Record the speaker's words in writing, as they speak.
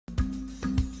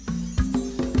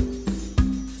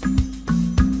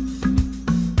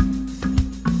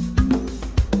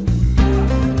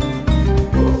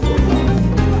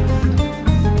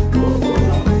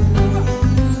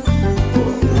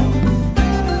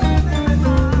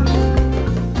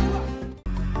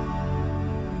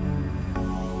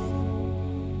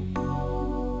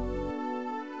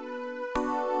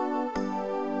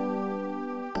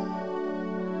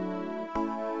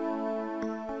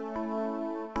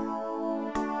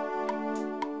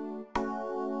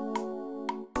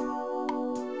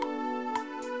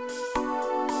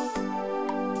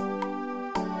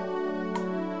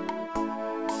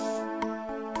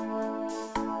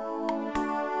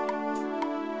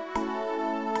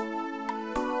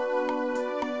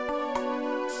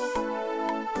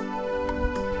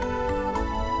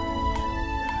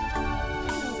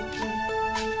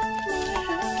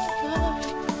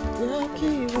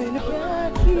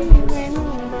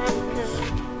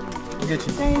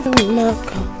Ogechi. Thank you, Mark.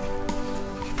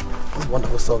 That's a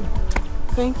wonderful song.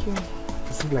 Thank you.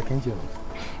 You sing like angels.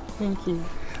 Thank you.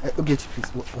 Ogechi, please,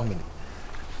 1 minute.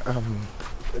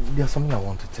 There's something I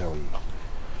want to tell you.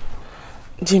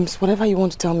 James, whatever you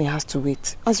want to tell me has to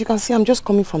wait. As you can see, I'm just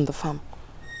coming from the farm.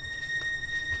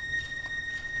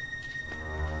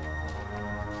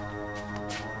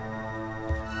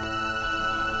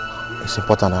 It's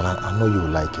important and I know you will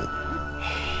like it.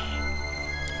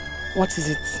 What is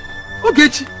it?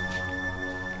 Ogechi!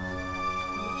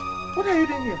 What are you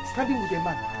doing here? Standing with a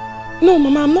man? No,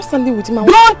 Mama, I'm not standing with him.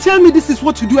 Don't tell me this is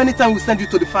what you do anytime we send you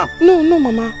to the farm. No,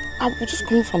 Mama. I was just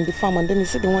coming from the farm and then he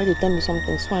said he wanted to tell me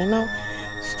something. So I now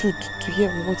stood to hear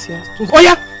what he has to say. Oh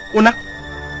yeah? Una?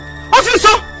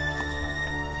 Officer!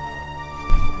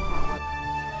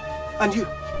 And you?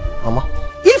 Mama?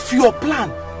 If your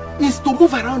plan is to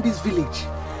move around this village,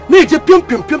 looking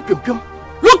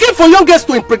for young girls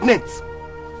to impregnate,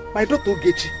 my daughter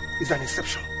Ogechi is an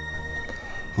exception.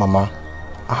 Mama,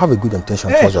 I have a good intention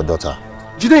towards your daughter.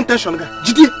 Jide intention,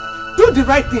 Jide, do the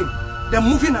right thing. They're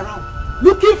moving around,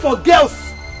 looking for girls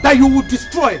that you will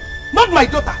destroy, not my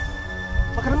daughter.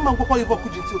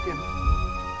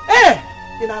 Hey,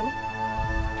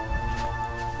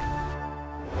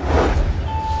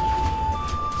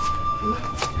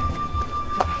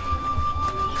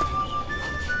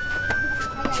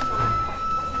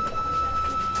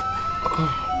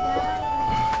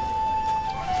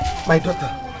 my daughter,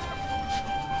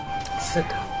 sit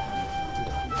down.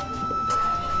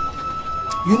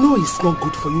 You know it's not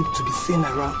good for you to be seen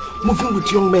around, moving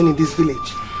with young men in this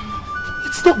village.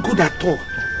 It's not good at all.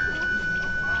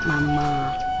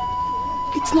 Mama,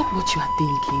 it's not what you are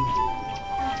thinking.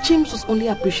 James was only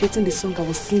appreciating the song I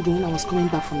was singing when I was coming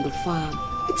back from the farm.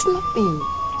 It's nothing.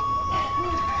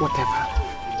 Whatever.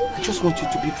 I just want you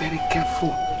to be very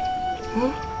careful.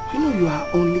 You know you are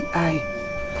only I.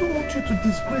 I don't want you to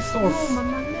disgrace us. No,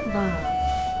 Mama, never.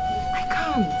 I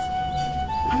can't.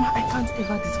 Mama, I can't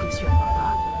ever disgrace you,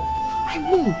 Papa. I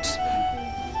won't.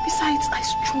 Besides, I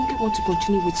strongly want to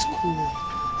continue with school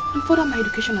and further my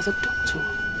education as a doctor.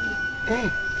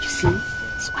 You see?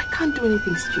 So I can't do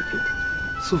anything stupid.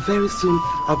 So very soon,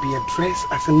 I'll be addressed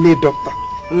as a lay doctor.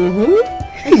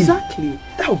 Hey, exactly.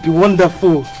 That would be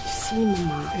wonderful. You see,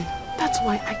 Mama, that's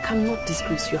why I cannot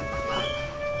disgrace you and Papa.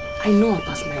 I know I'll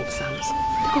pass my exams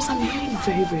because I'm doing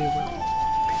very, very well.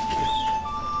 Thank you.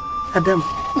 Adam,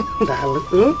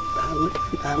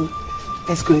 darling,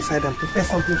 let's go inside and prepare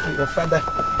something for your father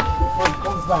before he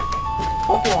comes back.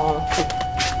 Okay.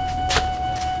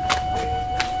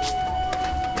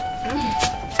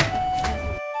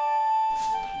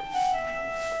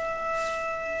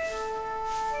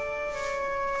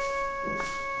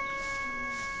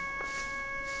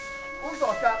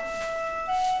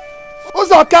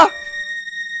 Uzoka!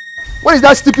 Where is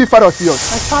that stupid father of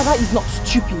yours? My father is not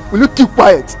stupid. Will you keep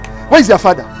quiet? Where is your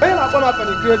father? Why are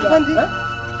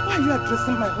you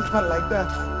addressing my husband like that?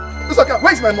 Uzoka,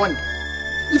 where is my money?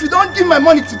 If you don't give my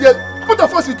money today, both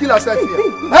of us will kill ourselves here.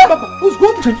 Papa, who's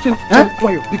going to change? Biko.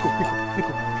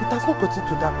 It has not gotten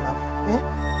to that now.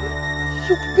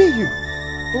 He'll pay you.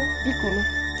 Biko, no?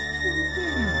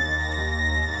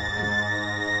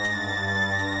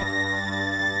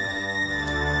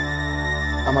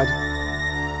 Amadi,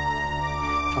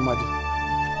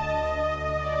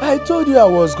 I told you I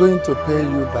was going to pay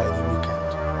you by the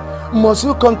weekend. Must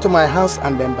you come to my house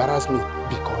and embarrass me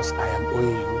because I am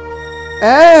owing you?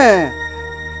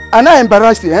 And I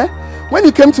embarrassed you, when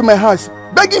you came to my house,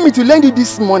 begging me to lend you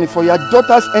this money for your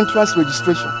daughter's entrance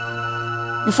registration.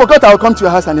 You forgot I will come to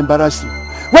your house and embarrass you.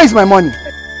 Where is my money?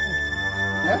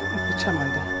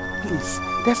 Chamanda, please,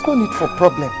 there's no need for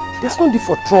problem. There's no need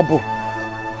for trouble.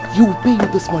 He will pay you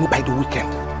this money by the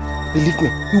weekend. Believe me,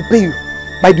 he will pay you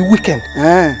by the weekend.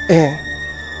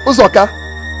 Uzoka,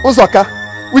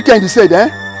 weekend you said,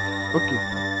 Okay.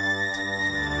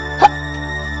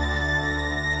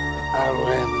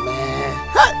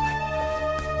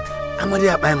 Amadi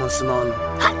abai monsunono.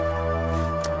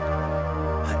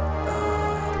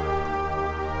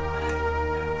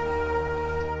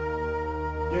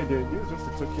 Yeah, this is just a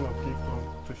token of gift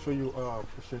to show you how I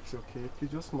appreciate you, okay?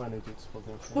 Please just manage it for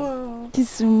them. Wow. Thank you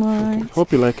so much. Okay.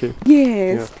 Hope you like it.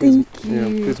 Yes, please, thank you. Yeah,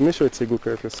 please make sure you take good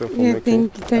care of yourself. Yeah,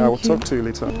 thank you. I will talk to you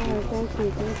later. Yeah, thank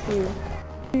you.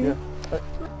 Yeah.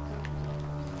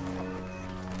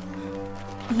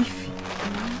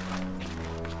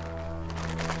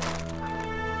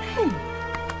 Hey!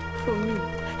 For me.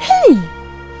 Hey!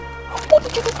 What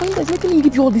did you do for him that's making him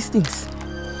give you all these things?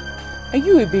 Are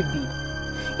you a baby?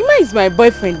 Ima is my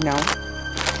boyfriend now.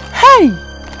 Hey!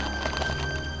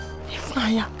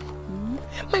 Ifnaya,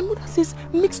 My mother says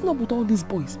mixing up with all these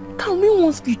boys can ruin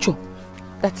one's future.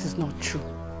 That is not true.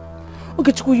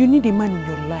 Okay, Chukwu, you need a man in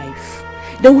your life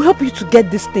that will help you to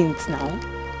get these things now.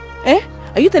 Eh?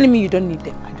 Are you telling me you don't need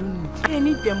them? I don't need them. I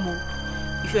need them more.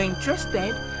 If you're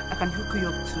interested, I can hook you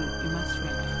up to Ima's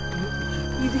friend.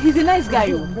 He's a nice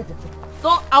guy.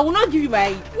 So I will not give you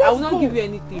I will not give you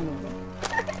anything.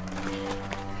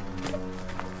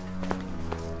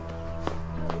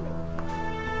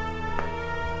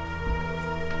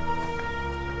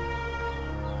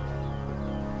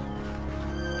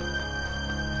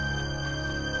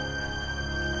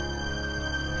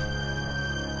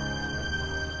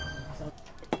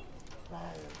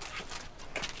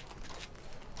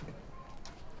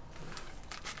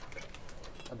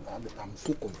 I'm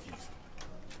so confused.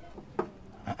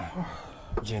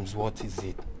 James, what is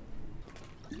it?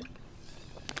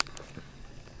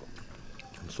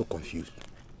 I'm so confused.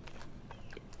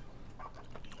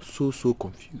 So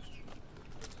confused.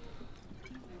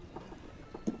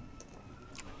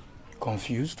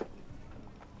 Confused?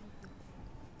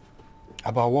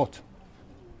 About what?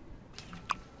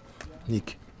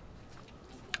 Nick,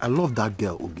 I love that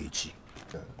girl, Ogechi.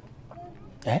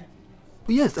 Eh?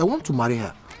 Yes, I want to marry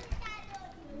her.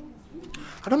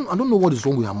 I don't know what is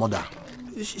wrong with her mother.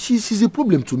 She's a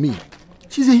problem to me.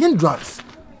 She's a hindrance.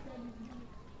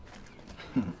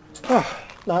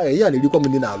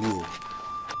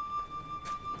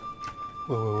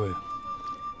 Wait.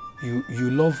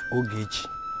 You love Ogechi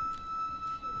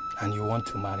and you want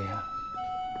to marry her.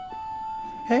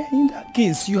 Eh? In that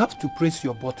case, you have to press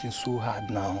your button so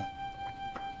hard now.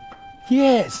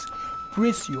 Yes,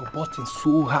 press your button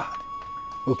so hard.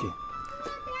 Okay.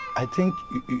 I think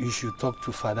you should talk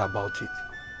to Father about it.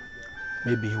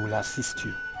 Maybe he will assist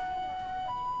you.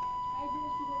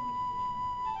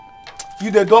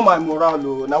 You they do my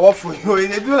moral, now what for you?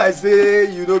 They do like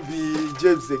say you don't be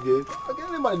James again.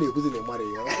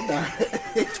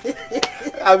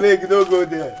 I beg, don't go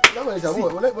there. Let's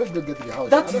go get to the house.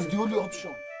 That is the only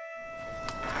option.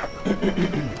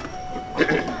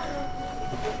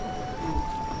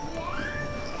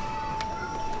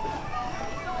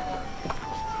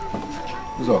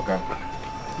 Zoka,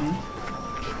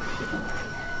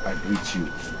 I greet you.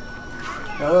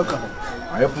 You're welcome.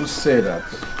 I often say that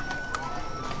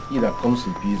he that comes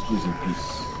in peace goes in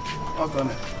peace. Welcome.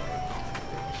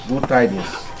 Good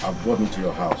tidings have brought me to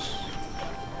your house.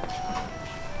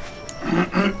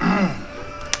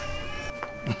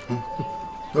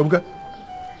 Okay.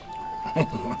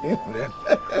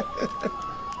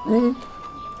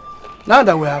 Now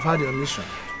that we have had your mission,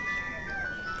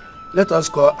 let us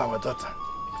call our daughter.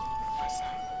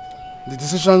 The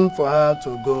decision for her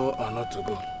to go or not to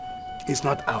go is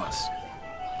not ours.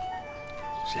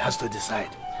 She has to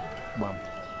decide.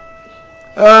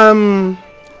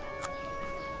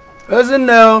 Isn't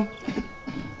there?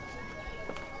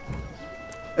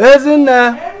 Isn't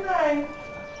there?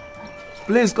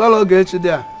 Please call Ogechi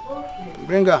there. Okay.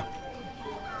 Bring her.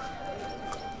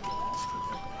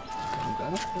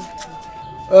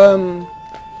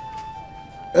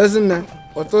 Isn't there?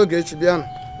 What Ogechi Bian?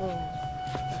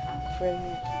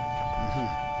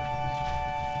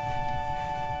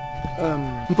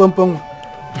 Mpompong.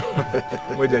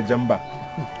 Where's your jamba?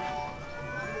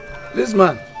 This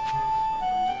man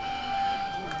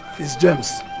is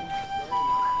James.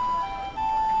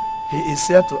 He is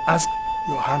here to ask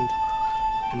your hand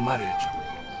in marriage.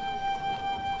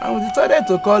 And we decided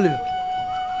to call you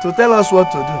to tell us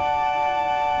what to do.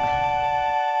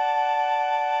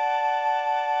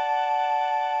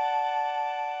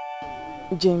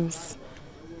 James,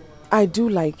 I do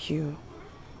like you,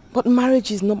 but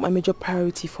marriage is not my major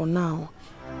priority for now.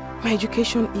 My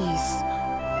education is.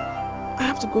 I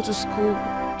have to go to school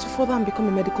to further and become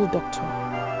a medical doctor.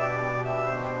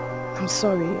 I'm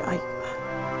sorry, I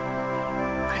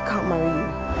can't marry you.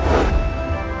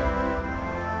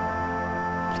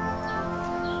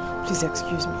 Please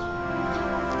excuse me.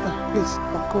 Please,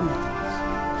 come on.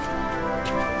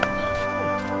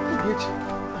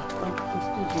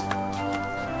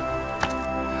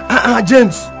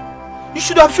 James, you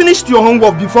should have finished your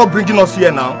homework before bringing us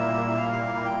here now.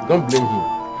 Don't blame him.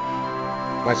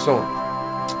 My son,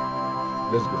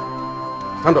 let's go.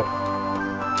 Stand up.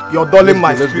 You're dulling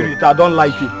my spirit. I don't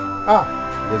like it.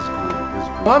 Let's go.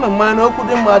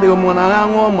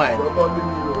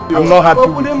 I'm not happy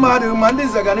with you.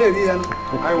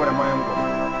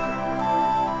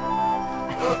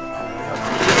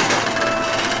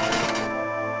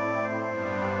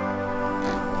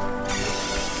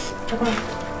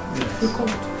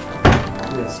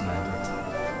 Yes, my daughter.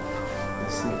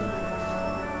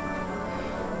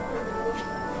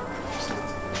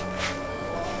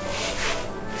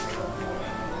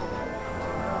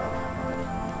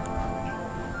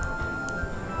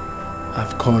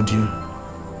 I've called you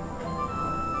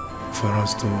for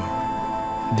us to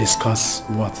discuss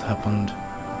what happened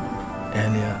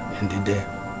earlier in the day.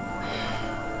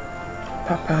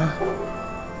 Papa,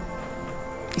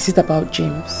 is it about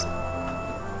James?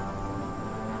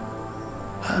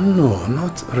 No,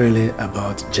 not really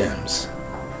about James.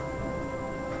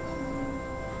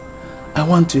 I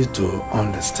want you to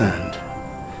understand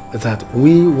that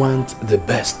we want the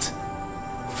best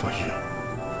for you.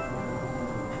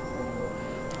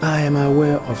 I am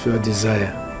aware of your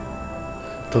desire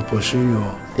to pursue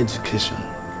your education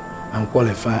and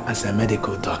qualify as a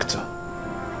medical doctor.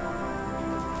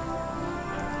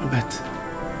 But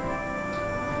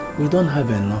we don't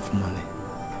have enough money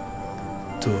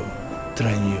to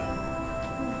train you.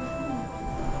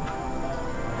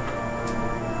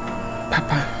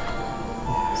 Papa.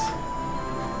 Yes.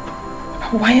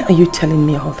 Why are you telling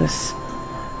me all this?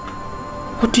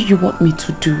 What do you want me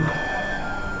to do?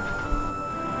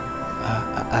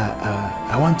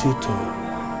 I want you to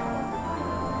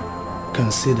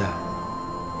consider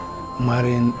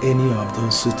marrying any of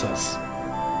those suitors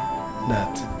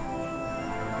that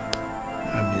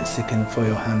have been seeking for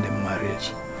your hand in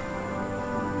marriage.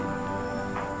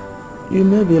 You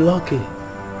may be lucky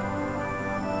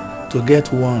to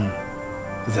get one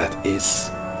that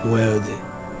is wealthy,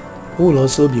 who will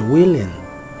also be willing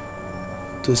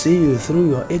to see you through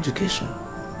your education.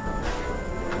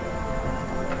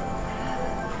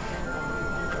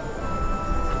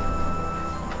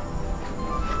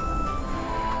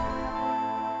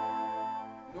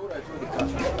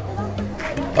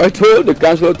 I told the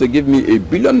councillor to give me ₦1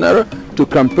 billion to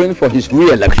campaign for his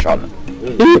re-election.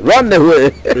 He ran away.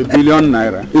 ₦1 billion?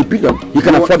 ₦1 billion. He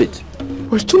can afford it.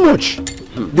 Oh, it's too much.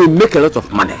 They make a lot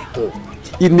of money.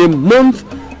 In a month,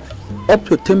 up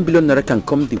to ₦10 billion can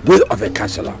come the way of a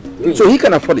councillor. So he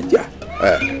can afford it, yeah.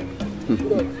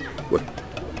 Wait.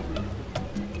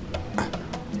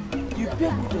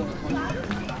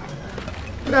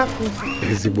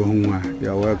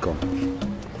 You're welcome.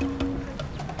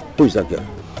 Who is that girl?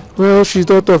 Well, she's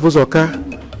daughter of Uzoka.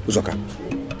 Uzoka.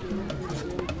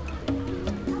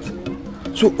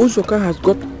 So Uzoka has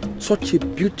got such a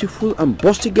beautiful and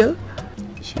bossy girl?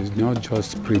 She's not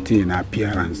just pretty in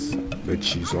appearance, but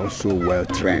she's also well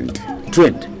trained.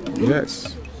 Trained?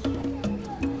 Yes.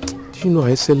 Do you know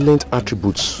her excellent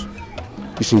attributes?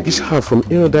 You should get her from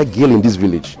any other girl in this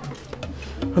village.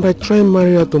 And I tried to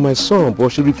marry her to my son, but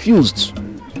she refused.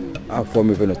 For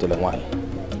me, not tell her why.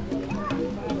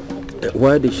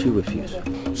 Why did she refuse?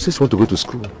 She says she wants to go to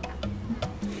school.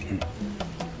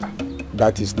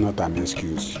 That is not an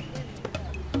excuse.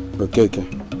 Okay,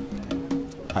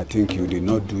 I think you did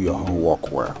not do your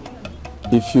homework well.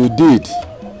 If you did,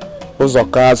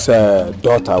 Uzoka's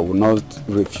daughter will not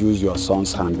refuse your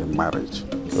son's hand in marriage.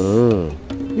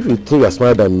 If you think you're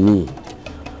smarter than me,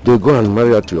 they'll go and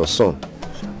marry her to your son.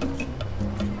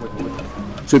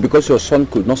 So because your son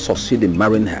could not succeed in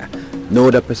marrying her, no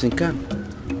other person can?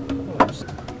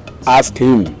 Ask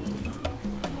him.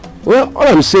 Well, all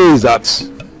I'm saying is that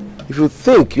if you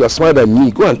think you are smarter than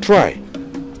me, go and try.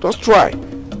 Just try.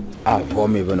 I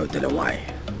won't even tell her why.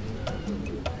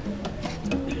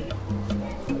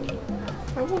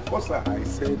 I won't force her. I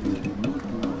said you did not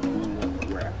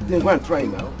do well. Then go and try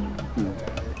now.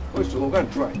 Oh, so go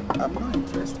and try. I'm not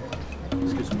interested.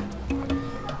 Excuse me.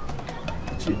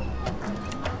 Chief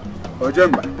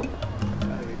Ojemba.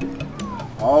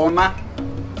 Oma.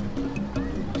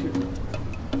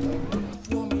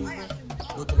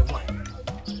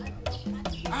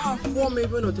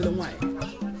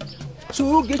 So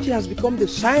Ogechi has become the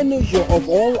cynosure of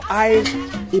all eyes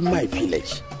in my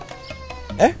village.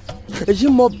 Eh? Is she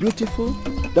more beautiful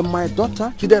than my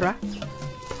daughter Chidera?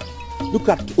 Look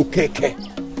at Okey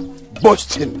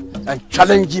boasting and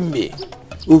challenging me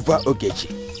over Ogechi.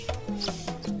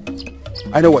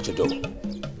 I know what to do.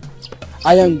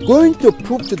 I am going to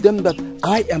prove to them that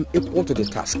I am equal to the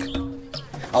task.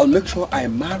 I'll make sure I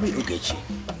marry Ogechi.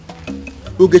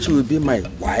 Ogechi will be my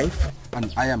wife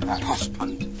and I am her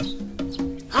husband.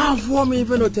 I've won me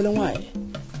even no telling why.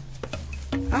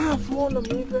 I've won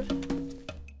me even.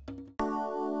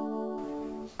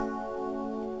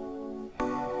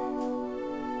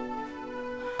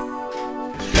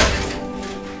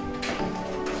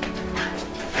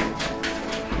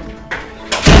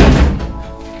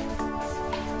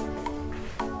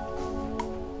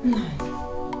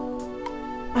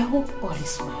 I hope all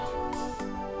is well.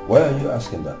 Why are you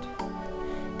asking that?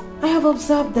 I have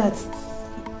observed that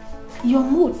your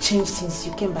mood changed since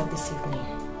you came back this evening.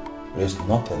 There's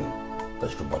nothing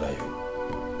that should bother you.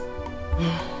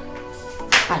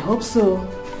 I hope so,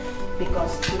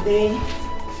 because today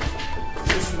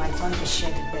It's my turn to share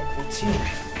the bed with you.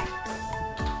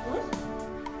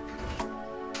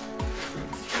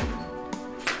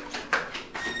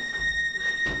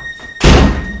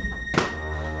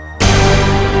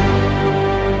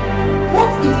 What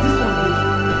is this one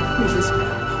doing? Mrs.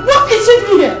 What is she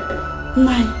doing here?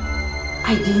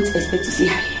 I didn't expect to see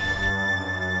her here.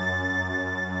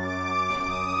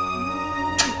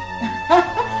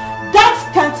 That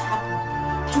can't happen.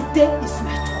 Today is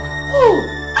my turn. Oh,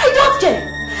 I don't care.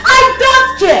 I don't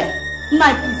care.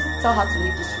 My, please tell her to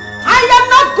leave this room. I am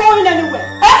not going anywhere.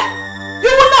 Eh?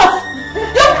 You will not.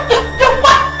 You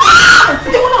what? Ah!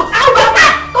 You will not. I will not.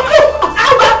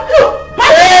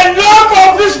 Enough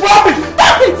of this rubbish!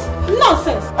 Stop it!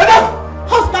 Nonsense. Enough!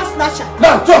 Husband snatcher.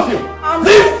 Now, two of you.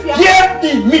 Leave here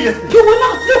immediately. You will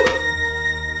not. Look.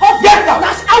 Husband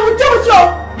snatcher. I will deal with you.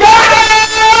 Get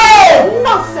out!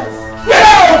 Nonsense. Get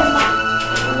out!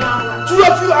 Two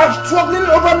of you are struggling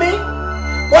over me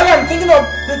while I'm thinking of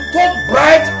the third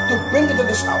bride to bring into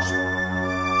this house.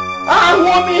 I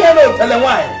want me here to tell them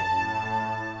why.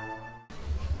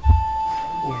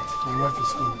 Wait, my wife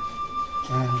is home.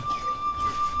 Thank you.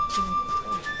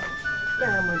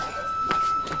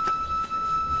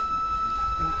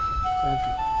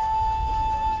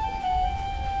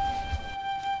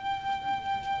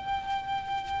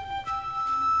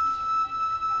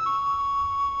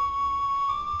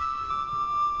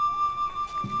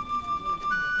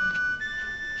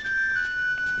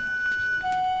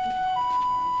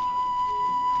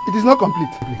 It is not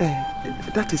complete.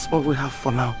 That is all we have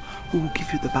for now. We will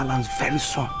give you the balance very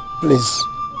soon. Please,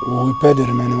 we will pay the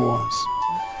remaining ones.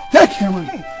 Take him.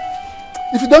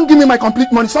 If you don't give me my complete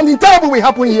money, something terrible will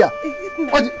happen here.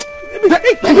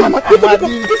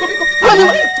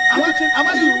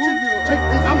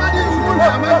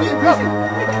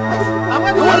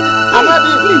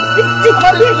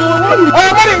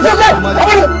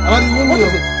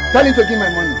 Tell him to give my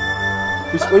money.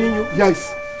 He's owing you?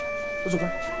 Yes. What's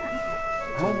okay?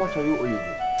 How much are you owing me?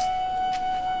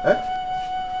 Eh?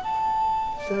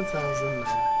 10,000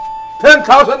 naira.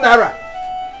 10,000 naira!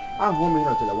 I'm home here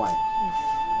until the wine.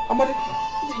 Amadi,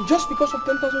 just because of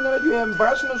 10,000 naira, you are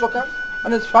embarrassing Uzoka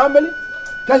and his family?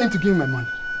 Tell him to give me my money.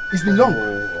 It's been long.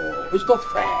 It's not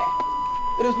fair.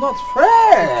 It is not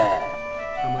fair.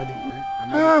 Amadi.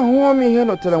 I'm home here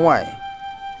until the wine.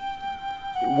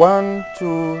 1,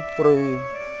 2, 3,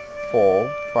 4,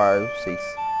 5, 6,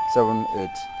 7, 8,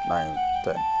 9,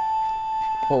 10.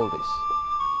 Hold this.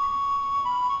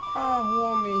 I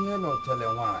want me here not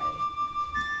telling why.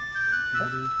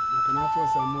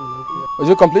 Is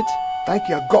it complete? Thank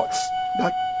your gods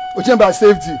that Ojemba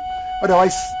saved you.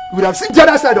 Otherwise, you would have seen the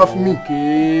other side of me.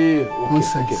 Okay.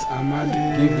 Nonsense.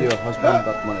 Amadi. Give your husband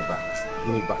that money back.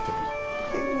 Give it back to me.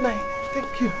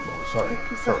 Thank you. Oh, sorry.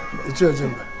 Thank you, sir. It's your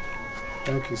Ojemba.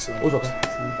 Thank you so much.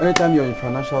 Anytime you're in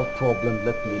financial problem,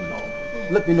 let me know.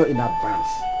 Let me know in advance.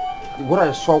 What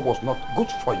I saw was not good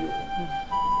for you.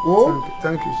 Oh?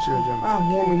 Thank you, Ojemba.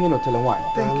 I'm warming here not telling why.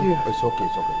 Thank you. It's okay,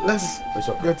 it's okay. Let's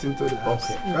get into the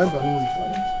house. Okay. Drive a movie for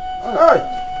you. Alright.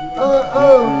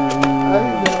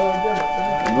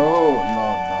 No.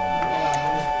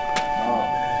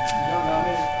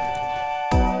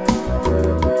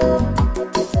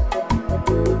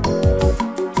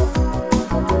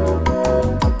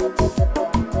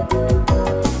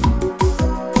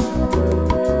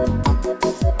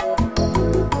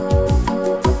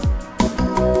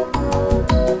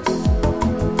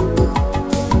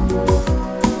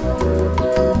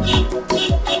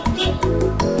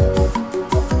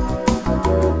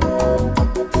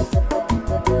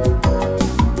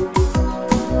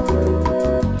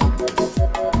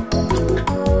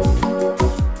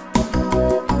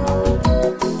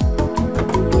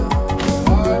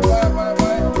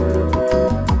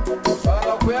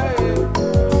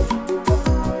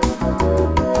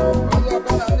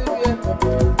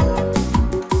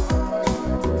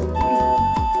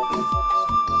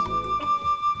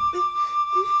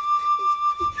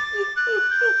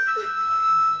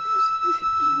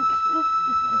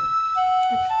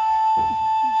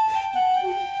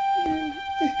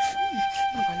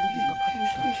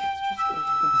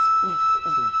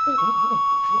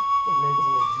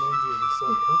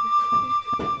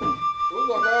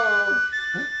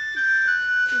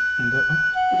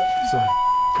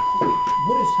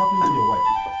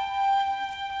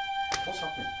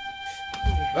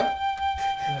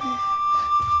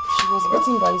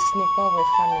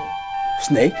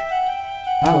 Snake?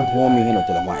 How warm you here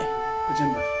to the wine?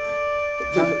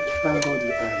 Thank God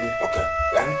you are here. Okay.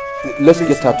 Let's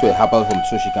get her to a herbal home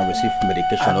so she can receive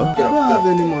medication. I don't have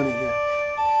any money here.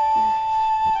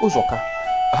 Uzoka,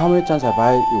 How many times have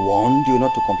I warned you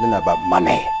not to complain about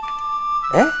money?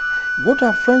 Eh? What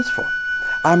are friends for?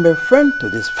 I'm a friend to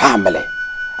this family.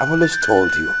 I've always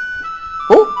told you.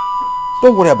 Oh,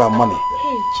 don't worry about money.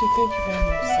 Hey, Chief, thank you very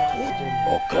much, sir.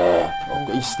 Okay,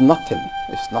 okay, it's nothing.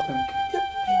 It's nothing.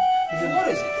 What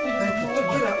is it?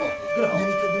 Get out.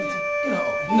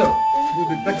 No, you'll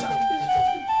be better.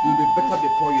 You'll be better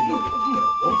before you know it.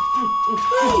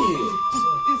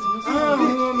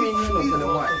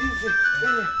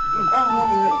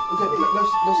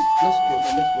 Let's go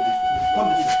this way. Come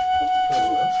this way.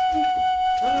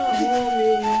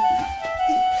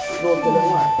 No, tell them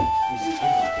why.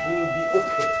 You'll be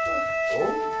okay.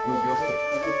 Oh, you'll be okay.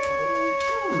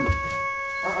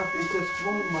 It's a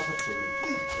small matter to me.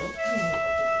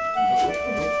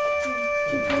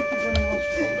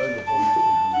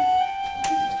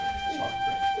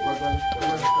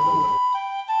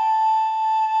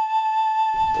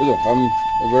 I'm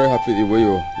very happy the way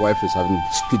your wife is having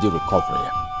speedy recovery.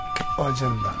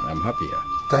 Ojemba, I'm happy.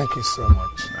 thank you so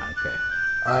much. Okay.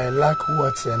 I lack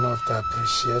words enough to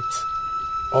appreciate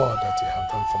all that you have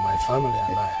done for my family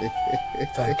and I.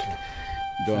 Thank you.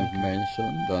 Don't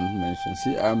mention.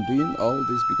 See, I'm doing all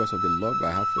this because of the love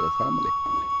I have for your family.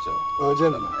 So,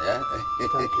 Ojemba, yeah.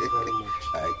 thank you very much.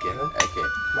 Okay.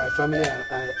 My family and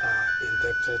I are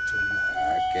indebted to you.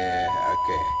 Okay.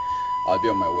 I'll be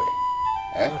on my way.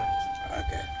 Eh? Right.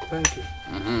 Okay. Thank you.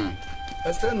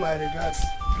 Extend my regards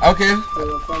Okay. to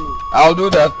your family. I'll do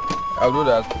that.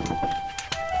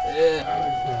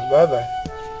 Yeah. Bye-bye.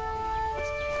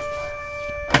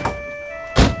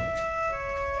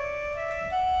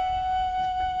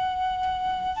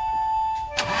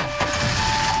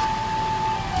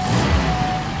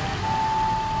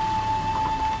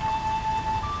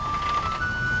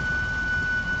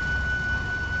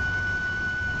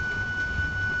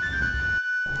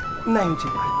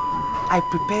 I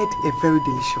prepared a very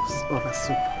delicious over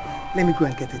soup. Let me go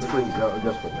and get it for you.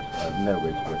 Just for that. I've never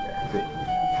waited for that.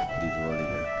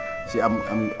 See, I'm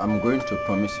going to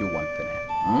promise you one thing.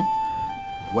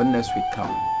 When next week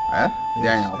comes,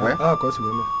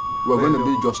 we're going to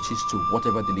do justice to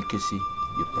whatever delicacy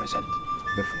you present.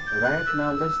 Right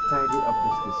now, let's tidy up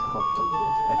this hot.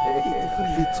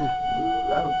 Little.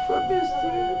 I promise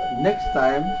you. Next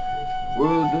time,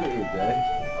 we'll do it.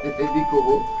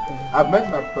 I've made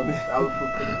my promise. I'll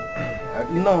fulfill it.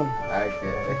 Okay. No.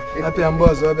 Okay. Happy and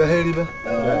boss, I'll be here.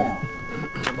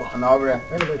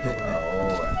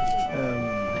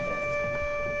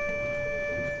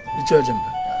 Chief Ojemba,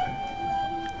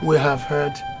 we have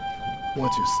heard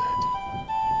what you said.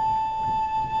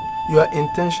 Your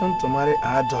intention to marry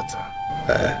our daughter.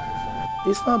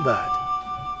 It's not bad.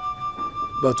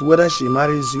 But whether she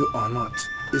marries you or not,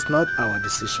 it's not our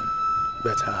decision,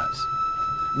 but hers.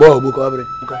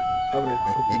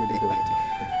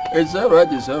 It's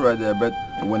alright there, but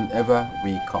whenever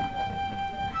we come,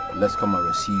 let's come and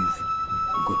receive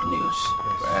good news.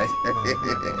 Right?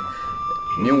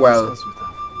 Meanwhile,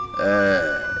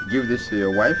 give this to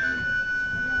your wife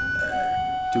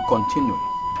to continue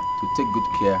to take good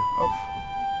care of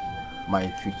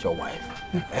my future wife.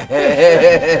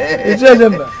 It's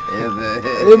Ojemba.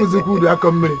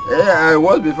 Yeah, I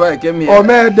was before I came here.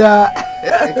 Omeda.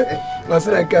 An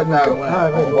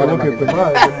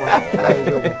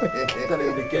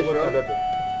indication that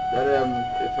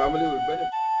the family will benefit.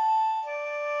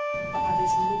 Papa,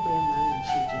 there's no way I'm marrying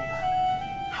Ojemba.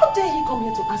 How dare he come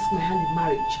here to ask my hand in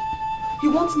marriage? He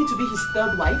wants me to be his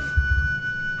third wife?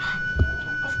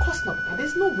 Of course not, Papa.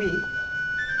 There's no way.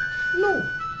 No.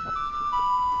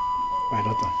 My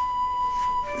daughter,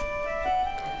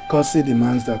 Kosi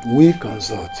demands that we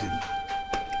consult him.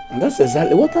 And that's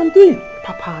exactly what I'm doing.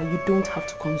 Papa, you don't have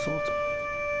to consult.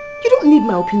 You don't need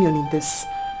my opinion in this.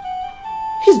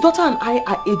 His daughter and I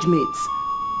are age mates.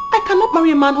 I cannot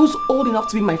marry a man who's old enough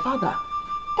to be my father.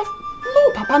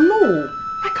 No, Papa, no.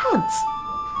 I can't.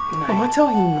 Mama, tell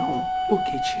him now.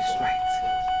 Okay, she's right.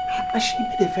 And she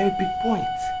made a very big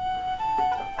point.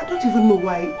 I don't even know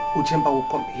why Ojemba will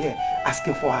come here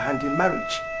asking for her hand in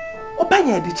marriage.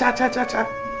 Opanya, the cha-cha-cha-cha.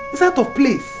 It's out of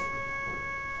place.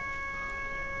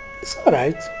 It's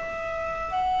alright.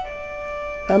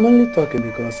 I'm only talking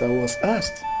because I was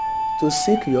asked to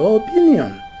seek your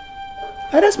opinion.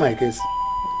 And that's my case.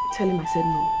 Tell him I said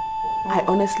no. I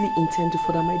honestly intend to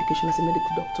further my education as a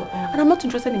medical doctor. And I'm not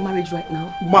interested in marriage right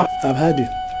now. I've heard you.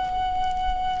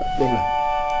 No problem.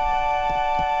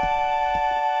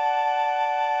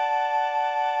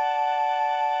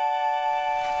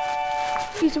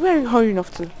 Please, where are you hurrying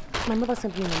off to? My mother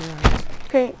sent me an errand.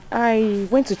 Okay, I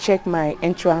went to check my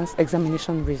entrance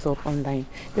examination result online.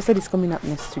 They said it's coming out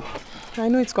next week. I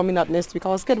know it's coming out next week. I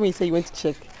was scared when you said you went to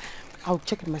check. I'll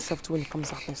check it myself too when it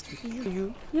comes out next week.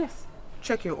 You? Yes.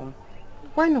 Check your own.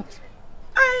 Why not?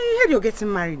 I heard you're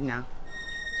getting married now.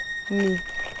 Me?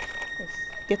 Yes.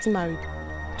 Getting married?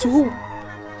 To who?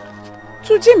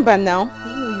 To Ojemba now. Who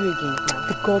are you again?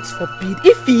 The gods forbid.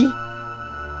 Ify!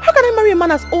 How can I marry a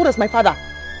man as old as my father?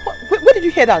 Where did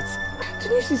you hear that? The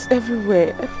news is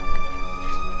everywhere.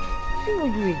 Who are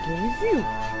you again? It's you.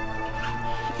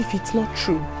 If it's not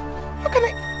true, how can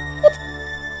I... What?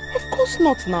 Of course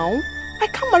not now. I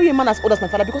can't marry a man as old as my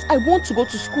father because I want to go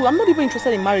to school. I'm not even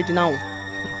interested in marriage now.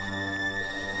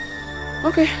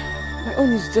 Okay. My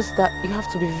own is just that you have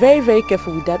to be very, very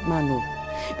careful with that man, though.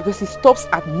 Because he stops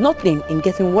at nothing in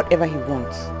getting whatever he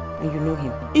wants. And you know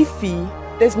him. Ify,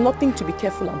 there's nothing to be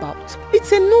careful about.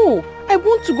 It's a no. I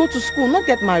want to go to school, not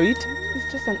get married. It's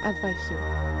just an advice, so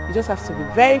you just have to be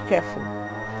very careful.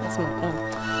 That's my own.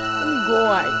 Let me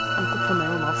go and cook for my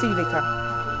own. I'll see you later.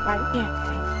 Bye. Yeah.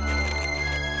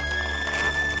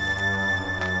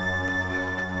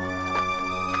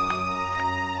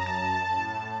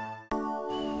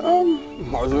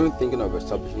 I was really thinking of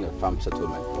establishing a farm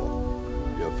settlement for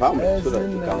your family so that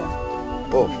you can...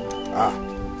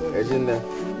 it's in there.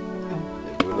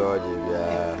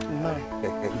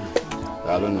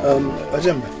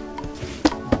 Ojemba.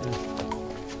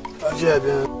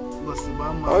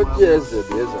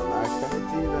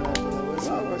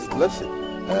 Listen.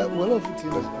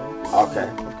 Okay.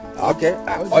 Okay.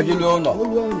 You don't know.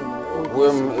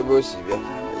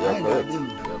 You're correct.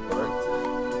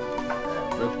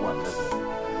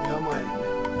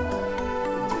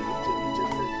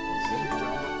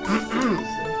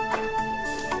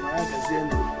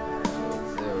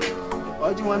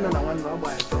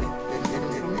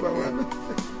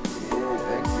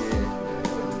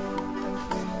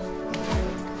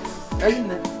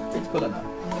 It's cool enough. No,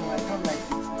 I don't like it.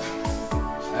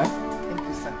 Huh? Thank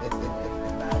you, sir.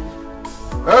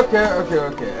 Okay.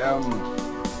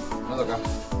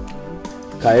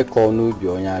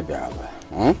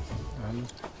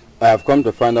 I have come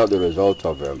to find out the result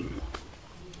of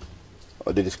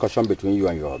the discussion between you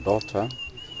and your daughter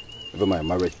over my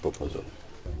marriage proposal.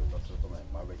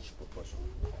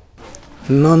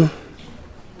 None.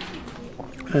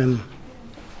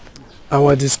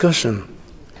 Our discussion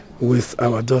with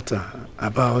our daughter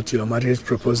about your marriage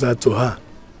proposal to her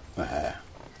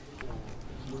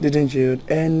didn't yield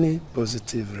any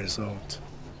positive result.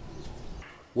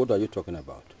 What are you talking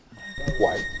about?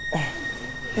 Why?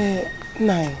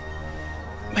 Nai,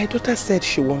 my daughter said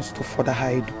she wants to further her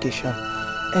education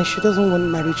and she doesn't want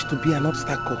marriage to be an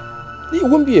obstacle. It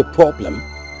won't be a problem.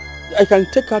 I can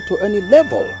take her to any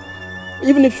level.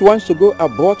 Even if she wants to go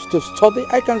abroad to study,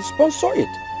 I can sponsor it.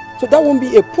 So that won't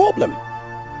be a problem.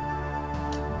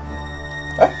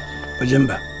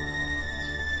 Ojemba,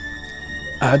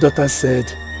 our daughter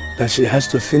said that she has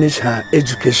to finish her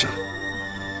education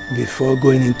before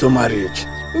going into marriage.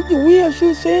 We are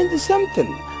still saying the same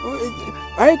thing.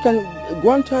 I can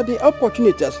grant her the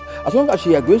opportunities as long as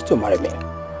she agrees to marry me.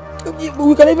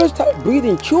 We can even start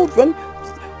breeding children.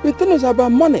 The thing is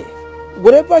about money.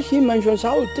 Whatever she mentions,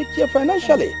 I will take care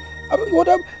financially. I mean,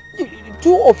 whatever.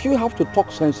 Two of you have to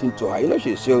talk sense into her. You know,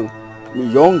 she's still a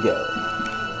young girl.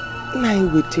 Nai,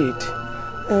 we did.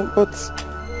 But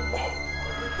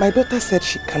my daughter said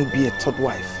she can be a third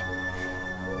wife.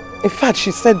 In fact,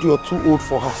 she said you're too old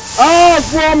for her.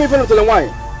 For me, for the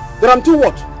wine. That I'm too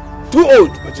what? Too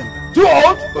old. Ojemba. Too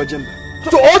old? Ojemba.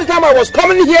 So all the time I was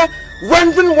coming here,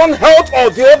 rendering one health or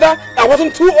the other, I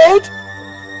wasn't too old?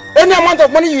 Any amount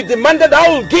of money you demanded, I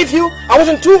will give you. I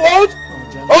wasn't too old?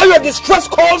 All your distress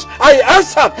calls, I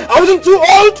answered. I wasn't too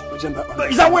old?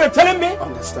 Is that what you're telling me?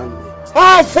 Understand me.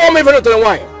 For me, for the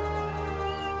wine.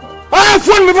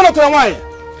 For me, for the wine.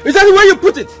 Is that the way you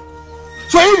put it?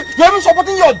 So you're even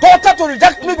supporting your daughter to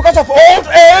reject me because of old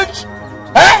age?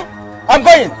 I'm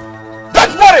going.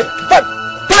 Don't worry.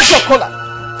 Touch your collar.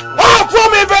 For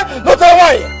me, not the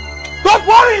wine. Don't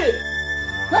worry.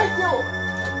 Thank you.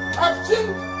 I've seen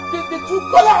the true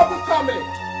color of this family.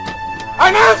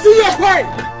 And I see your point.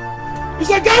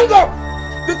 It's a gang up.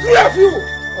 The three of you.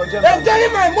 They're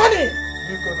getting my money.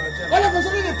 All of a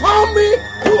sudden they found me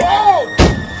too old.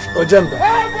 Ojemba.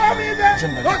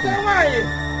 Ojemba. What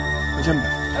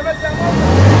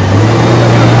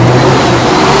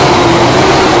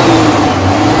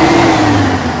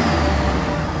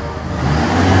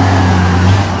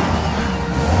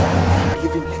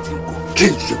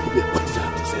did I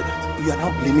have to say that? You are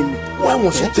now blaming me. Why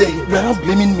must you tell him? You are now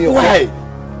blaming me. Why?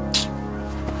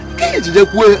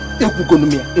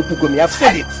 I've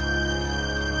said it.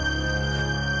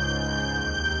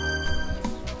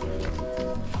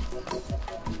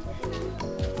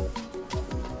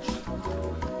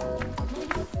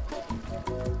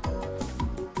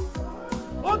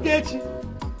 Ogechi,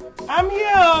 I'm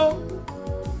here.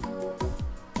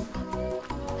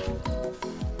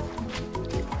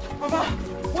 Mama,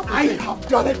 I have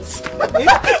done it.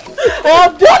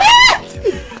 I've done it!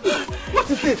 What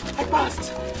is it? I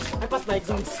passed my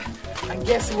exams. And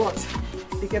guess what?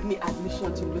 They gave me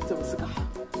admission to University of Osaka.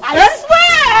 I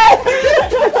swear!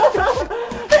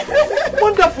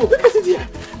 Wonderful. Look at it here.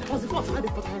 That was the first I had a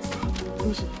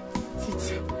first sit.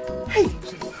 Hey,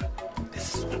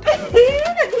 this is wonderful.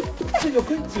 So you're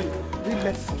going to read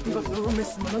medicine? Because no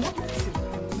medicine, man, not medicine.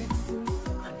 Medicine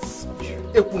and surgery.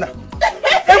 Ekuna.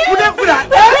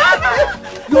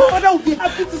 Your father will be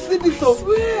happy to see this. I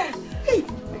swear. Hey,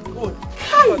 my God.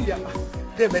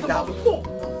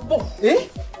 Eh?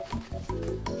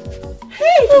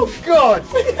 Hey, oh God.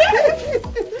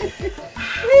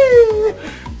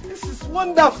 This is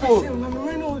wonderful. I'm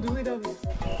running all the way down here.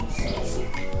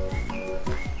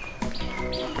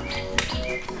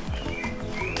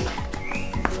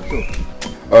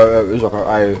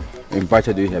 I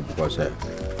invited you here because I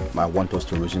want us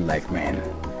to reason like men.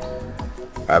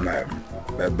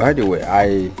 By the way,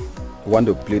 I want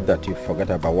to plead that you forget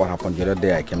about what happened the other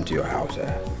day I came to your house. It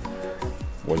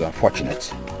was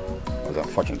unfortunate. It was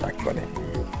unfortunate, actually.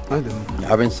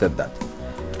 Having said that,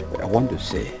 I want to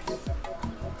say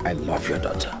I love your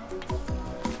daughter.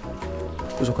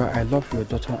 Uzoka, I love your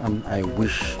daughter and I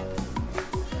wish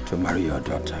to marry your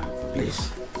daughter.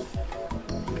 Please,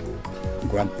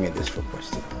 grant me this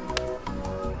request.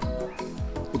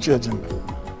 Chief Ojemba,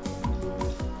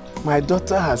 my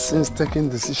daughter has since taken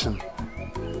decision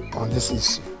on this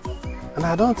issue, and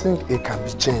I don't think it can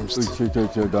be changed.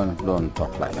 Don't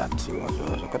talk like that.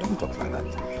 Don't talk like that.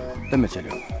 Let me tell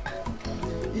you.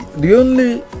 The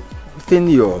only thing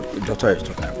your daughter is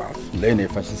talking about, laying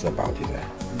emphasis about, is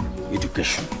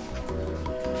education.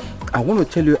 I want to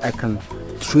tell you, I can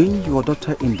train your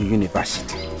daughter in the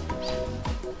university.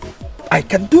 I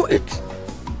can do it.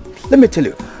 Let me tell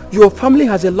you, your family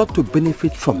has a lot to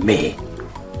benefit from me.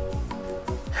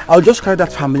 I'll just carry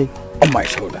that family on my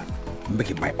shoulder, make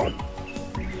it my own.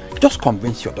 Just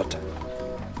convince your daughter.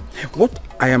 What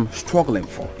I am struggling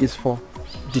for is for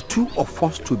the two of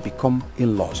us to become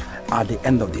in-laws at the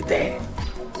end of the day.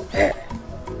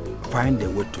 Find a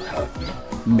way to help me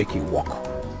make it work.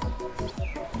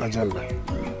 Ojemba,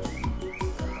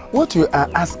 what you are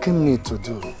asking me to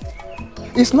do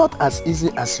is not as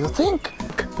easy as you think.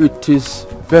 It is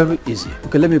very easy.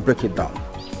 Okay, let me break it down.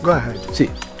 Go ahead. See,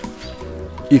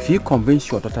 if you convince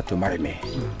your daughter to marry me,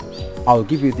 I'll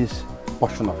give you this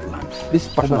portion of land. This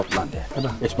portion of land there.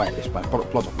 It's my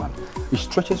plot of land. It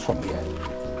stretches from here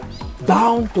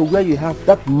down to where you have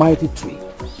that mighty tree.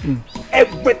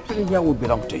 Everything here will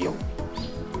belong to you.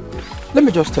 Let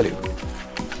me just tell you.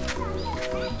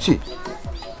 See,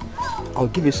 I'll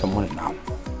give you some money now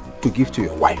to give to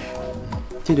your wife.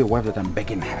 Tell your wife that I'm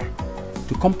begging her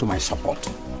to come to my support.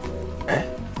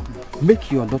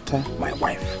 Make your daughter my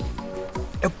wife.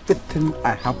 Everything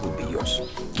I have will be yours.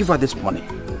 Give her this money.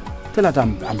 Tell her that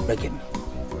I'm begging.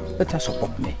 Let her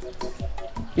support me.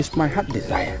 It's my heart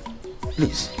desire.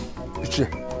 Please.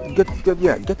 Get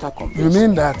her convinced. You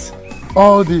mean that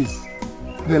all this,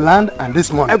 the land and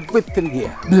this money, everything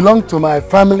here, belong to my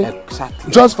family?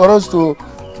 Exactly. Just for us to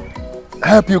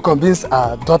help you convince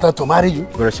our daughter to marry you?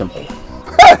 Very simple.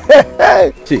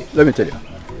 See, let me tell you.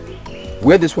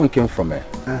 Where this one came from,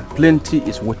 plenty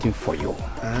is waiting for you.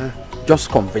 Just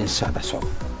convince her, that's all.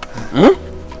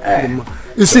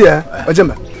 You see,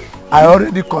 Ojemba, I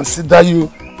already consider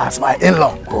you as my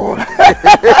in-law.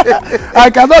 I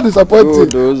cannot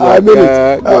disappoint you. I mean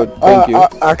it. Good. Thank you.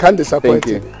 I can't disappoint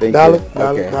you. Thank darling,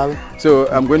 you. Darling. So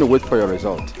I'm going to wait for your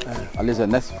result. At least the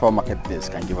next 4 market days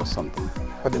can give us something.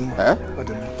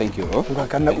 Thank you.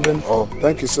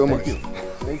 Thank you so much.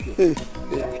 Thank you.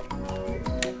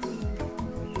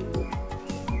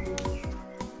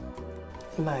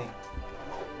 Ini,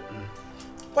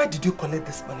 why did you collect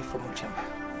this money from Ojemba?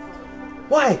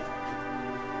 Why?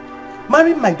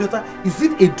 Marrying my daughter, is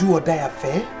it a do or die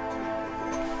affair?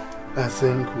 I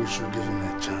think we should give him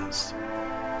a chance.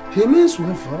 He means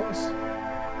well for us.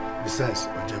 Besides,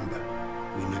 Ojemba,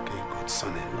 we make a good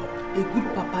son-in-law. A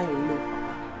good papa-in-law.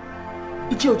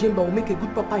 Chief Ojemba will make a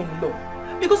good papa-in-law.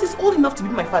 Because he's old enough to be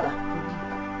my father.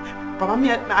 Papa,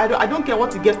 me, I don't care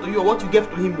what he gets to you or what you give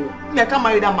to him. Me, I can't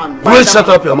marry that man. Will you shut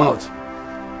up your mouth?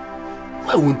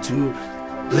 Why won't you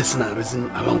listen and reason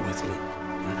along with me?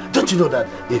 Don't you know that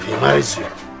if he marries you,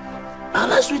 our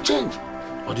lives will change.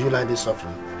 Or do you like this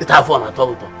suffering? It's have fun at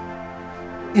all.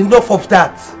 Enough of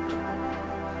that.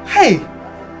 Hey!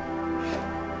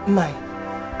 Nai,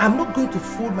 I'm not going to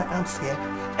fold my arms here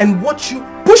and watch you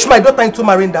push my daughter into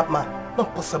marrying that man.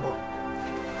 Not possible.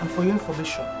 And for your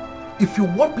information, if you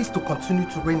want peace to continue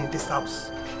to reign in this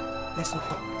house, let's not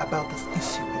talk about this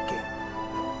issue again.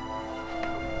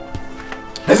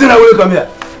 Listen, I will come here.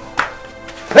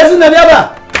 Listen,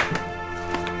 Nabiaba!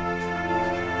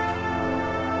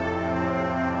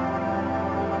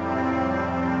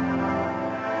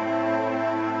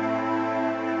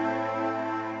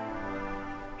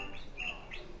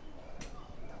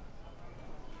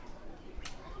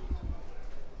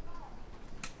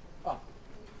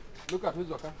 Look at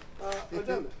who's Oka.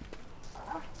 Ojemba.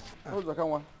 Who's Oka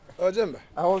one? Ojemba.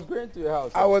 I was going to your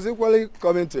house. I was equally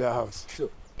coming to your house. So,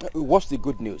 what's the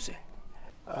good news?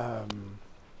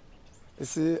 You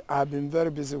see, I've been very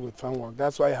busy with farm work.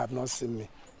 That's why you have not seen me.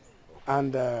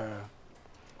 And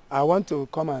I want to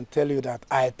come and tell you that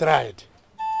I tried,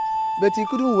 but it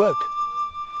couldn't work.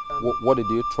 What did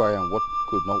you try and what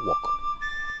could not work?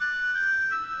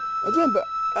 Ojemba,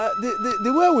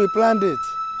 the way we planned it,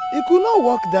 it could not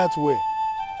work that way.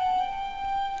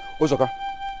 Ozoka,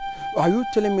 are you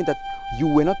telling me that you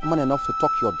were not man enough to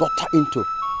talk your daughter into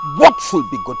what should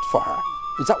be good for her?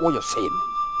 Is that what you're saying?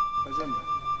 Ojemba,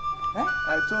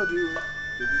 I told you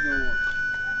it didn't work.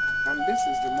 And this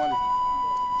is the money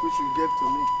which you gave to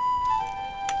me.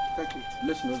 Take it.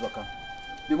 Listen, Ozoka,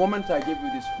 the moment I gave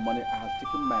you this money, I have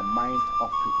taken my mind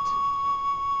off it.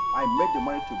 I made the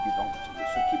money to belong to you,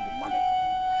 so keep the money.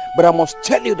 But I must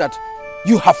tell you that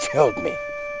you have failed me.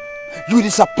 You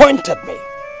disappointed me.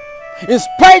 In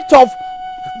spite of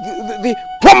the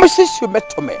promises you made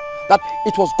to me that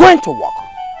it was going to work.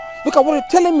 Look at what you're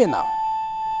telling me now.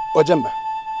 Ojemba,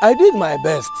 I did my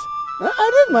best.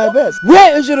 I did my best.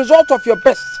 Where is the result of your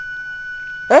best?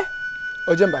 Eh?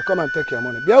 Ojemba, come and take your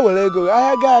money. Bia wele go.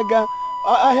 Ayaga.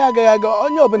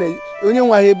 Onye obene onye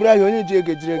nwa hebra onye ji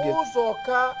ego jire ego.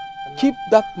 Ozoka, keep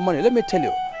that money. Let me tell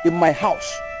you, in my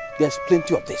house there's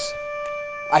plenty of this.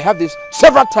 I have this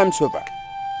several times over.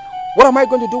 What am I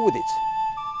going to do with it?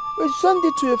 Well, send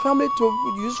it to your family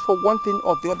to use for one thing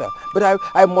or the other. But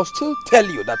I must still tell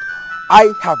you that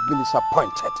I have been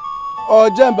disappointed.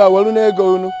 Ojemba, walune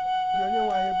go unu. Onye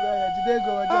nwa hebra ya jide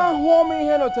ego Ojemba. Ah, hold me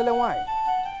here, no telling why.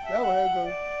 Ya wele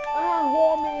go. Ah,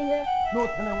 hold me here, no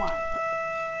telling why.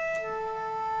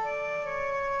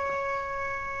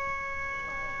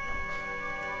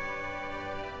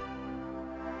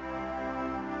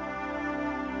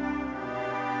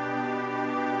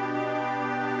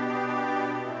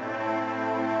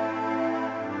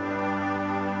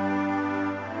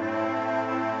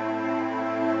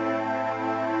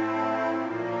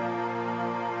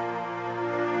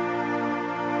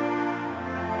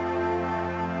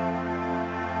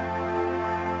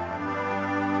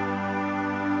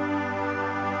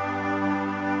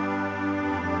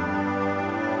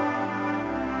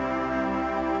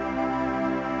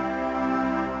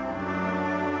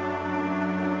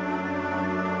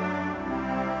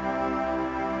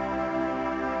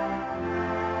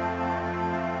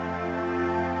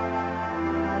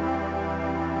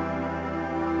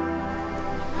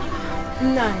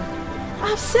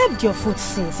 I've served your food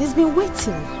since. It's been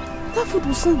waiting. That food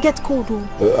will soon get cold.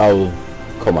 I'll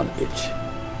come and eat.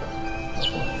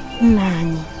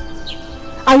 Nani,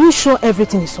 are you sure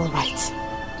everything is alright?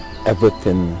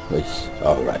 Everything is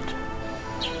alright.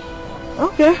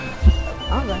 Okay,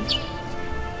 alright.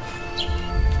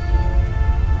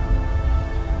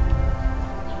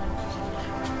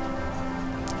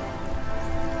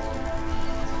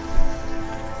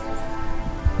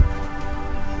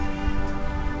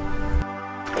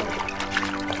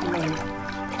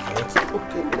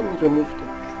 Remove them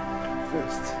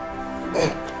first.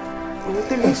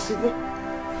 Let me see.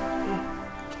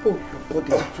 Oh, your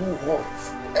body is too hot.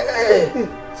 Hey,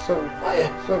 sorry.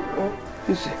 Sorry. Oh,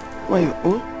 you see. Why you?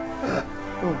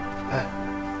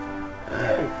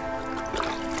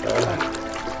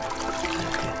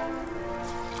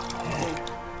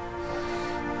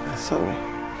 Sorry.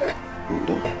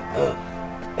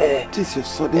 This is your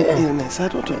sudden illness. I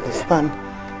don't understand.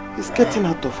 It's getting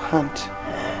out of hand.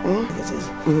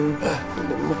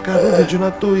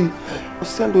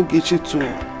 Send Ogechi to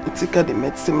Utika, the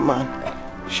medicine man.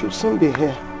 She'll soon be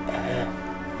here.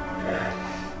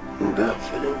 I'm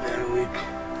feeling very weak.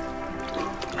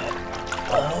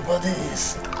 My body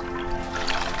is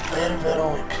very, very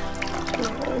weak.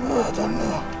 I don't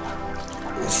know.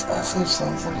 It's as if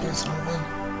something is moving.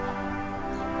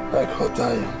 Like hot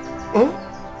iron.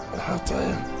 Hot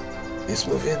iron is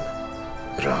moving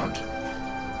around.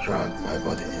 drowned my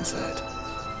body inside.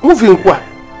 Moving what?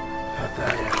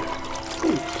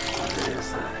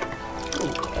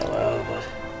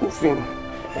 Moving.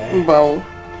 Mbao.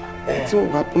 It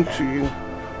won't happen to you.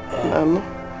 Nano.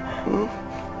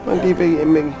 One day very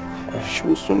emergency. She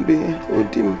will soon be here. Oh,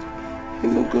 dim. You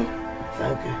know, go.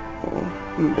 Thank you.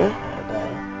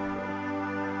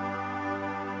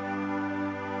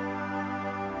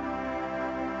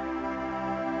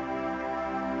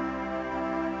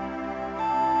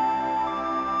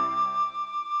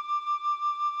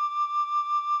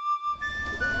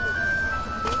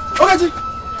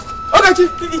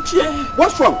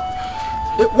 What's wrong?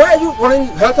 Why are you running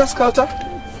helter-skelter?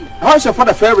 How is your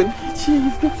father faring?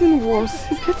 He's getting worse.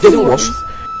 Getting worse?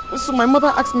 So my mother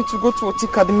asked me to go to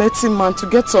Otika, the medicine man, to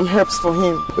get some herbs for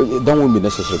him. That won't be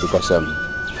necessary because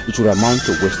it will amount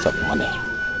to waste of money.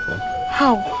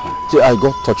 How? See, I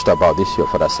got touched about this your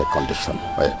father's condition.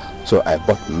 So I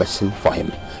bought medicine for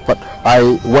him. But I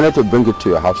wanted to bring it to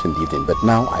your house in the evening, but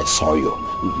now I saw you.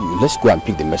 Let's go and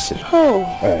pick the medicine. Chief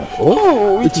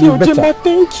Ojemba,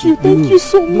 thank you. Thank you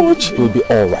so much. It will be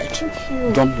all right.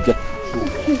 Don't get...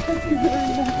 Thank you very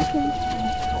much.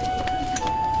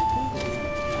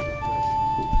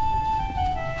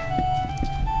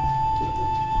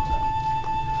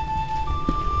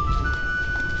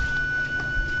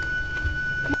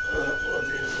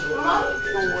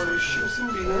 Don't worry, she'll soon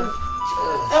be here.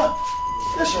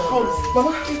 There she comes.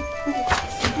 Mama.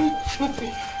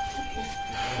 Nothing.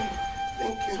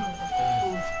 Thank you.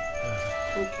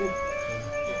 Thank you.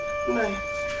 Nine.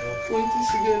 20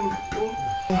 again.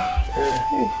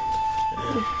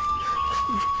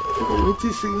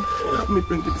 Help me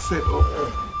bring the set up.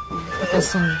 I'm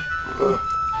sorry.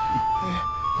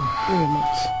 Very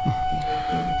much.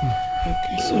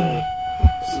 Okay, sorry.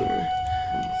 Sorry.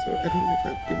 I don't know if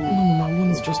I've given you. No, my one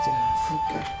is just enough.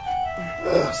 Okay.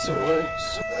 Sorry.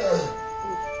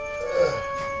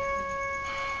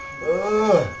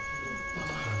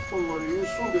 Don't worry, you'll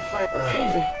soon be fine.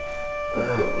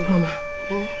 Mama,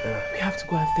 we have to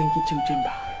go and thank Chief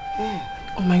Ojemba.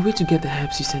 On my way to get the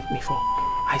herbs you sent me for,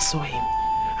 I saw him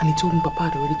and he told me Papa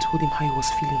had already told him how he was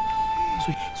feeling.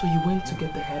 So he went to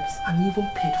get the herbs and he even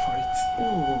paid for it.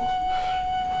 Oh,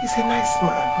 he's a nice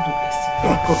man. God bless him.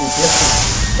 God bless him.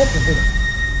 What is it?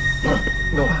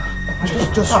 No.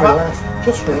 Just relax.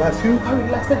 Just relax. You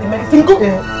relax. Let the medicine go.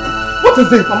 What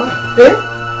is it, Mama?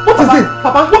 What is it?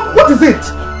 Papa? What is it?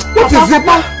 What is it?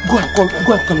 Go and call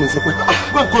Nzekwe.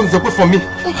 Go and call Nzekwe for me.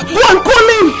 Go and call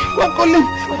him. Go and call him.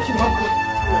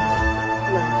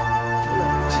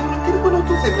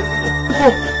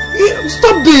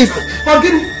 Stop this. What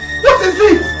is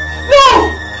it? No.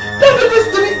 Don't do this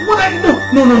to me. What I know?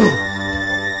 No.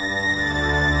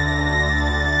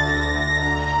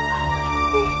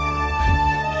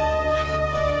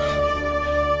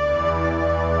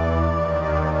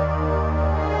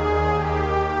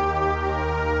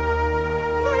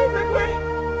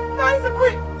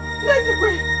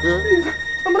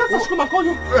 Come and call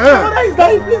you. My father is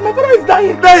dying, please. My father is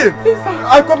dying. Dying? Please, sir.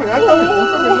 I'm coming.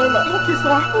 Okay,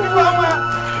 sir.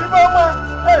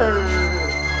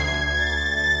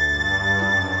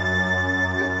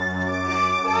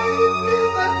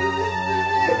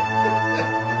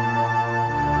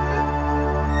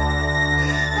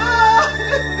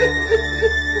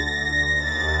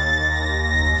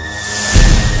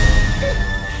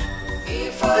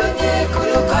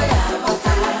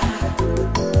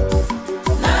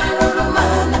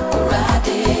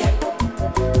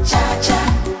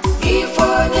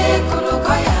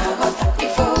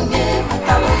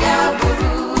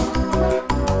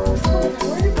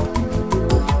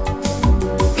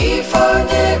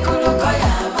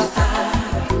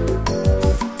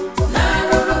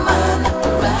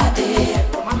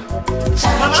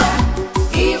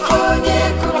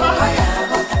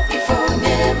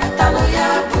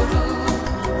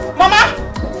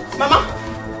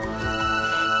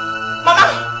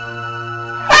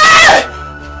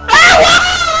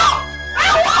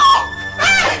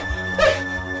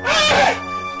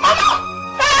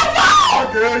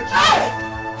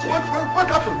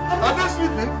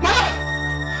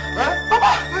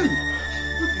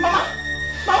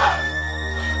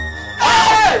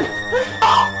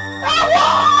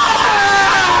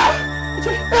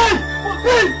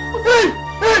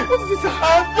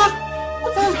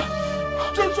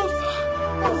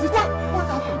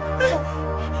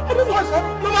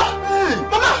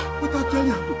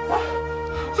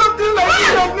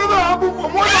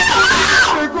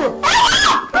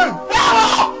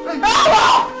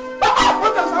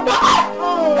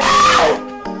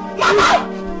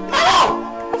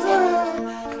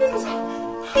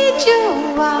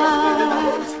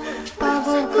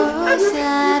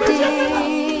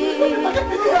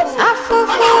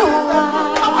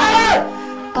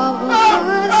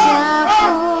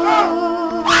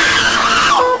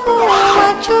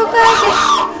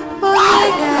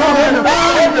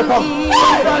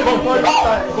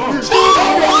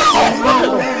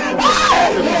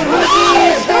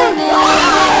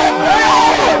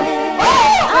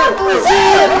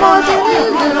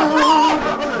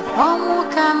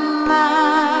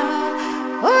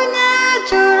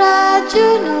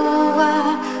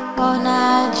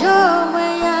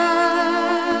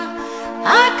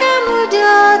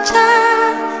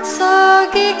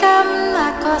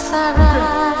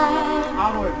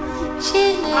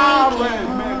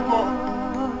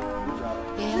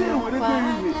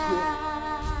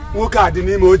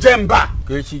 Ojemba.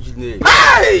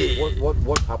 Hey!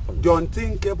 What happened? The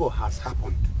unthinkable has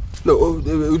happened. No,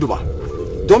 Uduma,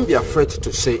 don't be afraid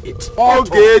to say it.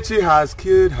 Ogechi has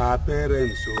killed her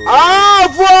parents.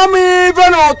 For me,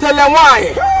 even I'll tell them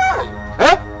why.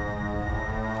 Eh?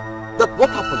 That what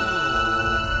happened?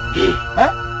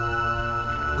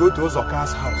 Go to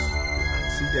Ozoka's house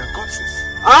and see their corpses.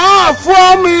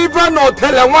 For me, even I'll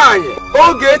tell them why.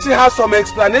 Ogechi has some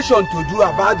explanation to do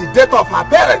about the death of her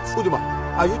parents. Uduma,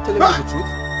 are you telling me the truth?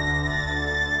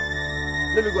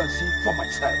 Let me go and see for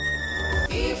myself.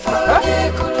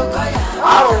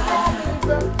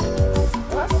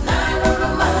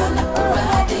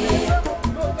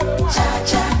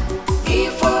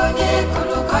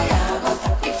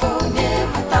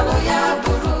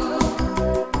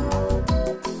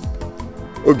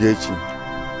 Ogechi,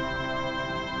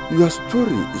 your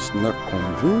story is not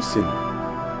convincing.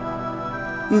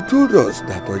 You told us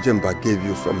that Ojemba gave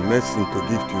you some medicine to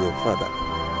give to your father.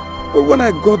 But when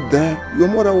I got there, your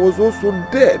mother was also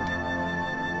dead.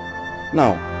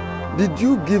 Now, did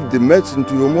you give the medicine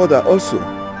to your mother also?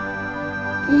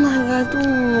 No, I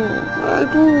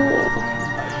don't know.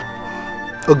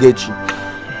 Ogechi,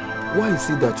 why is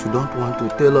it that you don't want to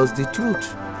tell us the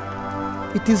truth?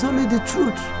 It is only the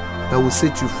truth that will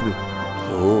set you free.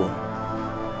 Oh.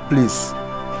 Please,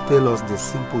 tell us the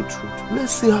simple truth.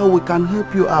 Let's see how we can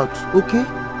help you out, okay?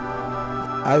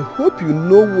 I hope you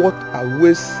know what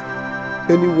awaits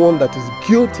anyone that is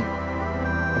guilty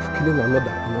of killing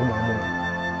another in Ohameze.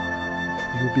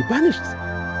 You will be banished.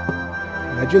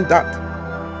 Imagine that.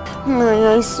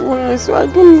 Nah, I swear, I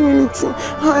don't know anything.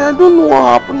 I don't know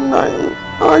what happened. I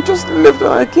just left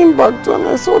and I came back to and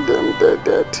I saw them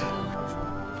dead.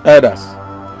 Elders,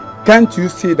 can't you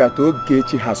see that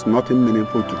Ogechi has nothing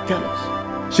meaningful to tell us?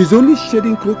 She's only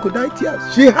shedding crocodile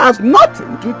tears. She has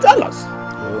nothing to tell us.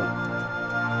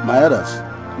 My elders,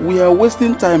 we are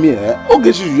wasting time here.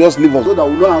 Ogechi should just leave us so that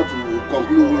we know how to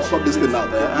conclude and sort this thing out.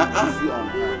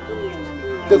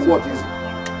 Take what easy.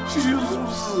 She should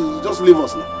just leave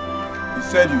us now. He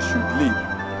said you should leave.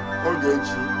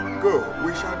 Ogechi, go.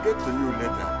 We shall get to you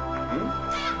later.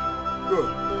 Go.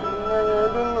 I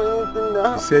don't know anything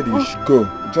now. He said you should go.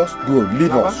 Just go.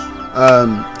 Leave us.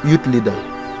 Youth leader,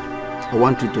 I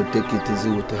want you to take it easy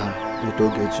with her, with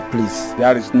Ogechi, please.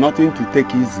 There is nothing to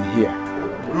take easy here.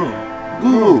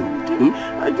 Go.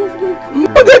 I just went to...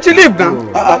 Ogechi, leave now.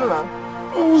 I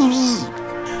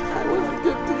want to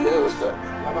get to the house.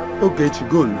 Ogechi,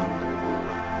 go now.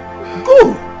 Go.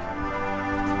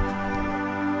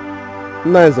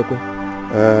 Nice, okay.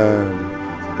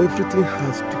 Everything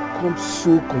has become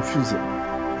so confusing.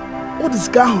 What is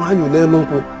going on in your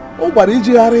name? Oh, but it's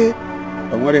here.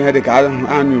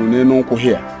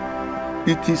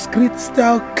 It is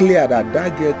crystal clear that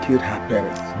girl killed her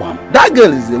parents. Bam. That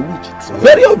girl is a witch. It's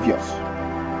very obvious.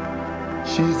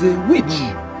 She's a witch.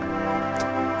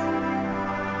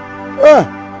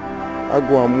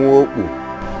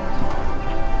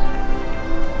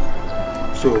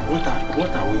 So what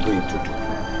are we going to do?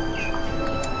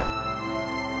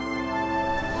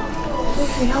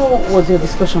 Okay, how was your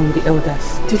discussion with the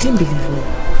elders? They didn't believe me.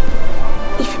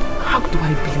 How do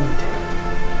I believe?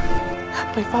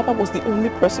 My father was the only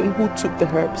person who took the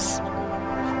herbs.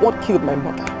 What killed my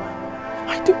mother?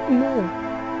 I don't know.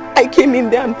 I came in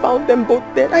there and found them both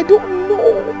dead. I don't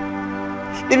know.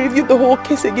 They reviewed the whole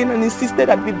case again and insisted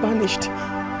I'd be banished.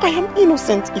 I am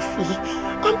innocent, Ifi.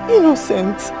 I'm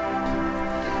innocent.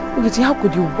 Ogechi, how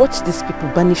could you watch these people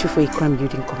banish you for a crime you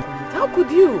didn't commit? How could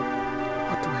you?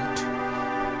 What do I do?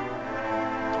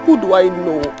 Who do I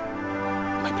know?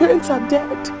 My parents are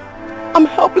dead. I'm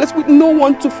helpless with no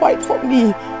one to fight for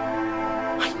me.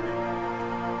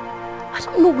 I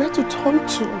don't know where to turn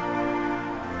to.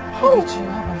 Ogechi, you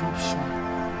have an option.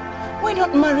 Why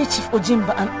not marry Chief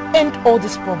Ojemba and end all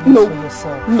these problems for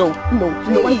yourself? No,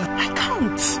 Please. I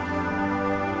can't.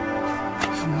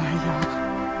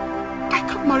 I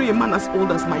can't marry a man as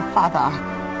old as my father.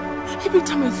 Every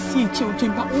time I see Chief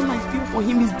Ojemba, all I feel for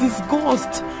him is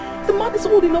disgust. The man is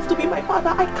old enough to be my father.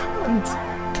 I can't.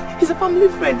 He's a family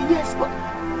friend, yes, but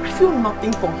I feel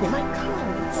nothing for him. I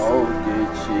can't. Oh,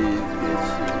 Gechi.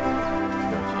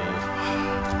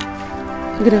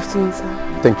 Good afternoon,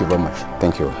 sir. Thank you very much.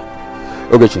 Thank you.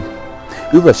 Ogechi,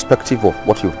 irrespective of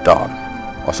what you've done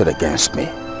or said against me,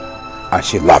 I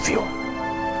still love you.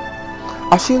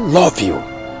 I still love you.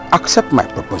 Accept my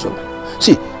proposal.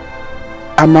 See,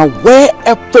 I'm aware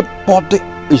everybody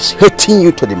is hating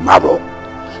you to the marrow.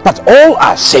 But all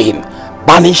are saying,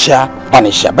 banish her,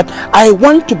 but I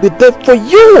want to be there for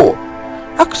you.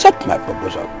 Accept my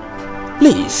proposal.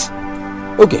 Please.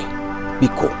 Okay,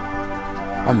 Biko,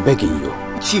 I'm begging you.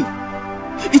 Chief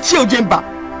Ojemba.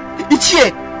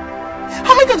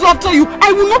 How many times have I told you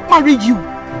I will not marry you?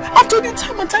 I've told you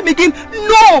time and time again,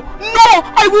 no,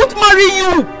 I won't marry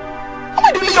you. Am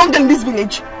I the only young girl in this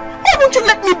village? Why won't you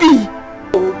let me be?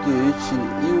 Okay,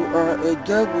 you are a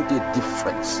girl with a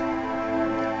difference.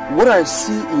 What I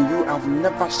see in you, I've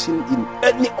never seen in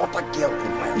any other girl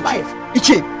in my life.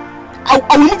 Ichi, I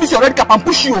will remove this your red cap and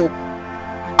push you. I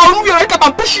will remove your red cap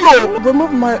and push you.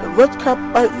 Remove my red cap,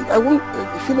 I won't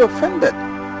feel offended.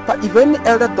 But if any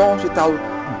elder does it, I'll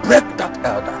break that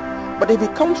elder. But if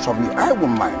it comes from you, I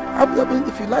won't mind. I mean,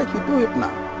 if you like, you do it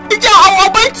now. I'll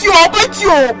bite you. I'll bite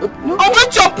you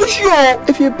and push you.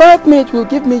 If you bite me, it will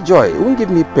give me joy. It won't give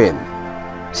me pain.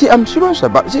 See, I'm serious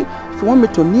about it. See, if you want me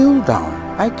to kneel down,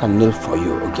 I can kneel for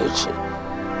you, Ogechi.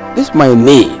 This is my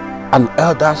knee, an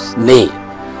elder's knee.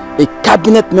 A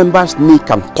cabinet member's knee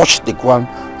can touch the ground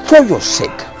for your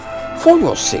sake. For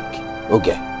your sake,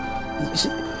 okay?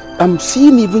 See, I'm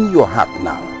seeing even your heart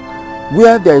now,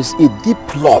 where there is a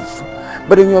deep love.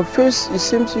 But in your face, it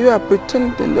seems you are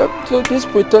pretending that, so this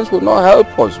pretense will not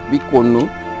help us. Biko no,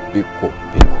 Biko,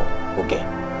 okay?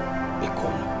 Biko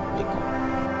no, Biko.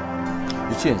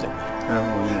 You change it.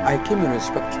 I came in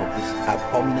respect of this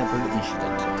abominable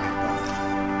incident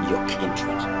among your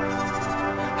kindred.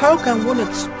 How can one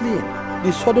explain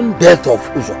the sudden death of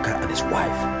Uzoka and his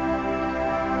wife?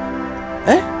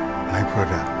 Eh? My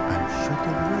brother, I'm short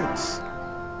of words.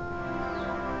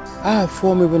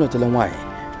 For me, we're not telling why.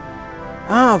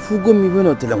 For me, we're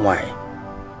not telling why.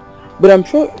 But I'm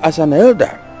sure as an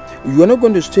elder, you are not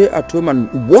going to stay at home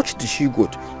and watch the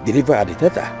she-goat deliver at the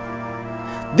tether.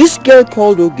 This girl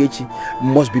called Ogechi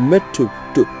must be made to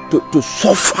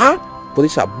suffer for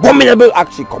this abominable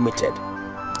act she committed.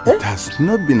 It has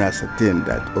not been ascertained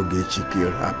that Ogechi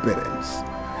killed her parents.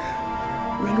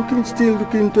 We're still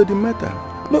looking into the matter.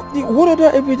 No, what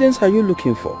other evidence are you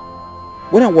looking for?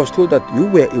 When I was told that you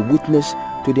were a witness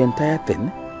to the entire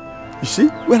thing? You see,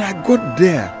 when I got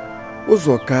there,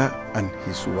 Uzoka and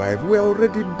his wife were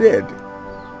already dead.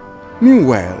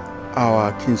 Meanwhile,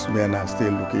 our kinsmen are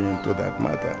still looking into that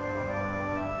matter.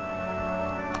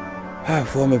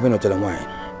 For me,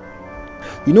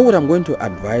 you know what I'm going to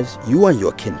advise you and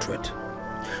your kindred?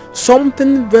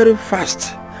 Something very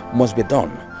fast must be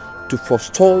done to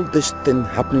forestall this thing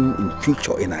happening in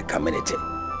future in our community.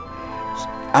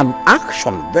 An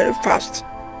action very fast.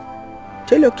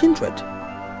 Tell your kindred.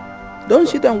 Don't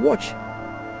sit and watch.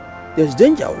 There's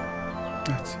danger.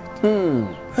 That's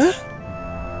it.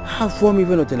 For me,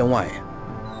 I'm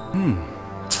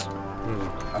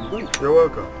going. You're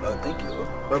welcome. Thank you.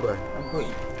 Bye-bye. I'm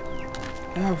going.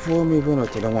 For me, we're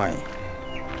not telling why.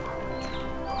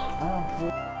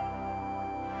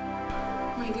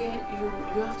 My dear,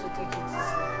 you have to take it easy.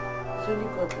 It's only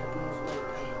God that knows what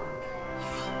will happen.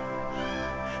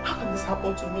 How can this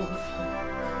happen to me?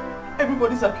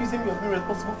 Everybody's accusing me of being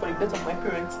responsible for the death of my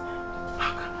parents.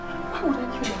 Why would I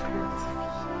kill my parents?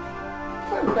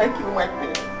 Why would I kill my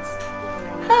parents?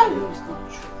 How? It's not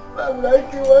true. Why would I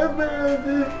kill my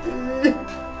parents?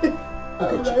 Why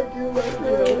would I kill my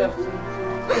parents?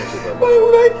 Why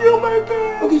would I kill my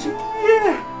parents? Okay,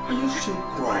 yeah. Are you still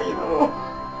crying?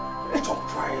 Stop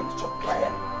crying, stop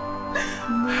crying.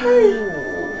 No.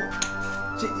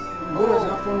 See, what has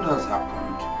happened has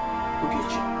happened. Okay,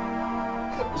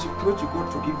 is it pray to God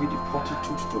to give you the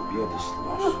fortitude to bear this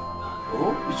loss?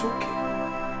 Oh, it's okay.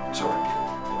 It's alright.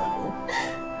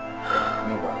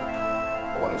 Meanwhile,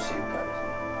 I want to see you guys.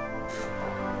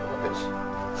 Let's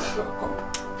come.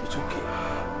 It's okay.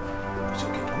 It's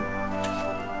okay, no?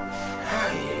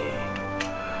 Hi.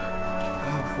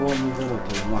 For me, very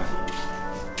much.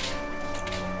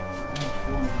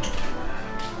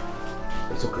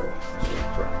 It's okay.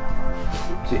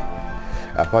 See,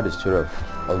 I've heard the story of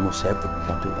almost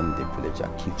everybody in the village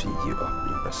accusing you of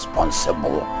being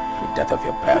responsible for the death of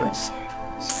your parents.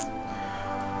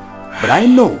 But I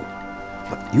know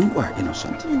that you are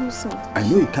innocent. Innocent. I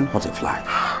know you can't hurt a fly.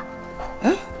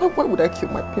 Huh? Why would I kill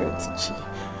my parents, Chi?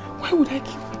 Why would I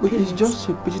kill my parents? It's just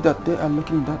a pity that they are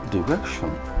looking in that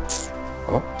direction.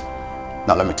 Oh,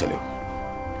 now let me tell you.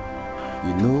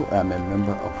 You know I am a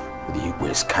member of the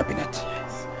Igwe's cabinet.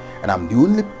 Yes. And I'm the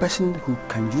only person who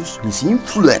can use his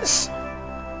influence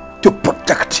to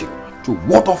protect you, to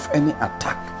ward off any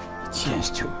attack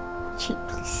against you. Chi,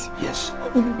 please. Yes.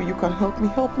 Maybe you can help me.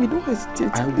 Help me. Don't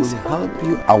hesitate. I will help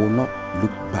you. I will not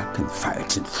look back in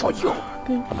fighting for you. I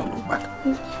will not look back.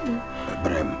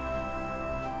 But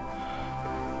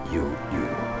you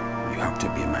have to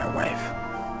be my wife.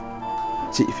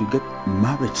 See, if you get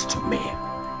married to me,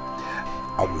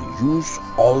 I will use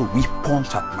all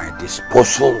weapons at my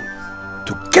disposal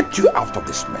to get you out of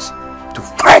this mess, to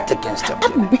fight against them.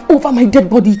 What will be over my dead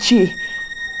body, Chi?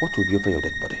 What will be over your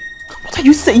dead body? What are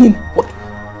you saying? What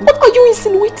are you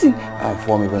insinuating? I'm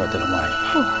forming when I tell you why.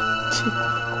 Oh, Chi.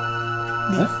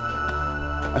 Leave.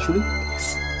 Huh? Actually?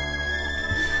 Yes.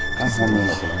 I'm forming when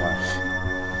I tell you why.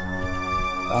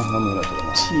 I'm forming when I tell you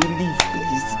why. Chi, leave,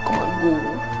 please. Come on, go.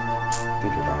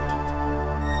 Think about it.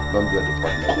 Don't be a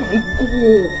department. Come on,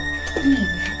 go.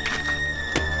 Leave.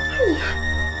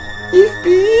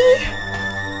 Ify.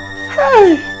 Hey.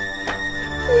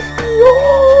 Ify, oh.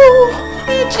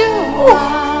 Ify.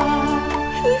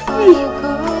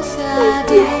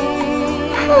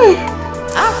 Hey.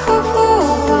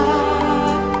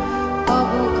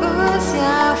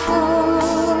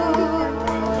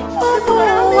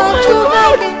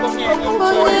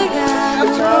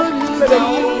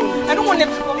 I don't want them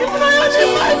to come in.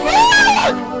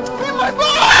 My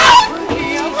bag!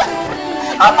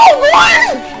 I'm not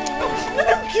going! Let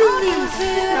them kill me!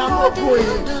 I'm not going!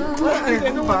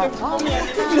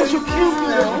 They should kill me!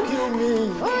 They should kill me!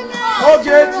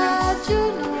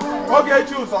 Okay,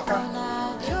 choose, okay?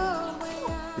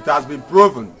 It has been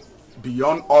proven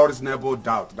beyond all reasonable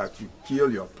doubt that you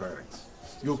kill your parents.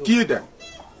 You kill them.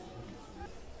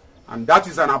 And that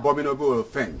is an abominable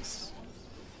offense.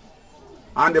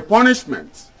 And the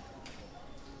punishment,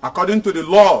 according to the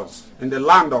laws in the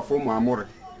land of Umuamure,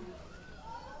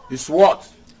 is what?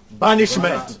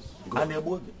 Banishment.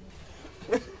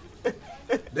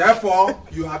 Therefore,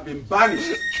 you have been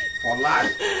banished for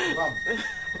life.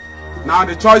 Now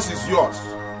the choice is yours.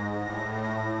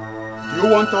 Do you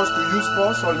want us to use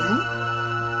force on you?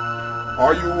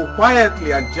 Or you will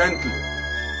quietly and gently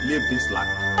leave this life?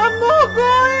 I'm not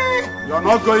going! You're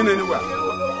not going anywhere.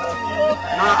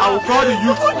 Now I will call the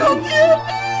youth for you.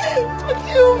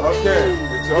 Okay,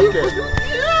 it's okay.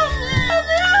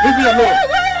 Leave me alone.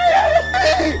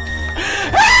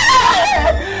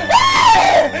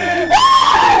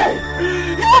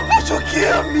 You're supposed to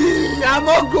kill me! I'm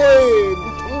not going!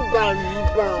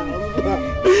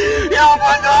 You're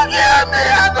supposed to kill me!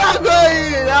 I'm not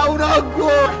going! I will not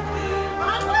go!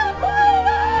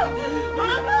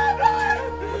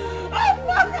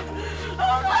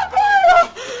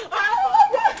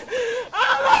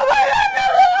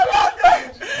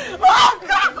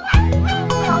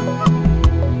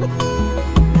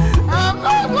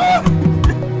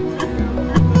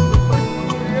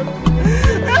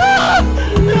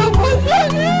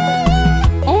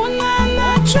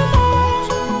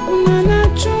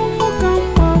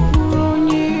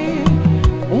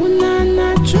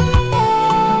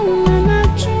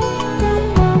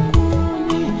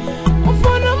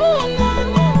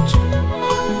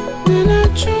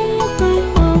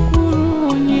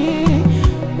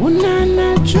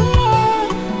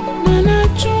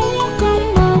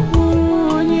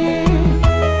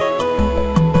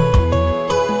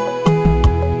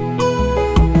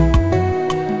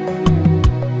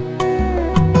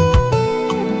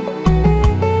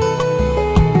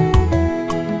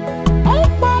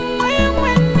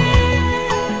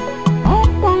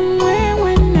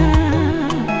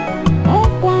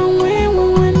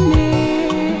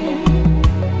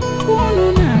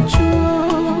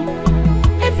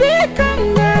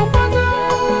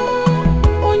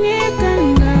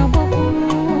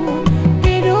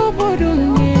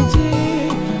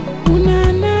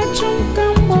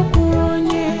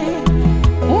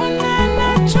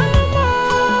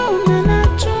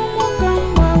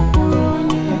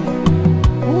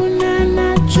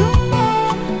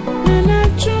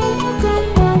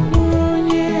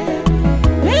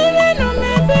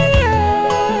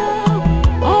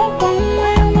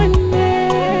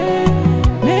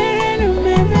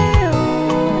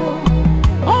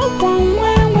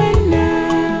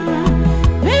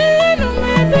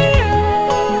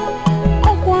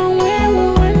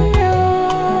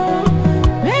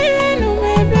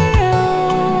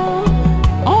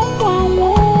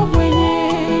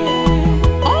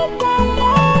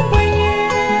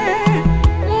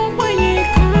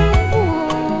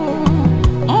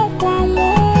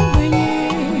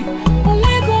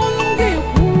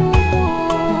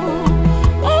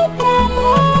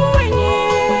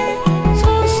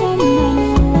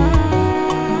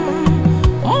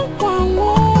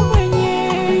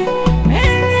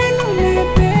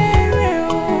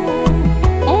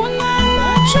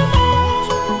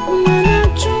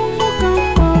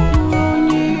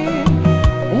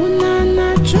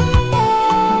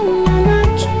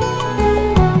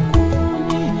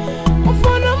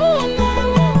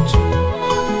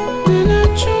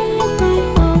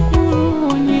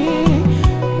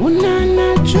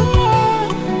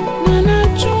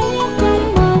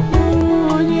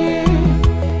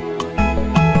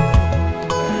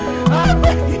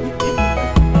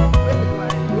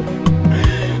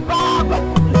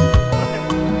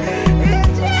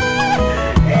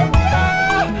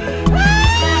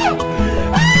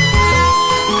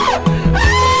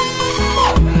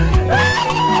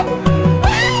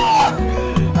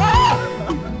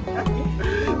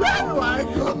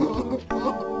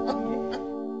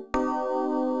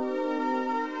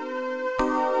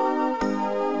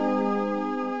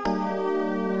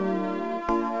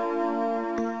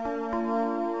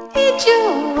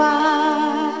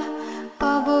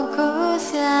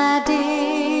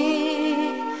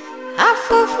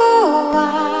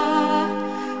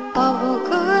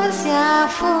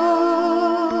 na-afụ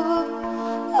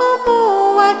ụmụ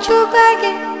ụwa chụba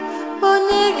gị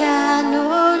onye ga-anụ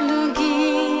olu gị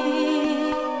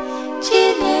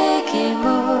Chineke m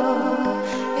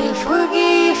efu gị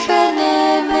ife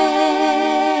na-eme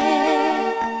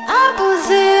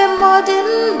abụzi m dị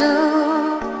ndụ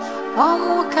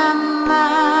ọnwụ ka mma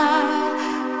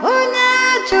onye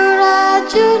jụrụ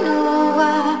ajụ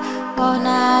n'ụwa ọ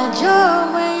na-ajụ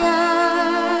onwe ya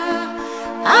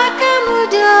aka m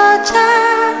dị ọcha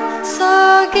sọ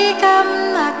gị ka m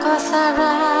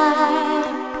na-akọsara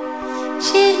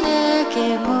Chineke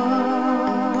m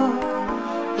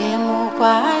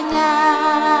ịmụkwa anya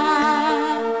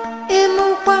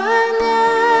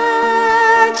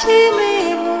Chime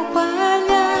ịmụkwa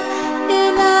anya ị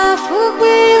na-afụkwa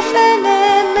ife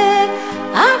na-eme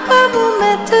akwa m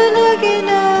metụrụ gị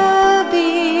n'obi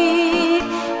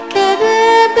kedu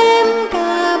ebe m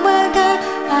ga-agbaga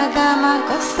aga m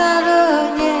akọsara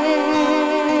onye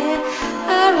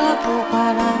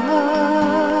arapụkwara m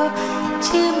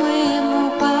Chime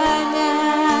ịmụkwa anya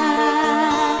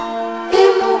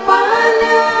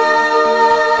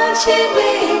Chime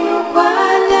ịmụkwa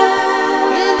anya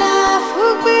ị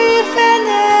na-afụkwa ife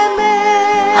na-eme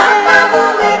akwa m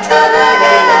metụrụ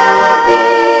gị n'obi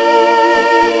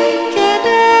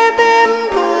kedu ebe m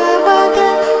ga-agbaga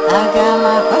aga m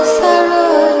akọsara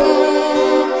onye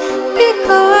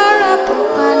biko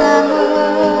arapụkwana m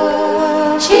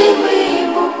Chime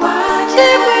ịmụkwa anya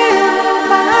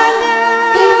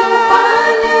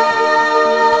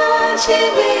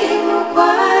Chime ịmụkwa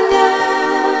anya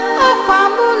akwa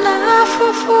mụ na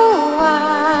afụfụ ụwa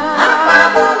akwa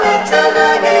mụ metụrụ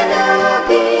gị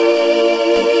n'obi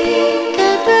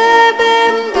kedu ebe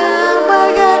m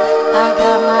ga-agbaga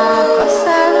aga m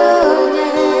akọsara onye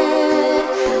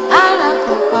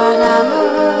arapụkwana m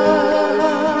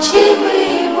Chime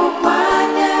ịmụkwa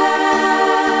anya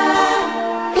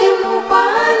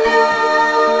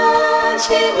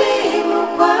Chime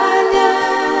ịmụkwa anya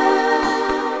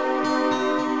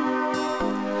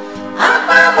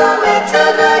akwa mụ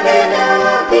metụrụ gị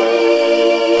n'obi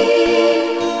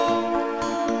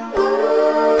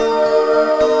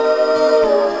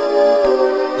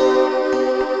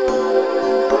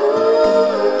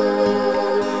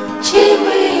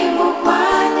Chime ịmụkwa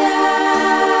anya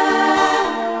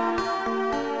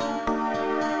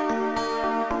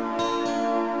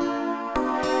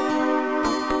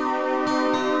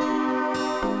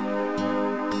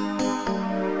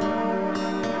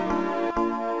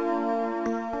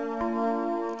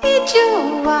ije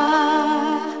ụwa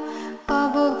ọ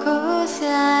bụ ka o si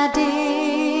adị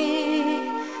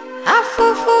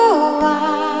afụfụ ụwa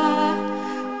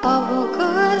ọ bụ ka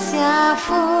o si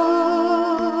afụ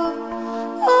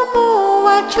ụmụ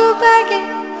ụwa chụba gị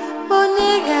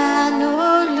onye ga-anụ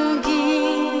olu gị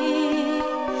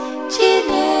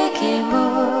Chineke m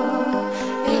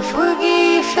efu gị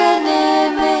ife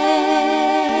na-eme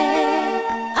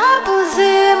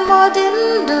abụzi m dị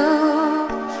ndụ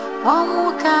ọnwụ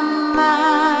ka mma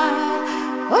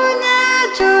onye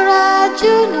jụrụ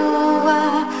ajụ n'ụwa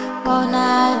ọ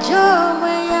na-ajụ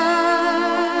onwe ya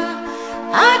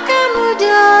aka m dị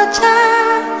ọcha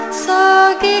sọ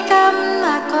gị ka m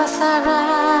na-akọsara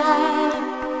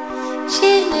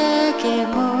Chineke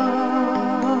m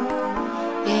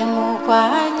ịmụkwa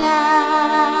anya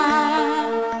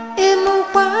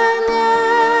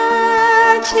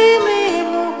Chime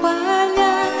ịmụkwa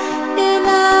anya ị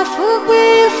na-afụkwa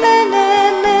ife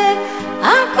na-eme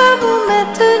akwa m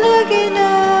metụrụ gị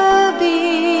n'obi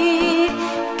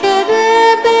kedu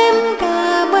ebe m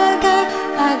ga-agbaga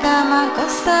aga m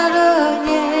akọsara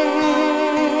onye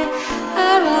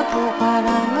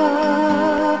arapụkwara m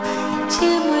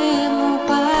Chime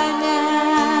ịmụkwa anya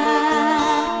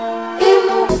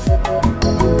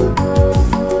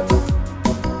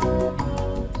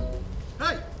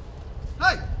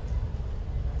Hey!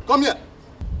 Come here.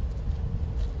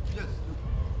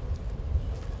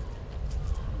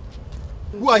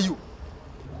 Who are you?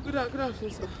 Good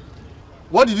afternoon, sir.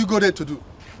 What did you go there to do?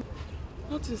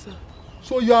 Nothing, sir.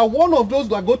 So you are one of those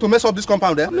that go to mess up this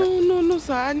compound, eh? No,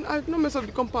 sir. I did not mess up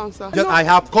the compound, sir. Yes, no. I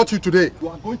have caught you today. You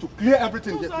are going to clear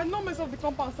everything No, here. sir, I did not mess up the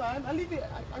compound, sir. I live here.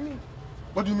 I mean...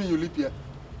 What do you mean you live here?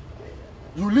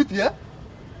 You live here?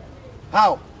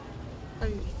 How?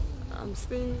 I'm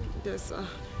staying there, sir.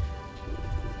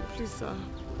 Please, sir.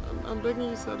 I'm begging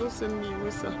you, sir. Don't send me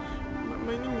away, sir.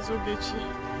 My name is Ogechi.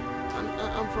 And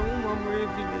I'm from Uwakwe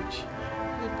village.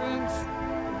 My parents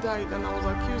died and I was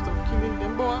accused of killing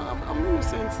them. But I'm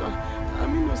innocent, sir.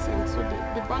 I'm innocent. So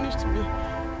they banished me.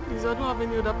 Please, I don't have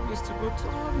any other place to go to.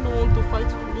 I have no one to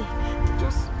fight for me.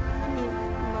 Just let me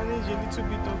manage a little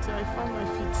bit until I find my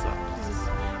feet, sir. Please.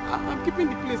 I'm keeping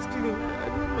the place clean. I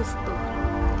don't mess it up.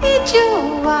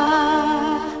 Ijua,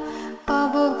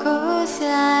 Obuko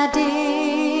Siadi,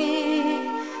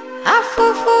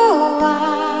 Afufuwa,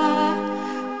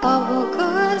 Obuko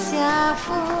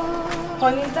Siafu.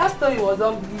 Honey, that story was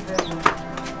unbelievable.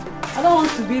 I don't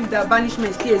want to believe that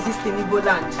banishment still exists in Igbo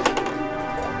land.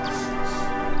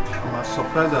 I'm as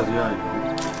surprised as you are.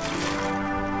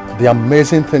 The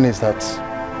amazing thing is that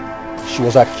she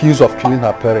was accused of killing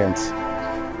her parents.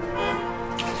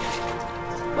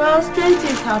 Well, strange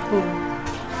things happen.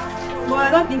 But I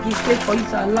don't think it's safe for you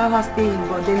to allow her stay in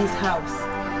Bodeni's house.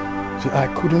 See, I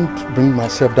couldn't bring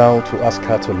myself down to ask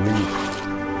her to leave.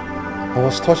 I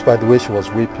was touched by the way she was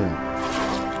weeping.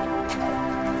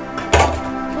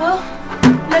 Well,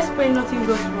 let's pray nothing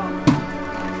goes wrong.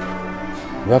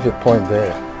 You have a point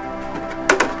there.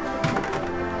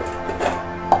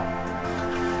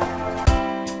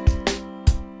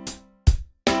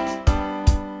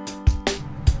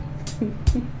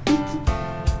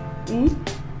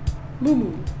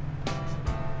 Mumu.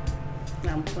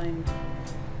 I'm fine.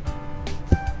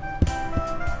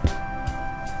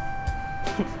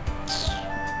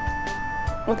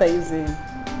 What are you saying?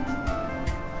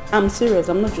 I'm serious,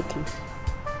 I'm not joking.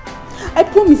 I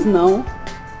promise now.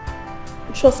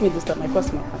 Trust me this time, I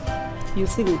cross my heart. You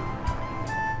see me.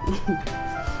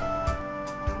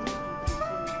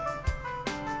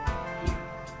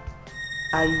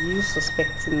 Are you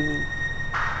suspecting me?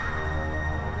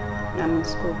 I'm in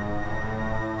school.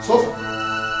 Sophie! I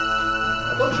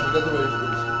thought you were getting ready to go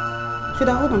to school. Should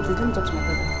I hold on please? Let me talk to my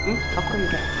brother. I'll call you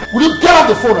back. Will you get off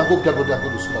the phone and go get ready and go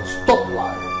to school and stop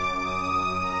lying?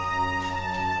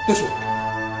 This way.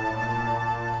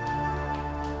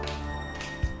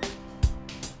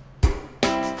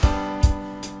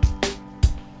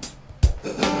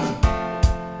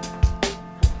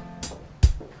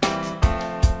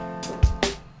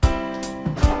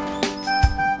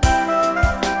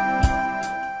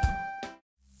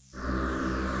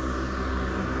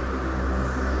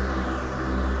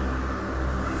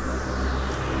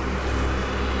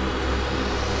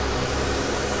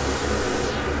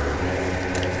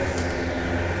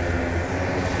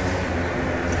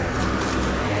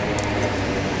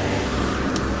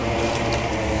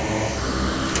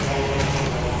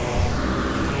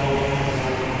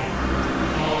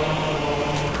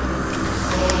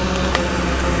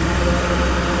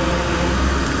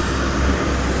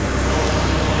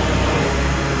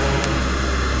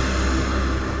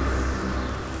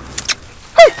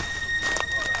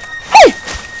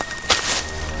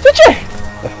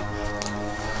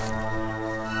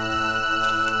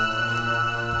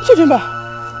 Ojemba,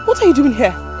 what are you doing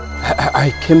here?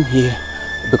 I came here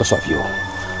because of you.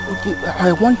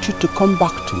 I want you to come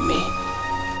back to me.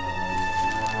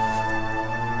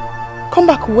 Come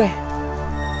back where?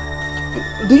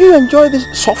 Do you enjoy this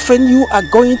suffering you are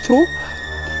going through?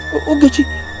 Ogechi,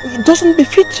 it doesn't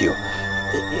befit you.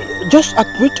 Just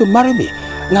agree to marry me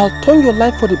and I'll turn your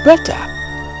life for the better.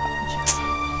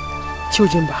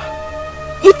 Ojemba,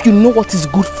 if you know what is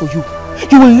good for you,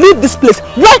 you will leave this place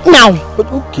right now. But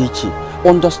Ogechi,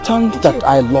 understand that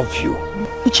I love you.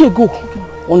 Ichie, go.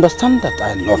 Understand that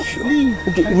I love you.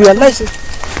 Okay, realize it.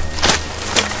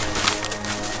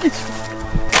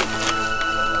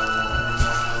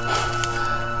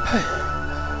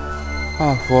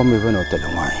 For me, no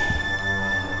telling why.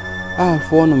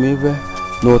 For me,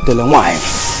 no telling why.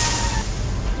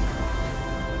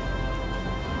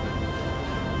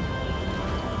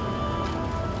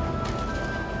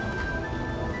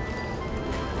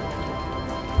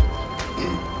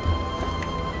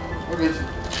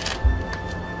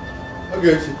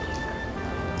 Good.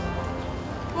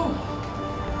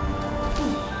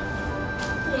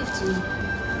 Good afternoon.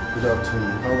 Good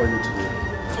afternoon. How are you today?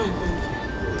 Fine, thank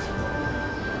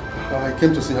you. I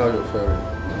came to see how you're faring.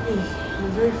 Hey,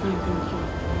 I'm very fine, thank you.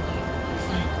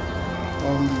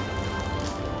 I'm fine.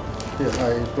 Here,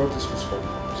 I brought this food for you,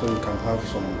 so you can have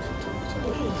some food to eat.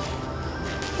 Okay.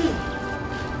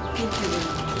 Thank you very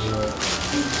much. Yeah.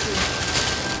 Thank you.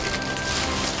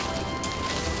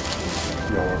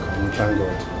 You're welcome. We thank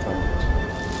God.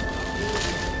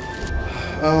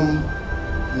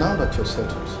 Now that you're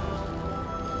settled,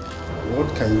 what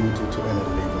can you do to earn a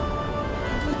living?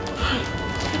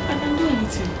 I can do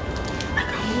anything. I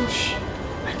can wash,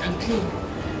 I can clean,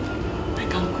 I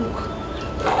can cook,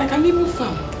 I can even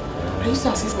farm. I used to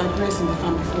assist my parents in the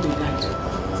farm before they died.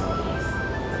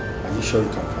 Are you sure you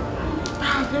can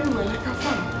farm? Very well, I can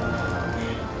farm.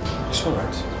 It's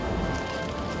alright.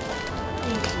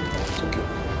 Thank you. It's okay.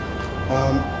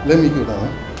 Let me go now.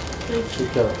 Thank you.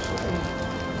 Take care of yourself.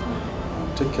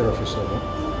 Take care of yourself.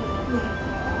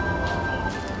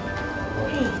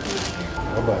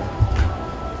 Bye-bye.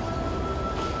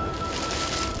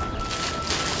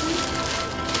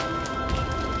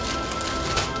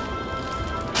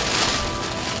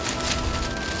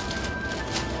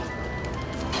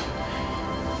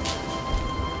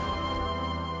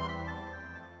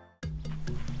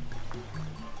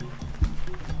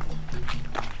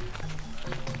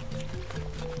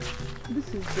 This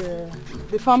is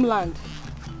the farmland.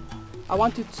 I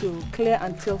want you to clear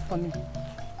and till for me.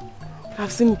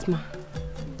 I've seen it, ma.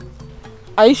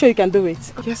 Are you sure you can do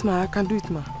it? Yes, ma, I can do it,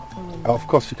 ma. Of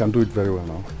course, she can do it very well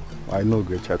now. I know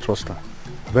Gretch, I trust her.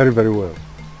 Very, very well.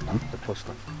 I trust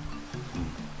her.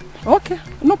 Okay,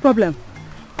 no problem.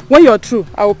 When you're through,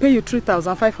 I will pay you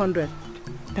 3,500.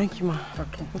 Thank you, ma.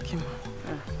 Okay. Okay, ma.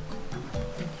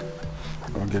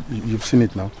 Okay, you've seen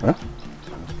it now, huh?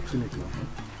 You've seen it now.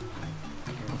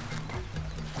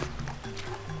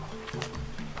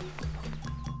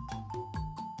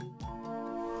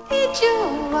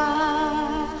 Ijuwa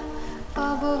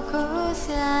obuko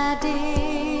siade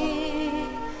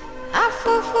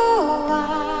afufuwa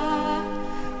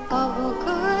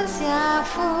obuko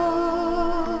siafu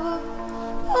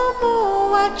omu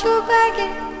wachubage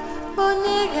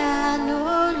oniga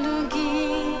n'olugi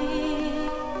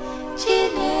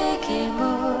Chineke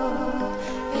mo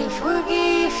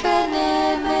efugi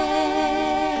feneme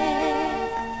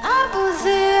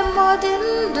abuzi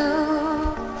modindu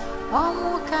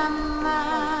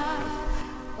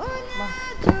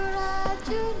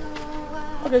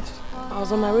Okay, I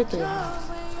was on my way to your house.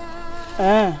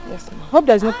 Yes, ma. Hope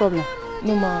there's no problem.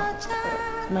 No, ma.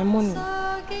 My money.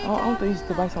 I want to use it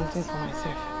to buy something for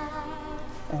myself.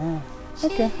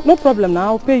 Okay, no problem now.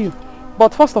 I'll pay you.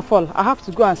 But first of all, I have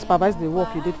to go and supervise the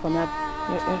work you did for me.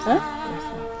 Yes, ma. Yes, ma.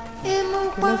 Okay,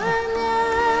 let's go.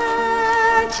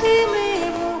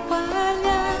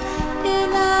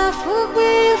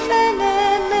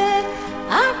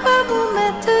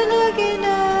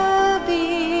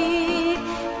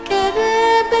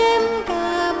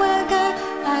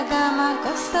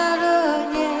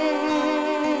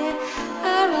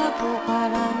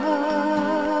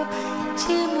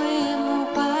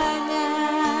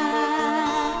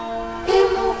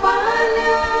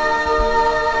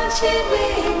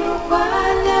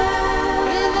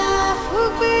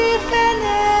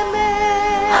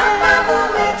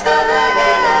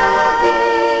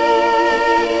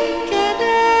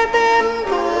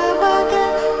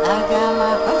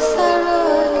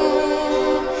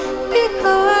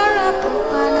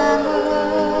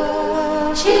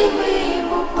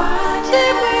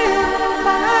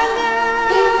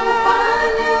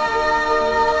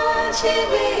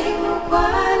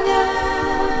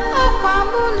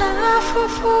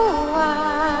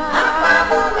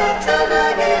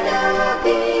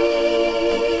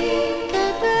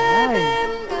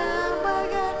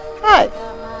 Hi.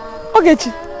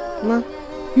 Ogechi, ma,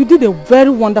 you did a very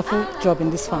wonderful job in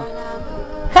this farm.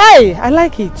 Hey, I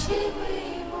like it.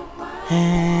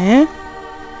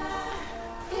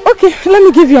 Okay, let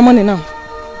me give you your money now.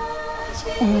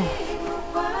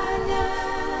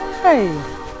 Hey.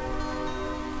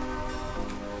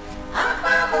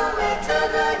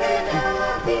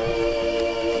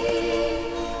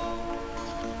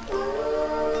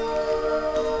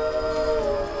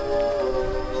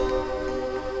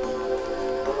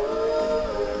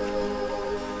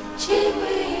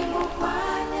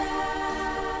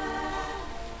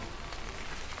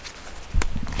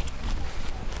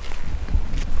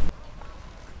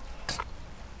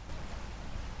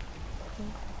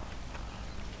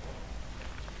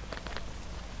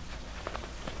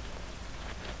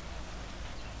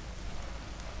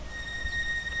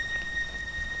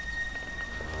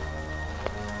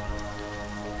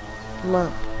 Ma,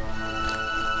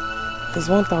 there's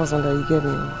 1,000 that you gave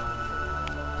me.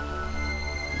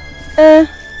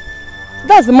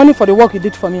 That's the money for the work you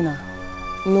did for me now.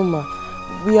 No, ma.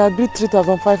 We agreed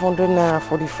 3,500 naira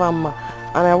for the farm, ma.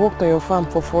 And I worked on your farm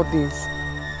for 4 days.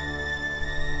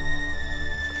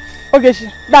 Okay,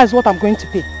 that's what I'm going to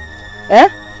pay.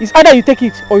 It's either you take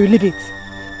it or you leave it.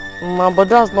 Ma, but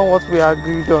that's not what we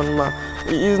agreed on, ma.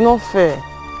 It's not fair.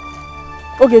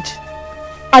 Okay,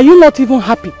 are you not even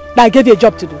happy that I gave you a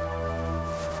job to do?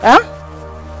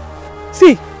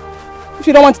 See, if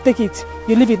you don't want to take it,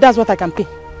 you leave it. That's what I can pay.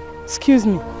 Excuse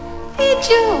me.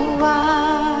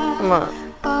 Ma.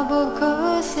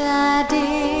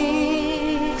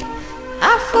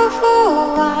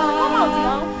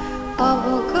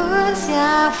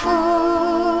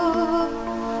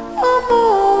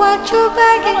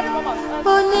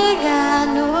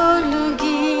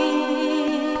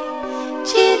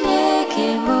 Chineke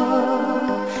mo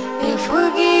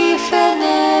efugi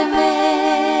feneme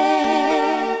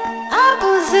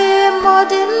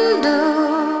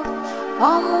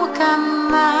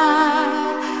Omukama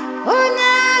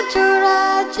Onya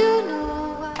Jura Juno.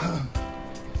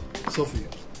 Sophie,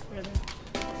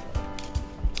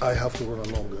 I have to run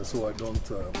along there so I don't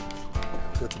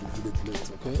get to the village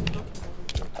late, okay?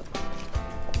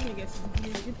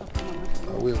 I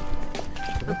will.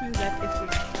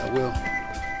 I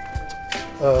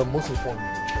will. Most importantly,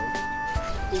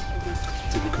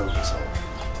 take care of yourself.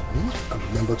 And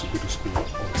remember to go to school on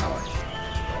time.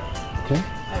 Okay?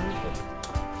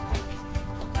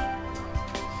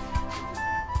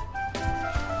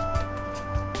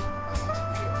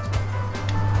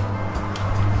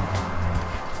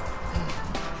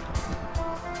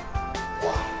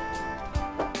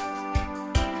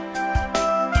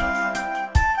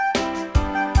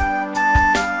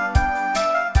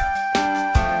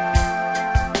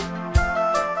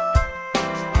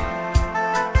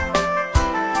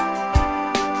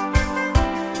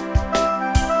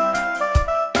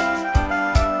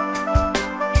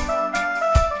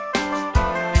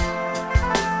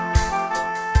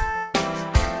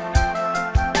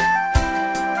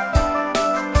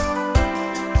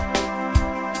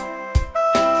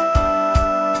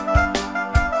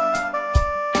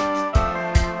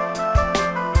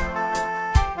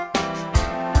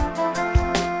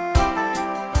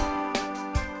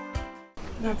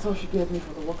 That's all she gave me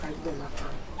for the work I did in that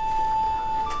time.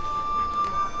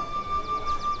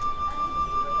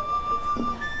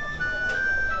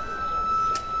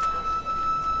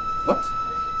 What?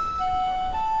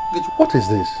 What is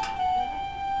this?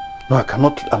 No, I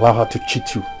cannot allow her to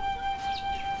cheat you.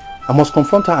 I must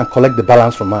confront her and collect the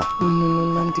balance from her.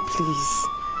 No, Nandi, please.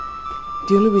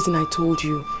 The only reason I told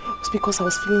you was because I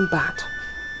was feeling bad.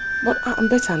 But I'm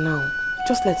better now.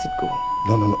 Just let it go.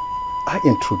 No. I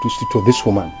introduced you to this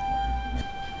woman.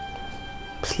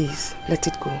 Please, let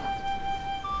it go.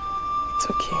 It's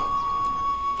okay.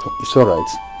 It's alright.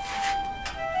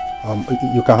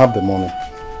 You can have the money.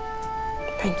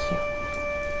 Thank you.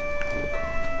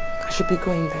 I should be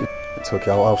going then. It's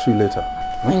okay. I'll see you later.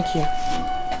 Thank you.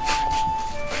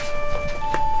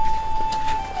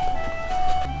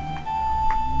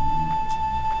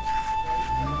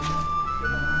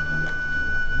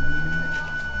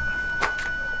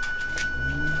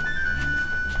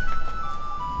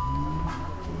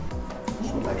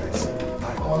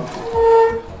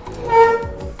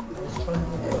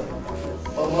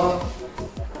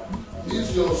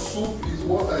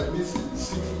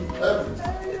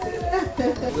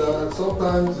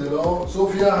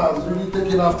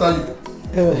 After you.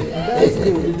 That's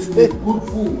good. Good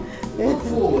food. Good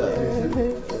food.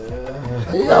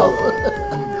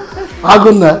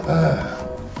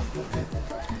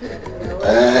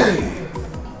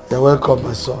 You're welcome,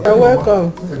 my son. You're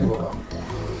welcome.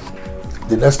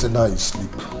 The next thing now is sleep.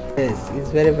 Yes, it's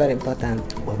very, very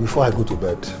important. But before I go to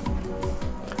bed,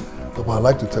 Papa, I'd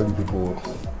like to tell you people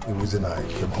the reason I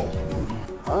came home.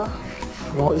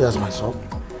 Oh, yes, my son.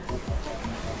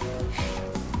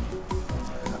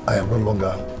 I am no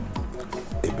longer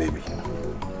a baby.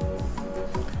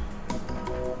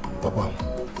 Papa,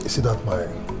 you see that my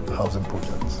housing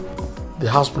project? The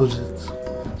house project? Yes.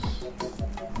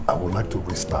 I would like to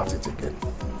restart it again.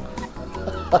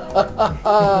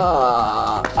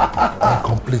 And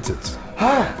complete it.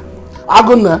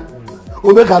 Aguna,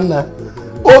 Ubekanna,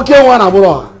 okay, one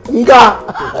abroad.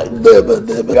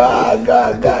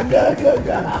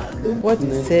 What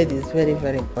you said is very,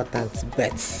 very important,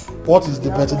 bet. What is the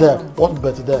bet there? What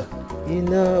bet there? You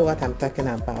know what I'm talking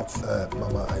about.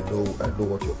 Mama, I know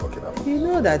what you're talking about. You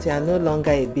know that you are no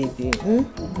longer a baby.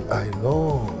 I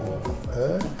know.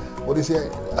 What is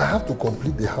it? I have to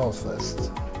complete the house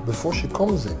first before she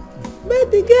comes in.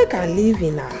 But the girl can live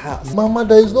in her house. Mama,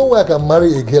 there is no way I can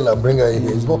marry a girl and bring her in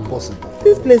here. It's not possible.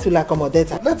 This place will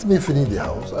accommodate her. Let me finish the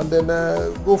house and then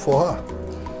go for her.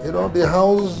 You know, the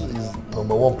house is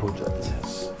 #1 project.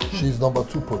 Yes. She's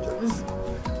 #2 project.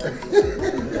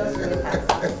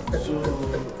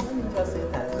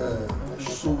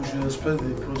 So we should expect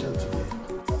the project today.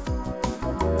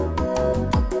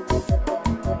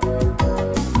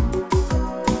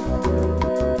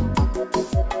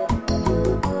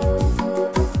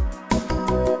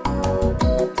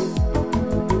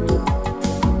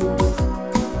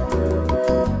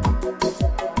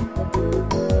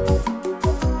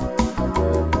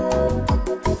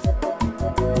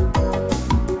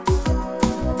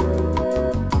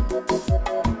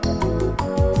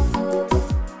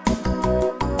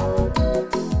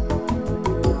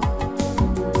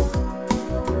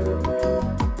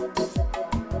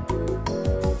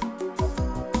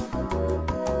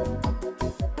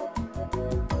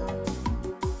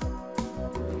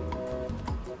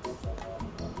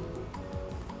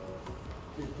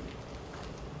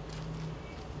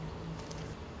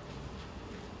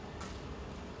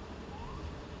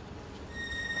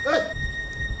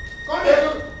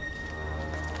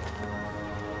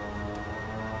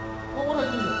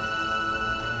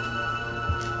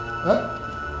 Huh?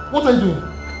 What are you doing?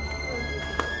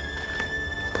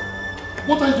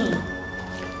 What are you doing?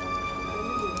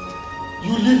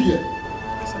 You live here?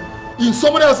 Yes, sir. In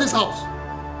somebody else's house?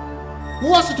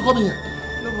 Who asked you to come in here?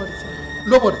 Nobody, sir.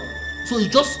 Nobody. So you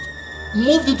just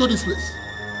moved into this place?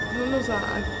 No, sir.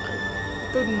 I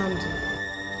told Nnamdi.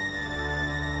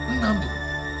 Nnamdi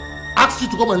asked you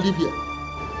to come and live here?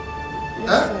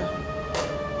 Yes, sir.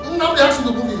 Nnamdi asked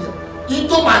you to move in here?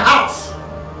 Into my house?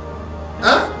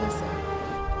 Huh? Yes, sir.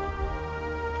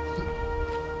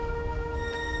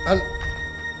 And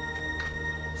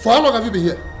for how long have you been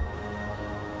here?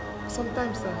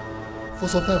 Sometimes, sir. For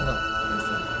some time now. Yes,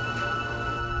 sir.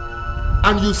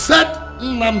 And you said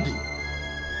Nnamdi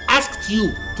asked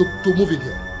you to move in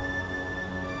here?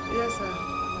 Yes, sir.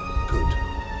 Good.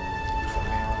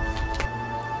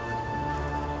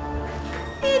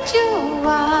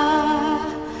 Ijuwa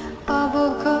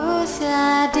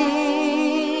obukusiade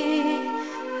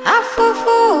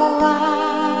afufuwa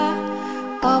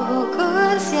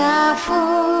obukusiafu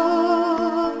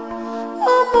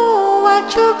omu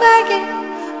wachubage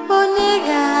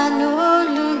oniga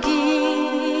n'olugi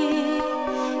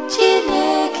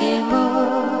Chineke mo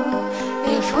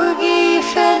efugi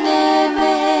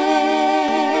feneme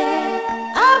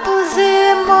abuzi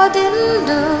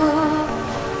modindu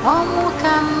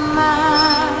omukama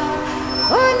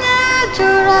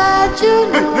onajura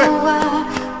junuwa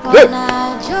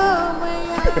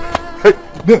onajomweya.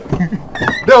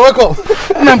 There, wake up.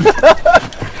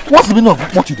 What's the meaning of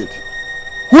what you did?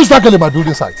 Who is that girl in my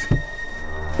building site?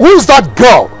 Who is that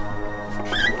girl?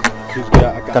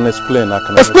 I can explain.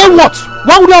 Explain what?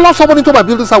 Why would you allow someone into my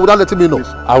building site without letting me know?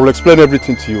 I will explain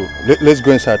everything to you. Let's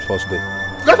go inside first day.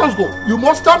 Let us go. You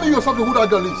must tell me yourself who that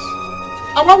girl is.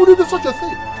 And why would you do such a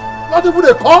thing? Not even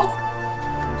a call?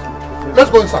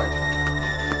 Let's go inside.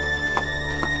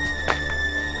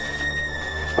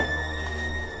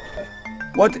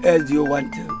 What else do you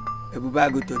want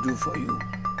Ebubago to do for you?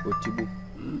 Otibu,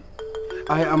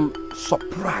 I am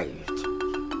surprised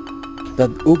that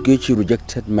Ogechi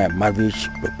rejected my marriage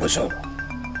proposal.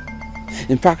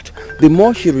 In fact, the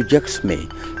more she rejects me,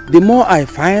 the more I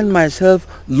find myself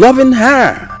loving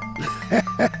her.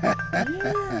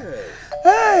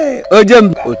 Hey,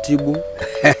 Ojemba. Otibu.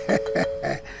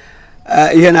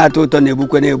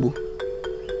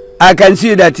 I can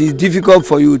see that it's difficult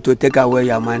for you to take away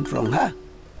your mind from her.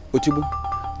 Otibu,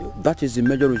 that is the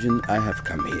major reason I have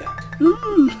come here.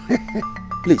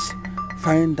 Please,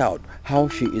 find out how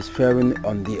she is faring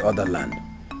on the other land.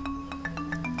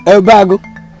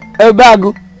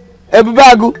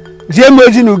 Ebubago,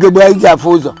 Jemoji n'ugegbe iji afọ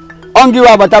ụzọ. Ongi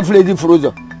wa bata flezi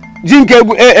frozo. Jinke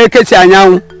ekesi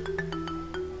anyanwụ.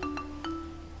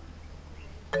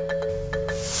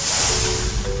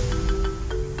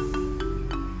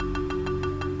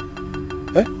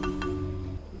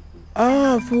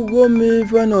 Fugo me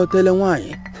for no telling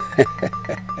why.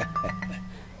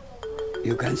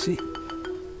 You can see.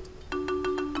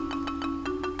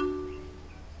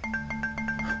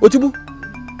 Otibu,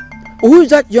 who is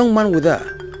that young man with her?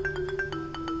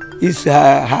 He's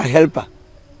her helper.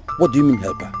 What do you mean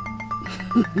helper?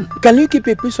 Can you keep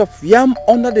a piece of yam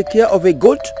under the care of a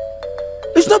goat?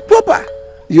 It's not proper.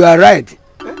 You are right.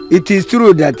 It is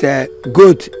true that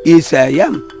goat is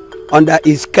yam under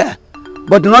his care,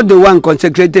 but not the one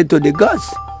consecrated to the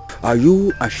gods. Are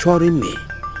you assuring me?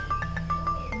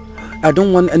 I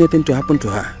don't want anything to happen to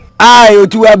her. Aye,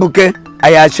 Otuabuke, I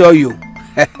assure you.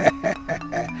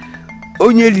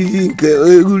 Onye lili nke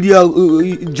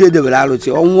uri jedebere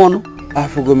alụsị ọnwụọnụ. I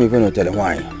forgot me when I tell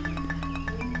why.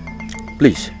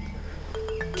 Please,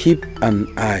 keep an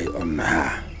eye on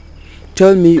her.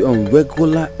 Tell me on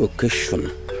regular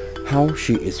occasion how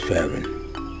she is faring.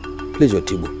 Please,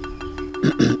 Otibu.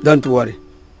 Don't worry.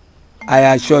 I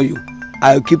assure you,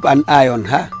 I'll keep an eye on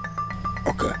her.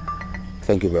 Okay.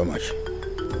 Thank you very much.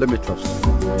 Let me trust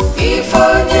you.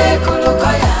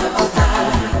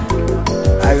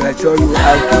 I assure you,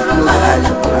 I'll keep close eyes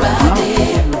on her.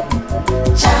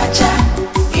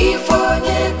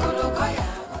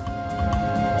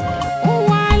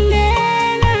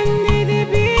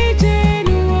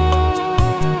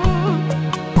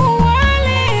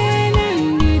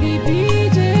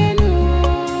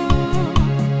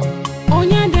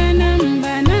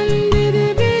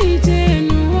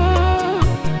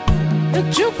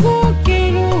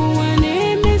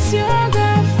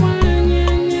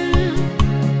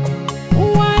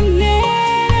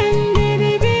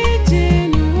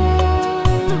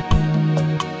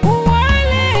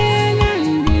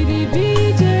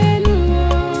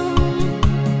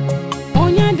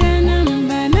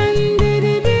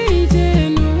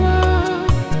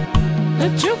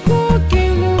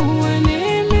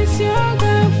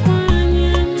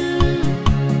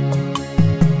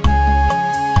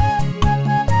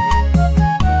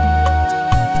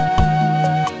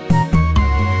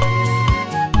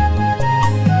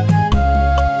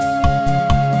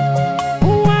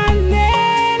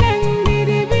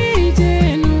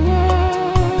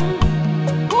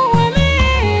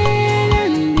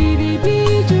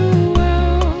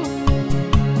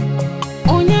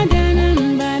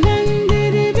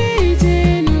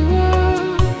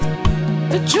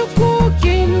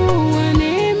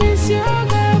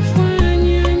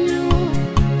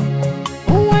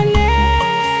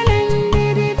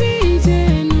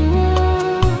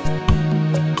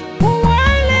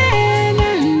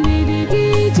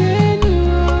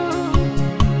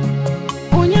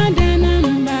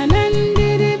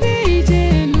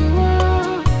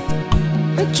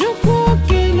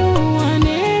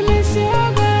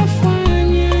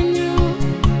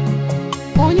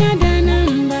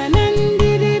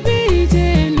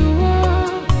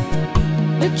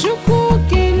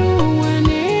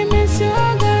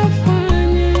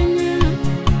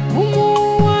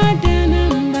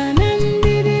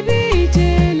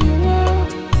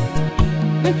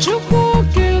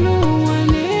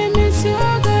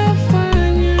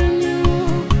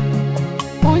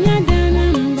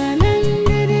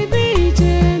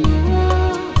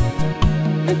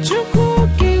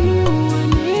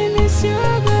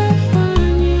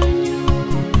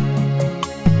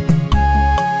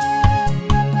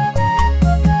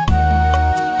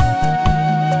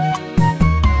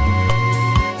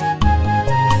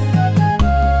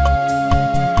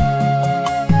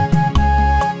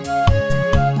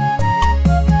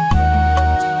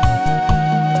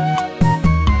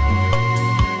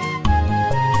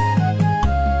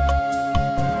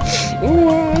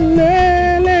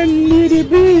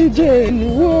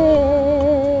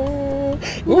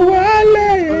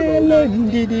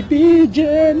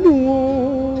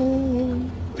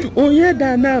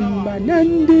 Namba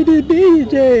nandidi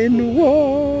bije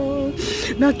nuwo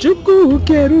na chuku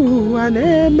keru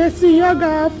ane mesi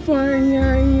yoga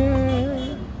fanya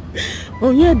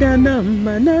onye da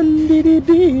namba nandidi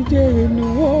bije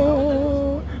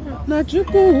nuwo na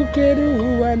chuku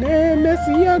keru ane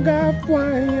mesi yoga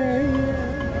fanya.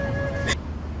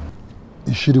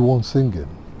 Is she the one singing?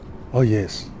 Oh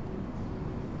yes,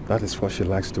 that is what she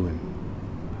likes doing.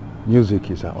 Music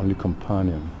is her only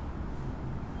companion.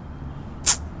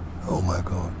 Oh my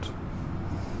God.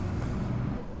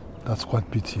 That's quite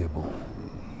pitiable.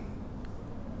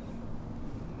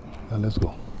 Now let's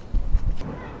go.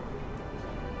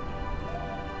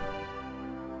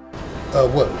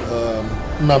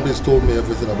 Nambi's told me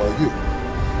everything about you.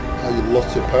 How you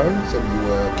lost your parents and you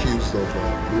were accused of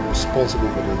being responsible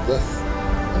for their death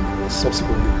and you were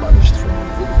subsequently banished from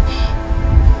the village.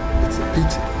 It's a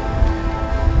pity.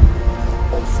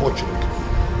 Unfortunately,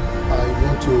 I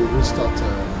want to restart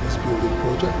this building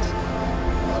project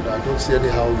and I don't see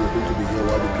anyhow you're going to be here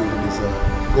while the building is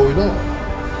going on.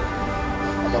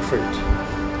 I'm afraid you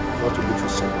have to look for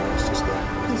somewhere else to stay.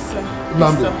 Please, sir.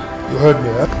 Nambi, you heard me,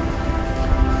 eh?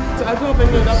 So I don't have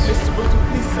any other place to go to.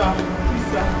 Please, sir. Please,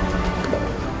 sir.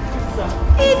 Please, sir.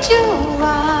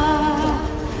 Ijuwa,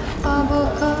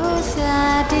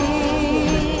 obukusiadi,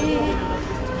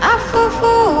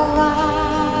 afufuwa,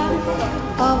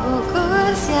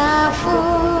 obukusiafu,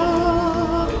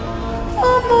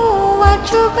 umu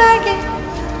wachubage,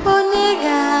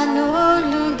 oniga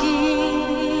n'olugi,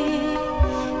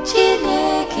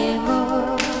 Chineke mo,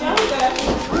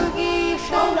 ifugi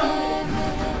fene.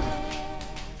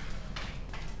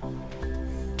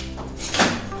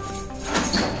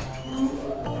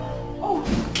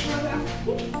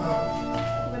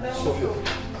 Sophia,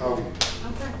 how are you?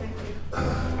 I'm fine, thank you.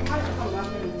 How'd you come back?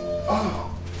 Oh,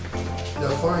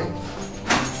 they're fine.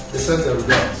 They sent their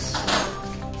regards.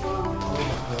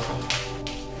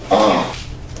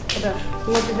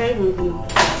 You must be very hungry.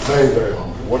 Very, very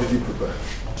hungry. What did you prepare?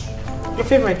 Your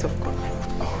favorite, of course.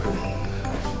 Oh, really?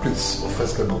 Please, we'll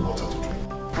first get the water to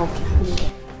drink. Okay.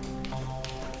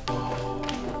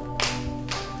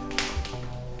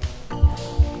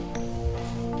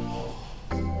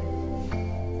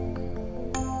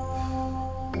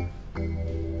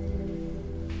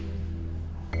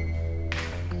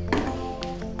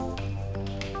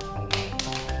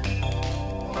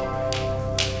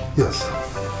 Yes.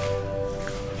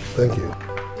 Thank you.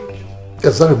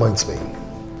 Yes, that reminds me.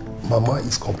 Mama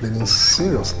is complaining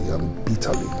seriously and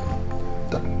bitterly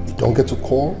that you don't get to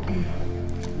call and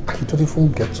you don't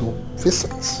even get to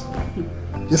visit.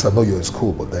 Yes, I know you're in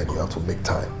school, but then you have to make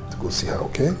time to go see her,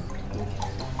 okay?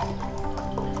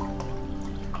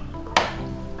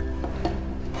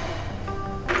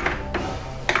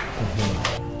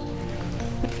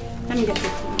 Let me get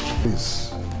it. Please.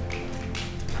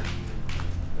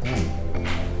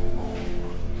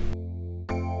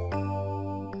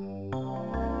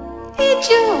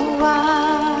 Ijuwa,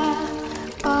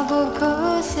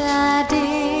 obukusiadi,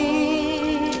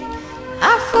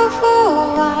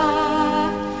 afufuwa,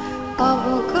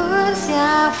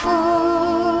 obukusiafu,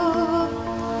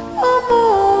 umu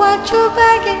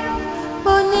wachubage,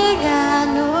 oniga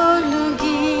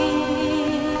n'olugi,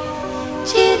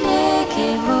 Chineke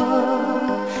mo,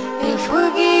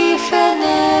 ifugi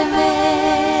feneme,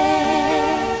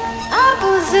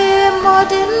 abuzi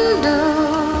modindu.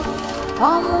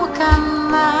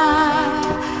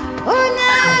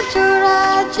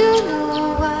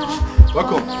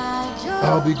 Welcome.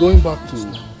 I'll be going back to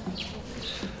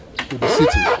the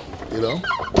city, you know.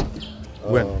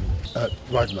 When?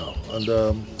 Right now. And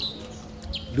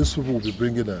these people will be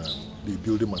bringing the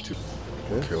building material.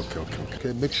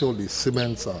 Okay, make sure the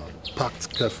cements are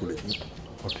packed carefully.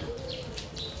 Okay.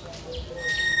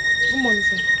 Good morning,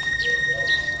 sir.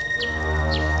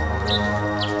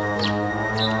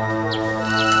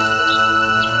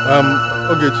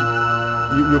 Ogechi,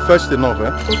 You fetched enough, eh?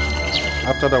 Okay.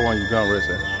 After that one, you go and rest,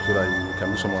 eh? So that you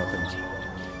can do some other things.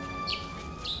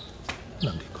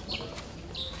 Nandi, come on.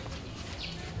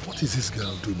 What is this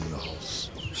girl doing in your house?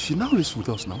 She now lives with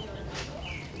us now.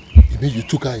 You mean you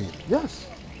took her in? Yes.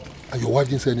 And your wife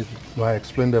didn't say anything? No, I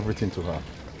explained everything to her.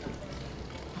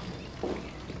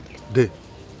 Dey,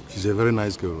 she's a very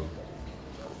nice girl.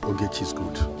 Okay, she's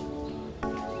good.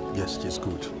 Yes, she's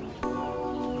good.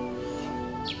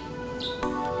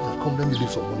 Now come, let me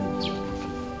leave some money with you.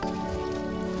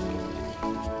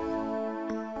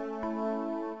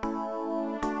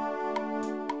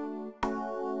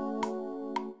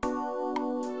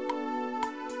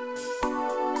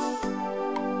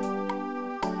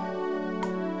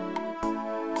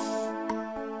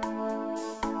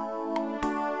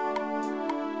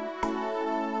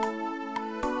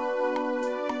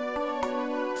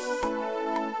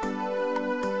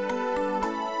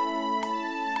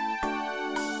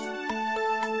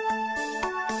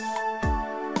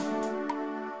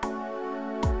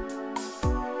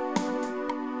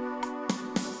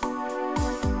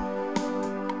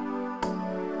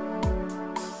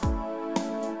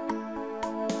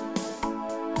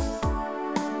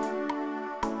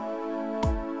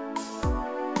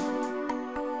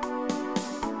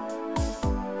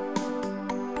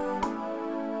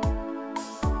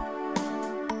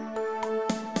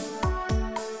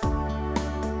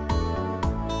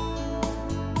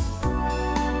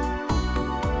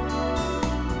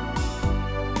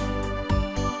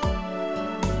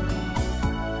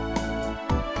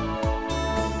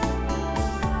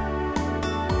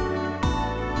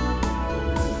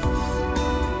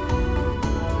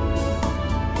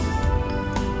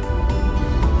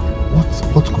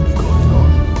 What could be going on?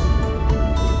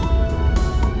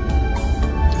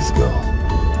 This girl.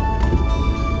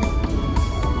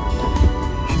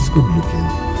 She's good looking.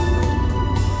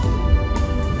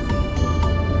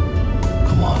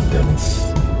 Come on, Dennis.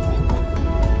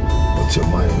 What's your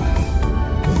mind?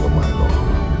 Get your mind off her.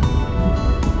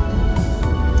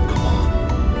 Come on.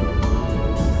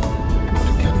 But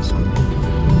the girl is good looking.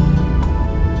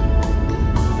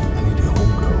 I need a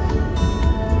home girl.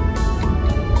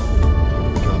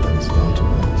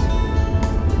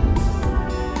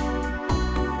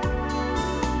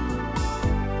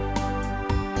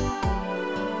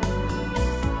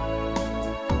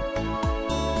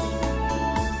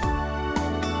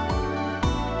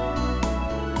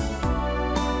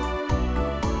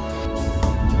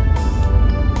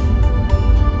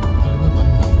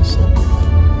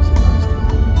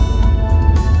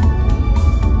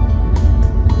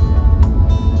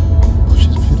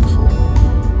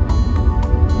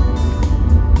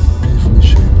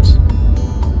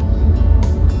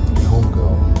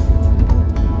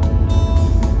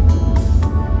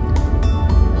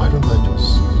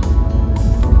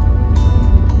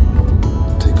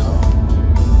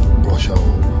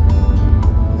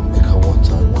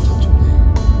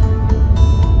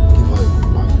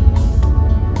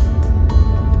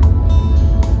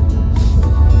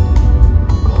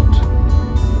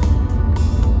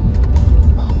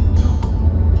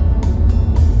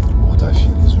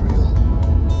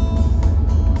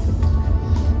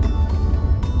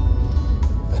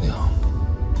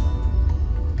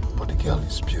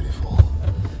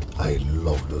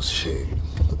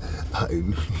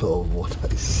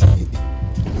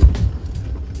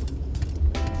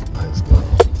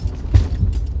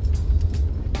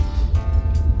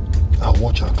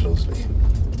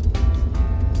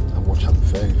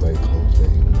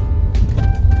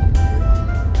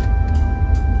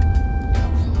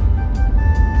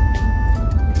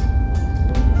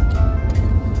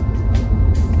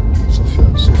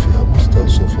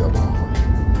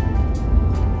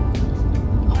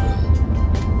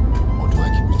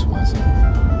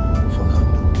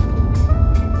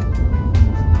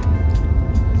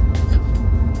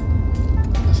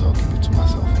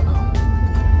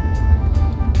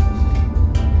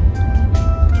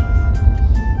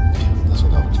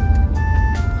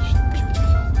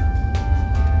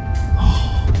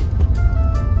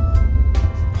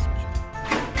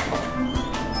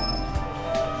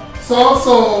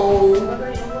 So,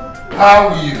 how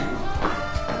are you?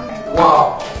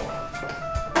 Wow.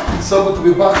 It's so good to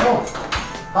be back home.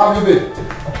 How have you been?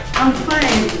 I'm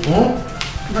fine.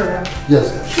 Brother. Yes.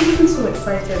 You're looking so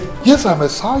excited. Yes, I'm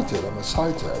excited. I'm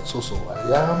excited. So I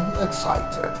am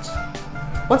excited.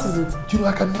 What is it? You know,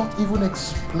 I cannot even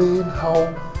explain how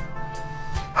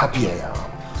happy I am.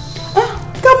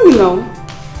 Tell me now.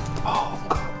 Oh,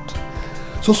 God.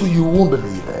 So you won't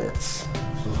believe it.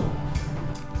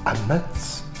 I met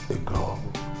a girl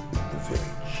in the village.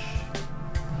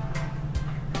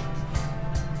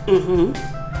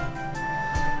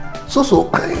 So,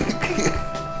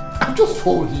 I just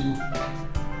told you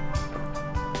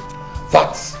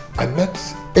that I met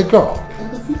a girl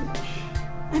in the village.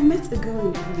 I met a girl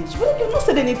in the village. Well, you not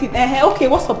said anything. Okay,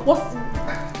 what's up?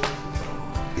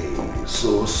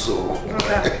 So.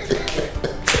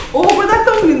 Oh, but that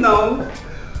told me now.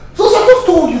 So I just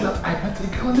told you that I met a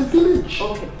girl in the village.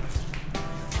 Okay.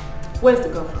 Where's the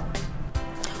girl from?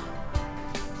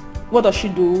 What does she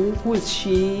do? Who is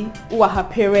she? Who are her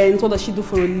parents? What does she do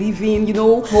for a living? You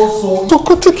know? So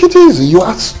take it easy. You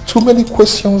ask too many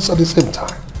questions at the same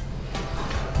time.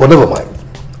 But never mind.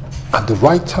 At the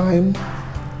right time,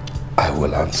 I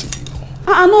will answer you.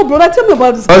 No, brother. Tell me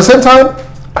about this. At the same time,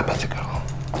 I met a girl.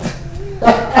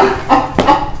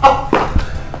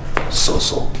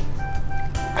 So.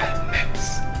 I met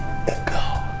a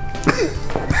girl.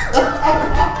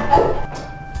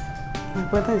 My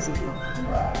brother is a girl.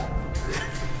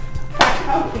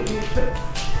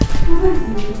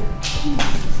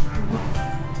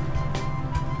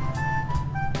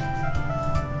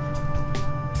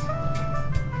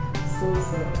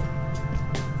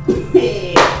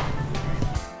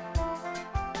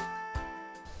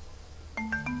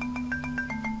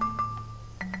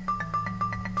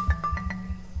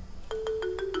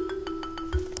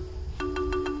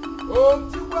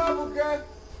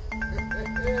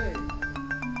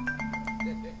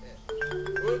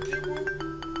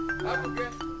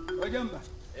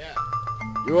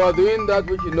 You are doing that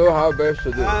which you know how best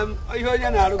to do.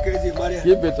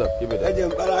 Keep it up.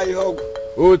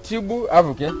 Otibu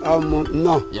Avuke?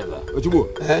 No. Yes, sir. Otibu,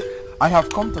 I have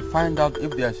come to find out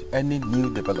if there's any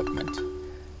new development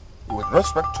with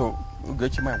respect to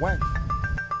Ugechi, my wife.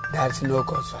 That's no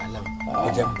cause for alarm,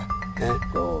 Ojemba.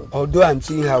 Although I'm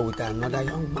seeing her with another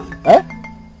young man.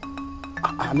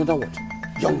 Another what?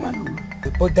 Young man?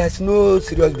 But there's no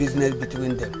serious business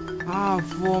between them.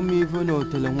 For me, even no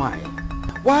telling why.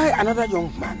 Why another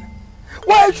young man?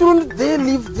 Why shouldn't they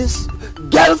leave this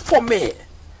girl for me?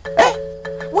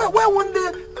 Why won't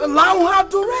they allow her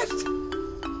to rest?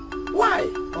 Why?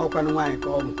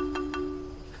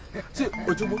 See,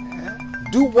 Ojubu,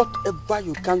 do whatever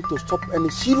you can to stop any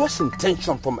serious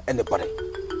intention from anybody.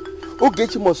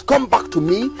 Ogechi must come back to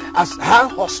me as her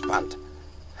husband.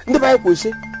 In the Bible will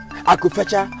say, I could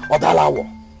fetch her or Dalawo.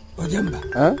 Ojemba,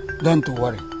 don't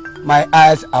worry. My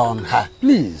eyes are on her.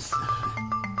 Please.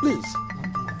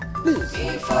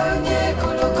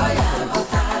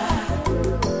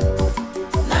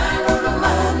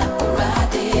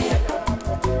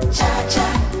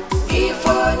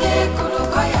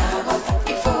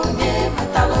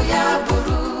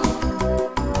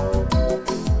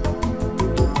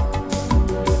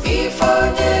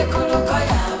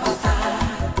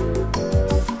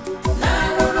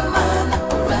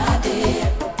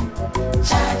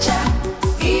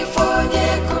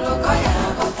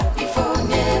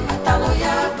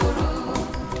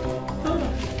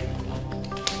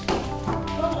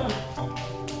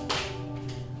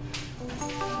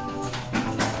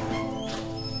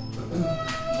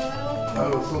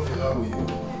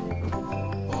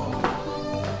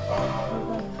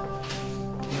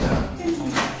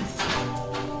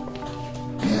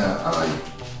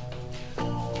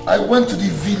 I went to the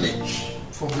village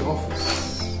from the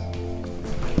office.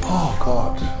 Oh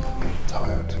God, I'm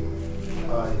tired.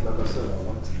 Like I said, I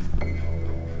want to.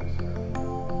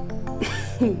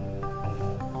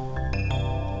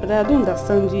 But I don't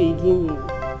understand you again.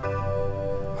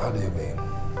 How do you mean?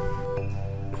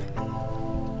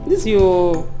 This is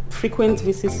your frequent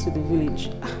visits to the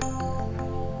village.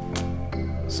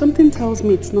 Something tells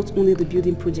me it's not only the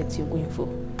building project you're going for.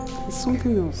 It's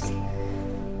something else.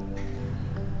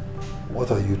 What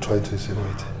are you trying to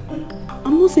insinuate?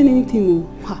 I'm not saying anything.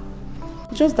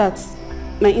 Just that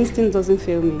my instinct doesn't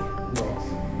fail me.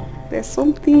 No. There's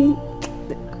something...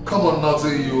 Come on,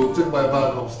 Nazi, you take my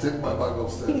bag upstairs.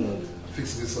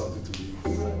 Fix me something to eat.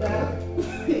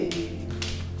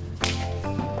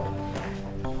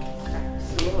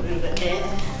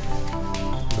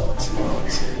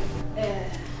 Naughty.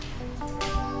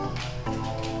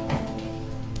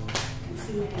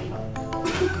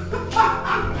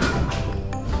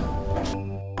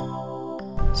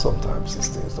 Sometimes these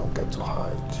things don't get to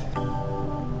hide.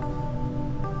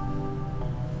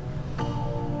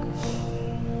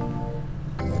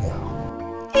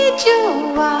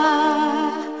 Ijuwa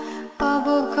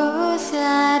obuko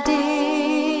siade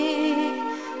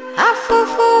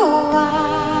afufuwa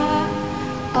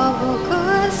obuko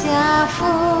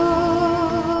siafu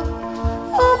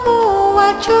omu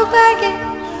wachubage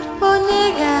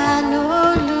oniga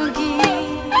n'olugi.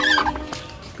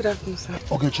 Good afternoon, sir.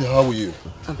 Ogechi, how are you?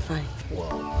 I'm fine.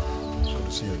 Wow. It's good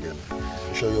to see you again.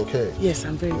 You sure you're okay? Yes,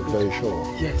 I'm very good. Very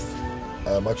sure? Yes.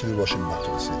 I'm actually rushing back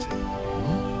to the city. I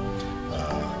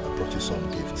brought you some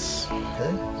gifts,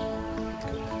 okay?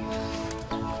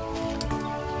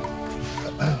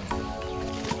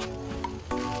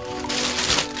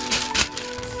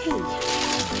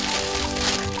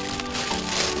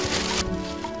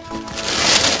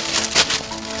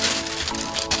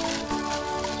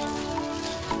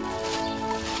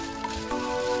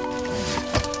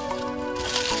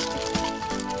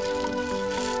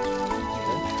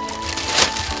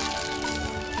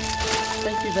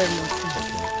 Very much.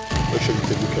 Make sure you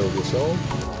take good care of yourself.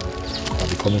 I'll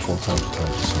be coming from time to time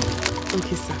to see you.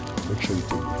 Okay, sir. Make sure you take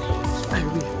good care of yourself. I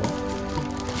will.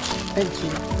 Thank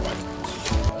you.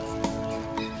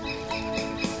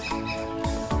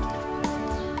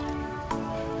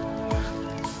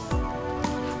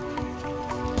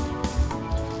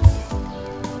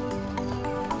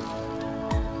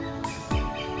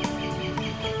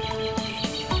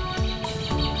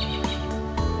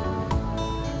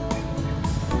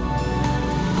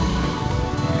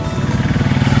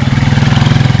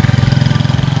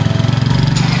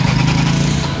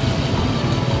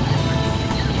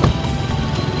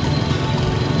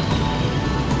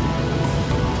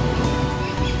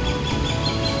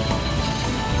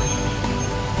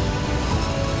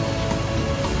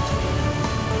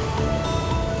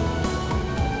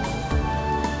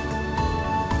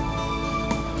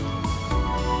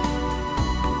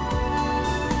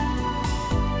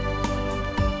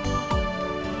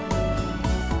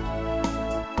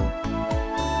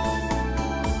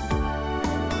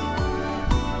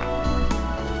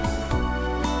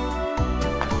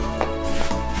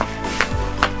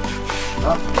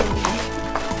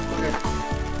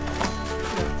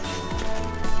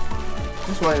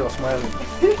 Why you're smiling?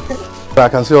 I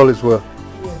can see all is well.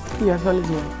 Yes, yes, all is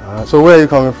well. So where are you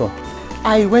coming from?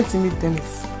 I went to meet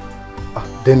Dennis.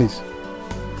 Dennis?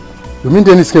 You mean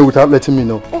Dennis came without letting me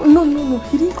know? Oh, no.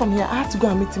 He didn't come here. I had to go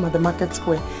and meet him at the market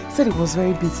square. He said he was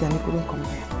very busy and he couldn't come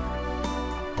here.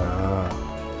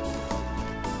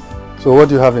 So what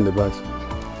do you have in the bags?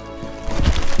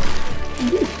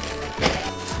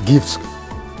 Gifts?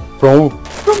 From who?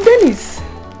 From Dennis.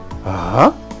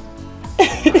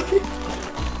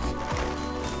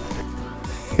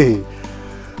 Hey,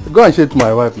 go and shake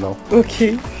my wife now.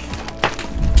 Okay.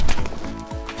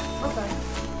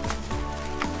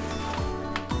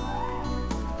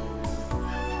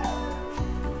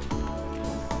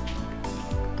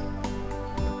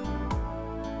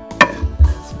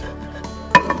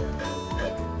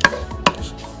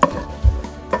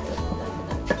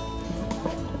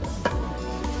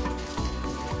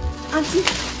 Auntie.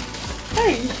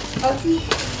 Hey, Auntie.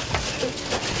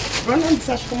 Brandon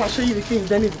said I should come and show you the things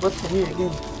Dennis bought for me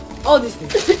again. All these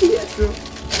things? Yes, bro.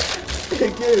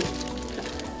 Again.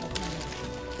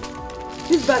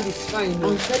 This bag is fine.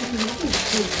 I'm telling you,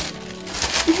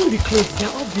 even the clothes, they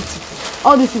are all beautiful.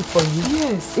 All this is for you?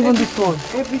 Yes. Even this one?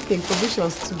 Everything,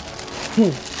 provisions too.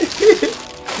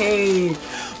 Hey,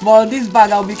 but this bag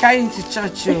I'll be carrying to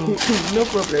church. No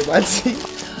problem, Auntie.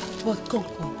 But come.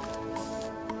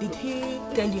 Did he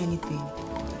tell you anything?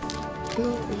 No,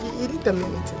 he didn't tell me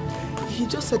anything. He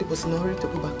just said he was in a hurry to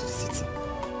go back to the city.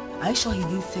 Are you sure he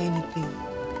didn't say anything?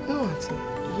 No, Auntie.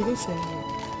 He didn't say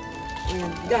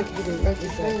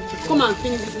anything. Come and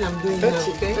finish this thing I'm doing now,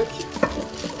 okay?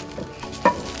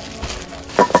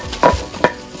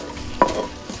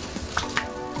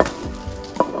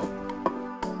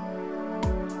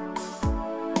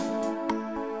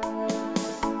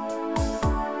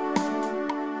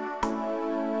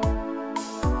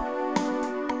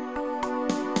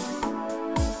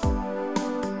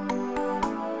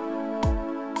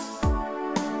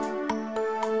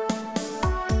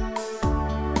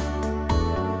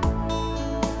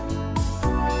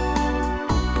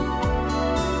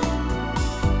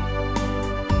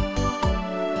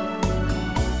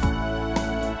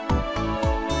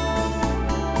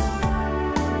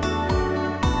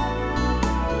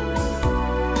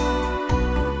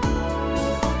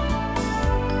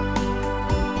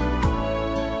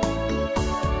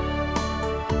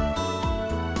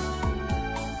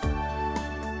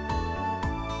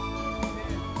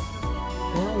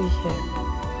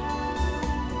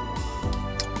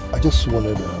 I just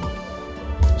wanted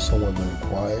someone very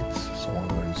quiet, someone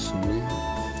very serene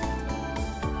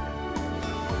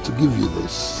to give you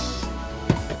this.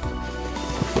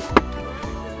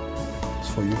 It's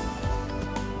for you.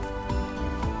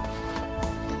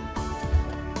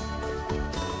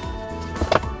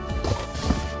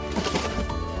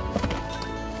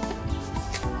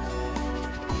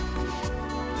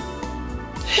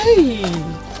 Hey!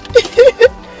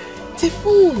 The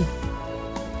phone!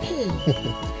 Hey!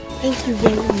 Thank you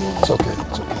very much. It's okay,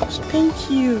 it's okay, it's okay. Thank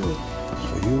you.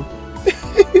 For you?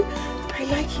 I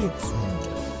like it.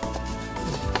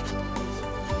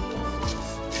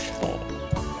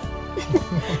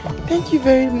 Thank you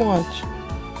very much.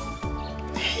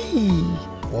 Hey!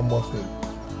 One more thing.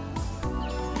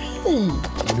 Hey!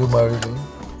 Will you marry me?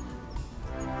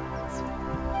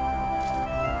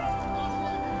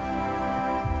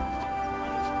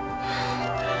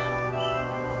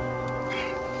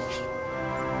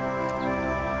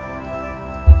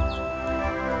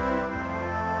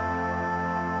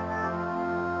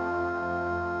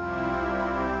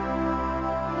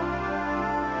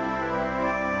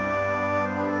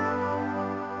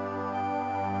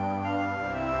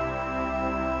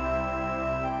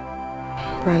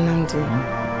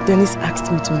 Dennis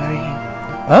asked me to marry him.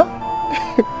 Huh?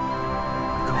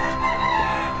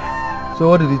 So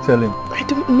what did he tell him? I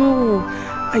don't know.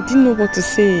 I didn't know what to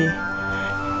say.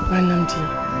 Ranamdi,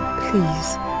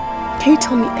 please, can you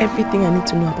tell me everything I need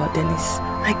to know about Dennis?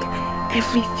 Like,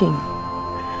 everything.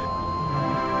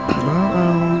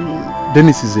 Well,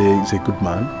 Dennis is a good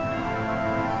man.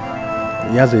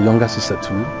 He has a younger sister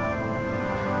too.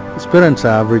 His parents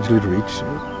are averagely rich.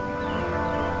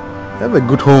 They have a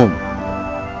good home.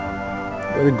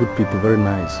 Very good people, very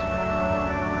nice.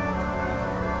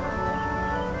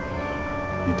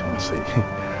 You don't say.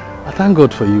 I thank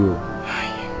God for you.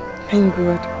 Thank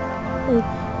God.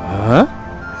 Huh?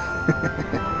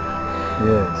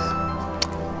 Yes.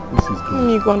 This is good. Let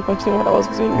me go and continue what I was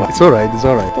doing. It's alright, it's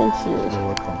alright. Thank you. You're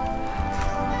welcome.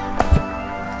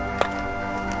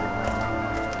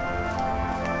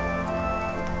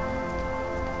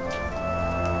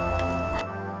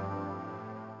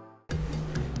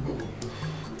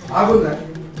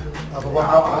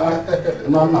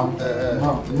 No.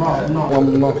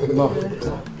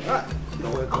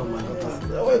 Welcome, my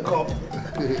daughter. Welcome.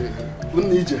 Good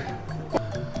need you.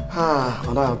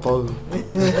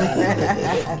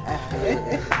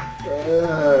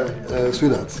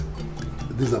 Sweetheart,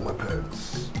 these are my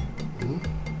parents.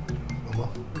 Mama,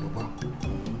 Papa.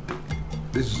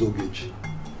 This is Ogechi,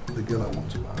 the girl I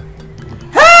want to marry.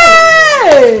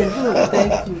 Hey!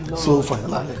 Thank you, Lord. So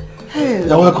finally. Hey.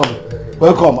 You're welcome.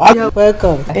 Welcome. You're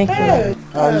welcome. Thank you.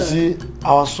 You see,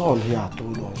 our son here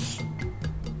told us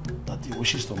that he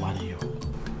wishes to marry you.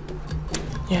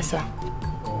 Yes, sir.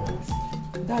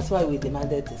 That's why we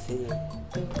demanded to see you.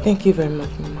 Thank you very much,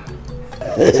 Mama.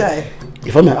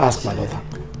 If I may ask my daughter,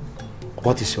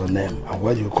 what is your name and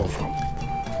where do you come from?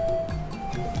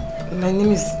 My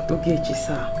name is Ogechi,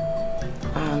 sir.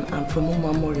 And I'm from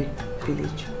Umamori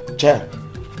village. Chair,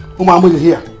 Umamori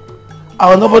here.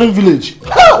 Our neighboring village.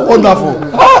 Wonderful.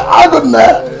 I don't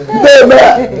know.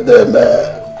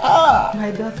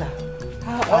 My daughter,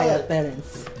 how are your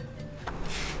parents?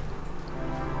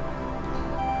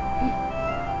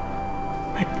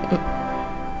 My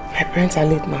parents are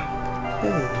late, ma.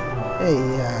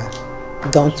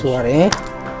 Don't worry.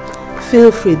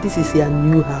 Feel free, this is your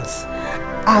new house.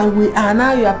 And we are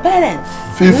now your parents.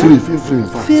 Feel free, in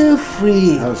fact. Feel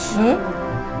free. Yes.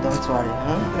 Don't worry,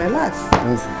 relax.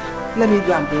 Yes. Let me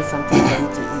go and bring something for you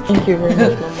to eat. Thank you very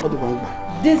much, Mama.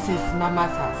 This is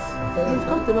Mama's house. You've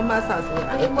come to Mama's house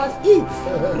and you must eat.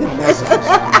 Mama's house.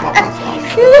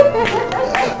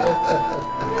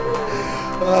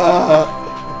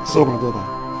 So my daughter,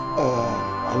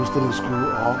 are you still in school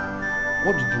or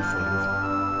what do you do for a living?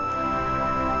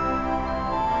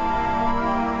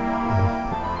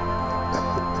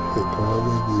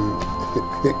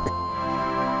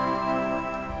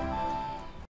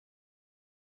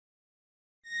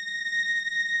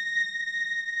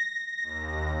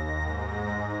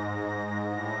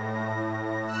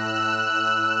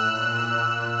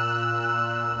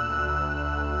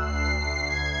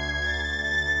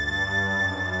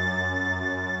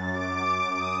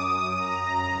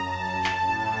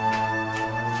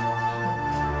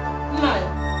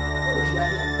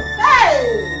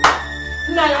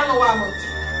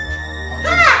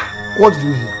 What did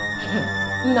you hear?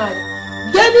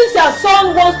 Dennis, your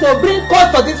son, wants to bring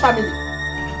curse to this family.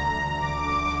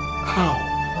 How?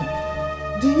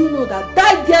 Do you know that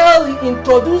that girl he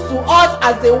introduced to us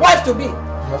as the wife to be?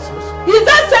 Yes. Is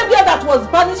that same girl that was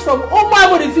banished from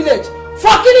Omamori village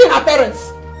for killing her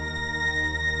parents?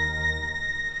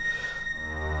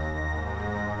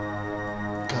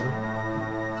 Carol,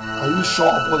 are you sure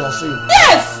of what I'm saying?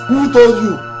 Yes! Who told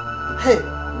you? Hey,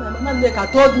 my mama Neka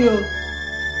told me.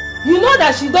 You know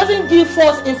that she doesn't give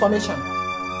false information.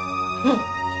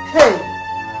 Hey,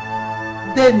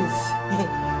 Dennis,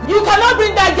 you cannot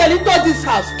bring that girl into this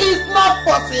house. It's not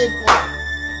possible.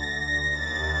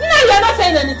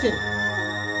 saying anything.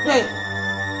 Hey,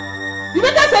 you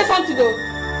better say something though.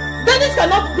 Dennis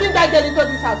cannot bring that girl into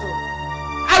this house.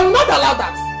 I will not allow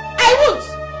that. I won't.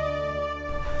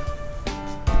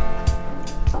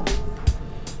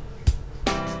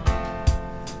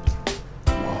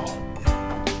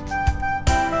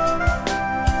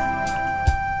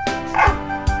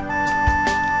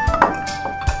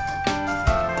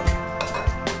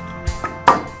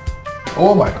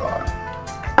 Oh my God.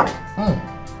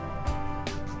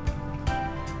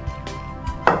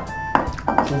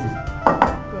 Sophie,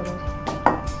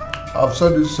 I've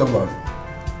said this several.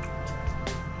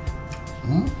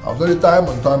 I've said it time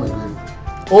and time again.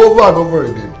 Over and over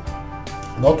again.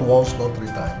 Not once, not 3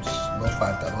 times, not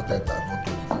 5 times, not 10 times, not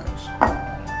 20 times.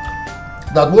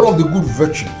 That one of the good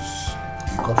virtues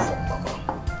you got from Mama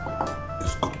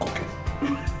is good cooking.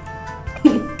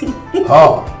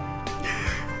 How?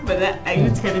 But are you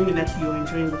telling me that you're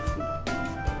enjoying the food?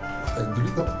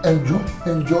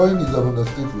 Enjoying is an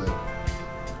understatement.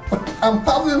 I'm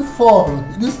having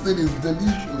fun. This thing is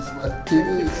delicious, man. It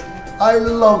is. I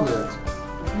love it.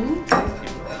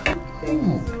 Thank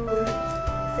you.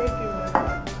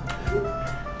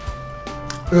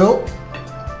 You know,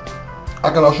 I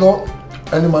can assure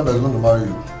any man that's going to marry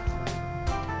you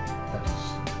that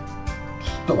his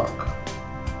stomach.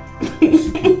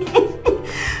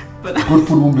 But good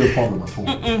food won't be a problem at all.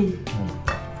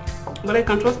 But I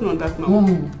can trust me on that now.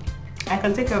 I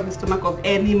can take care of the stomach of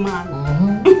any man.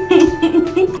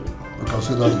 You can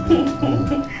say that again.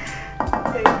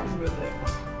 Thank you, brother.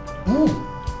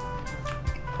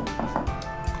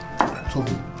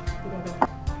 Sophie.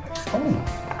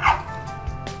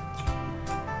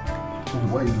 Sophie,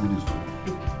 why are you doing this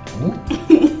to me?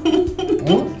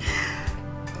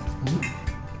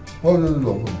 Why are you doing this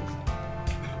to me?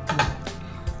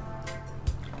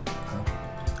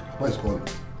 Why is calling?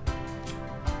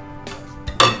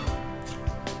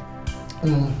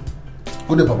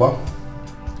 Good day, Papa.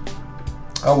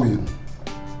 How are you?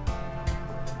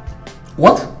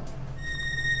 What?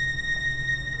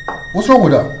 What's wrong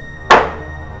with her?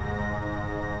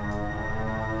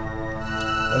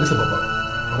 Listen, Papa.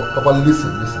 Papa,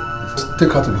 listen. Just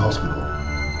take her to the hospital.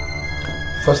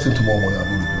 First thing tomorrow morning, I'll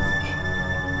be in the village.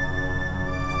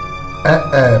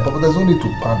 Papa, there's no need to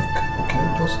panic, okay?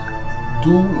 Just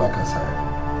do like I said.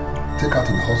 Take her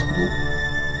to the hospital.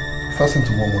 First thing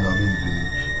tomorrow morning, I'll be in the village.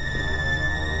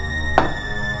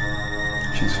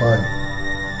 She's fine.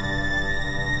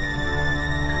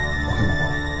 Okay, Papa.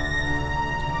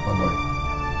 Bye-bye.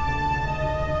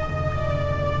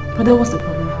 But then what's the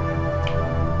problem?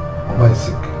 Mama is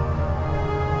sick.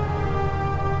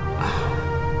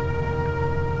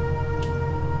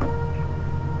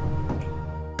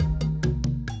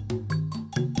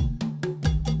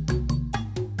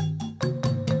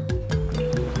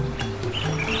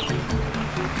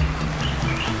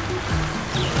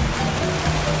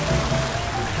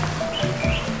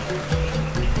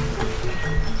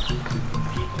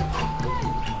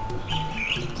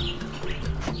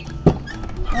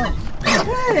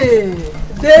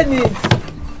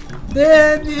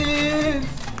 Dennis!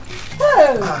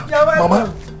 Hey, Mama,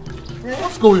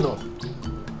 what's going on?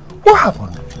 What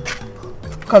happened?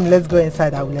 Come, let's go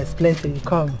inside. I will explain to you.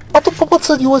 Come. I thought Papa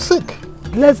said you were sick.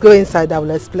 Let's go inside. I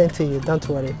will explain to you. Don't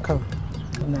worry. Come.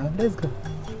 Now, let's go.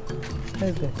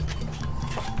 Let's go.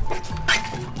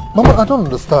 Mama, I don't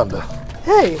understand.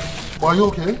 Hey. Are you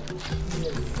okay?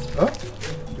 Yes. Huh?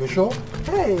 You sure?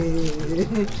 Hey.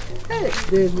 Hey,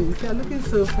 Dennis, you're looking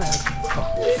so fast.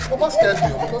 Mama scared me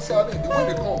because the way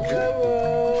they come.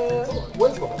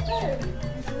 Where's Papa?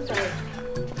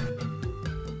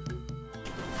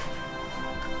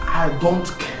 I don't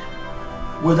care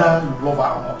whether you love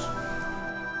her or not.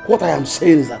 What I am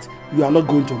saying is that you are not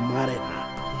going to marry her.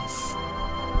 Yes.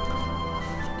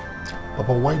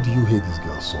 Papa, why do you hate this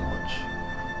girl so much?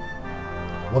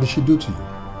 What did she do to you?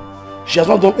 She has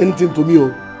not done anything to me,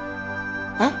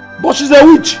 huh? But she's a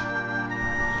witch.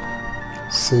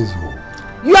 Says who?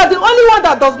 You are the only one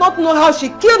that does not know how she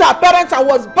killed her parents and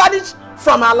was banished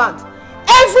from her land.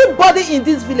 Everybody in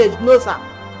this village knows her.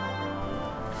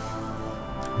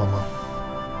 Mama,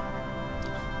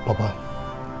 Papa,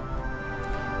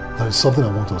 there is something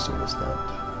I want us to understand.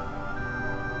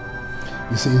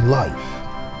 You see, in life,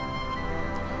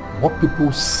 what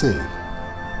people say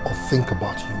or think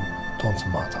about you don't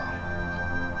matter.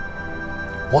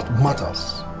 What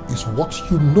matters is what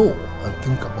you know and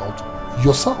think about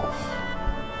yourself.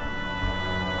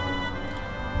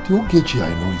 The Ogechi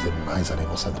I know is a nice and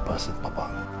innocent person, Papa.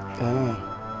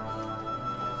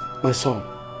 My son,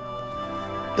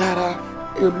 there are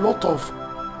a lot of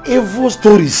evil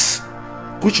stories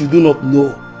which you do not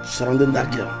know. surrounding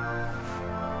that girl.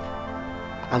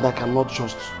 And I cannot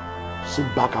just sit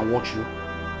back and watch you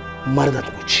marry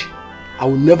that witch. I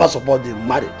will never support the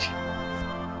marriage.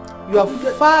 Your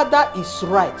father is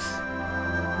right.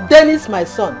 Dennis, my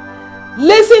son,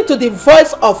 listen to the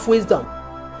voice of wisdom.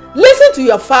 Listen to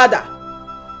your father.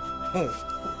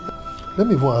 Let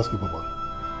me even ask you, Papa.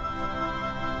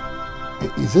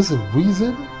 Is this a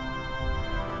reason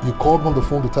you called on the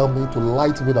phone to tell me to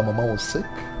lie to me that Mama was sick?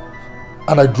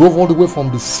 And I drove all the way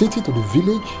from the city to the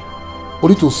village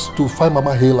only to find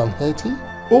Mama hale and healthy?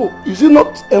 Oh, is it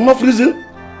not enough reason?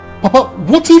 Papa,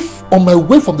 what if on my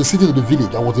way from the city to the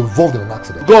village I was involved in an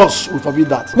accident? God will forbid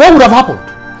that. What would have happened?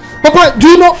 Papa, do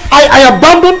you know I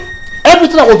abandoned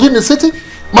everything I was doing in the city,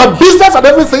 my business and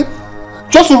everything,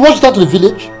 just to rush down to the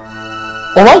village?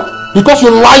 Alright? Because you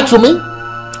lied to me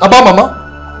about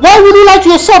Mama? Why would you lie to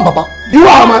your son, Papa? You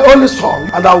are my only son,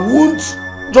 and I won't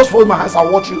just fold my hands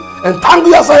and watch you entangle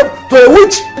yourself to a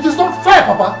witch. It is not fair,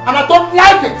 Papa, and I don't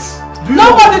like it.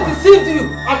 Nobody deceived you.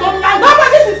 I don't like it.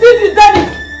 Nobody deceived you,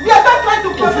 Dennis. We are just trying to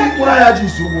protect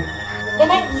you.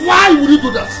 Mama, why would you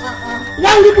do that?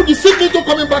 Why would you deceive me into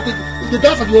coming back to the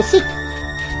dance that you were sick?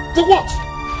 For what?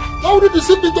 Why would you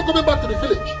deceive me into coming back to the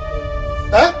village?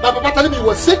 My Papa telling me you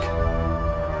were sick?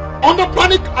 Under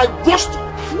panic, I rushed.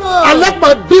 No. I left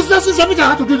my businesses, everything I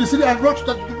had to do in the city, and rushed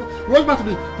back to the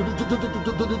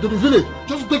village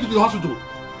just to take you to the hospital.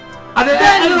 And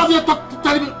then ended up here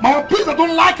telling me, Mama, please, I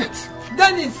don't like it.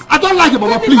 Dennis, I don't like it,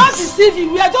 Mama, please. We did not deceive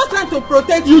you. We are just trying to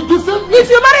protect you. You deceive me. If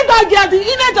you marry that girl, the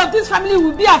image of this family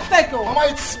will be affected. Mama,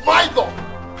 it's my law.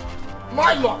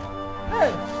 My law.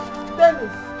 Hey,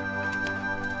 Dennis.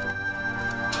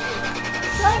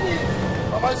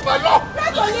 Dennis. Mama, it's my law.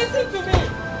 Try to listen to me.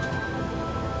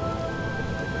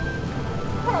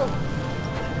 Oh.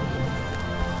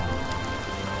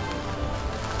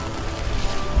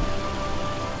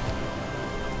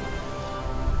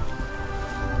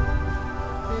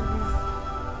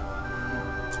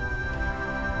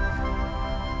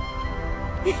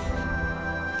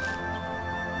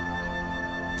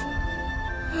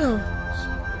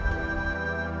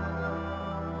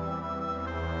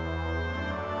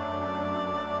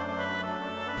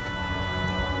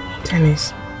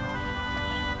 Dennis,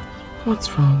 what's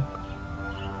wrong?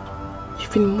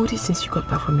 You've been moody since you got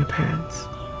back from your parents.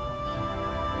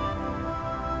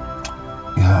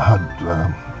 Yeah, I had,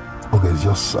 okay, I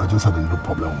just had a little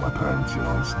problem with my parents, you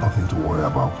know, it's nothing to worry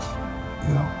about,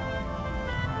 you know.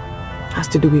 Has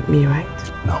to do with me, right?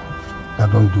 No, it has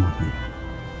nothing to do with you.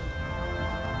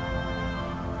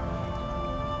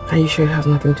 Are you sure it has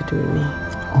nothing to do with me?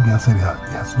 Okay, I said it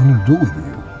has nothing to do with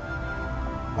you,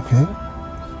 okay?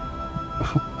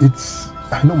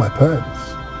 I know my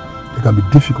parents. They can be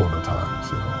difficult at times,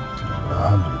 you know, to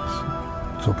handle it.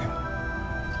 It's okay.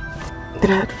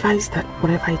 Then I advise that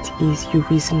whatever it is, you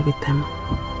reason with them.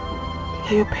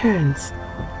 They're your parents.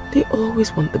 They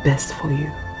always want the best for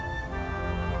you.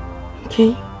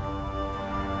 Okay?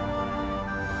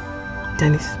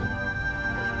 Dennis.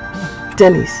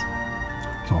 Dennis.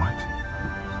 It's alright.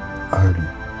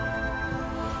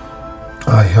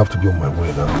 I have to be on my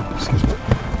way now. Excuse me.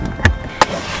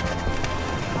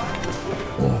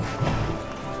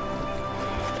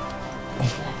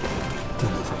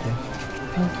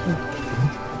 Thank you.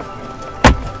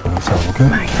 Okay?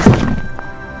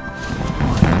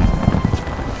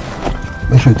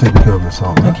 Make sure you take care of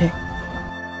yourself. Right? Okay.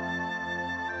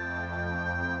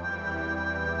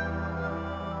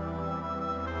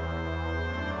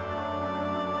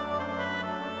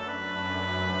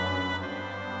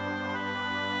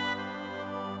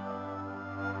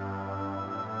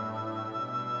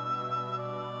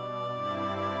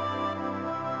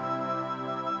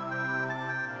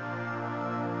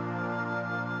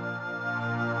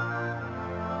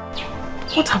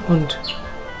 What happened?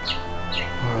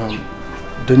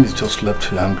 Dennis just left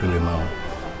here angrily now.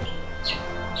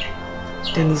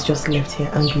 Dennis just left here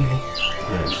angrily?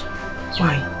 Yes.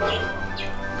 Why?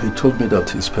 He told me that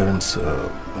his parents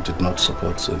did not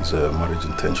support his marriage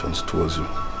intentions towards you.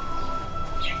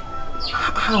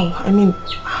 How? I mean,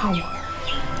 how?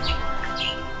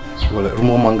 Well,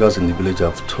 rumor mongers in the village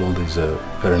have told his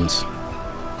parents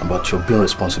about your being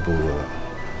responsible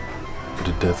for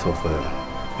the death of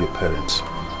your parents.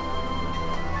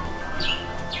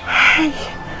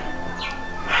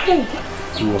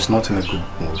 He was not in a good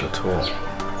mood at all,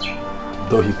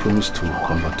 though he promised to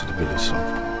come back to the village soon.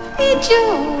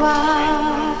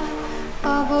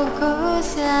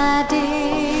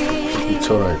 It's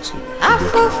alright.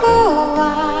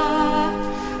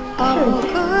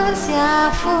 It's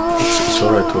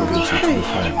alright, Ogechi, to be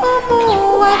fine.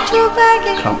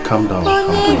 Okay. Calm down.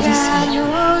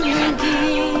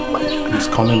 He's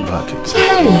coming back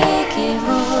again.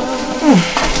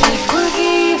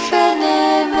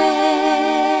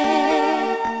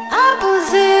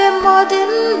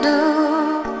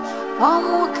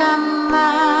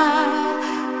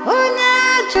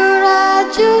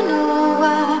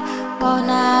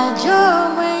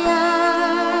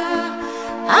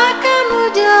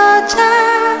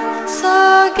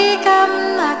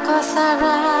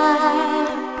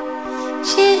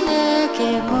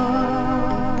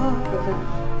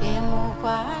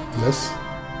 Yes?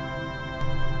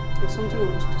 There's something I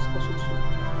want to discuss with you.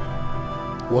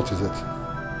 What is it?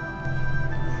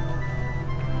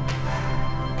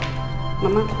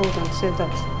 Mama called and said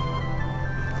that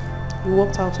you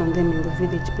walked out on them in the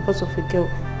village because of a girl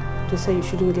they said you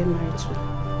shouldn't get married to.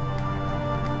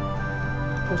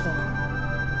 Brother,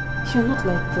 you're not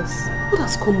like this. What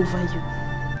has come over you?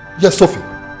 Yes, Sophie.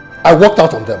 I walked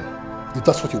out on them. If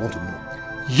that's what you want to know.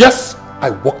 Yes,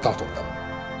 I walked out on them.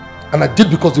 And I did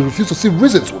because they refused to see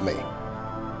reasons with me. Hey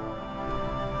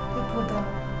brother,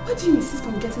 why do you insist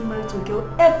on getting married to a girl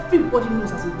everybody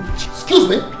knows as a witch? Excuse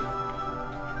me?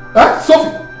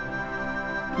 Sophie,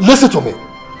 listen to me.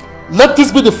 Let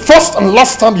this be the first and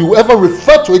last time you ever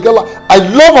refer to a girl I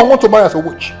love and want to marry as a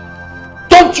witch.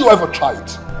 Don't you ever try it.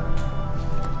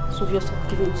 So you're stop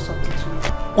giving something to me.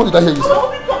 What did I hear you say?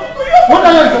 What did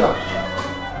I hear you say now?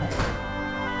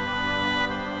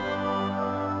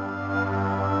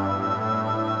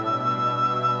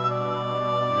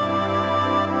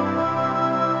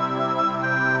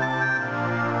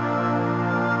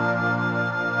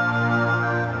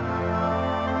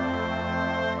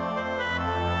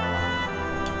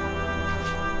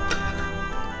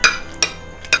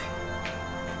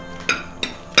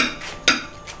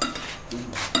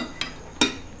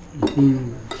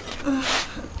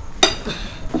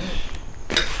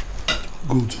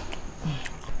 Good.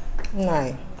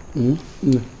 Nai.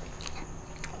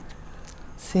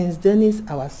 Since Dennis,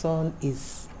 our son,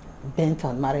 is bent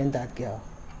on marrying that girl,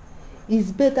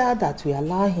 it's better that we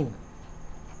allow him.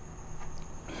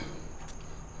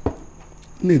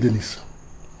 Nay, Dennis.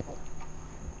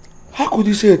 How could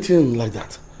you say a thing like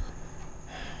that?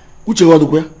 Which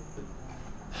you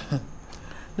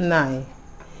Nai.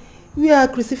 We are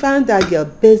crucifying that girl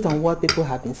based on what people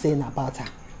have been saying about her.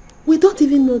 We don't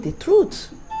even know the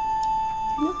truth.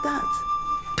 You know that.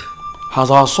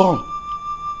 Has our son,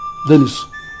 Dennis,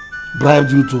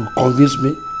 bribed you to convince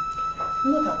me?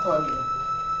 Not at all.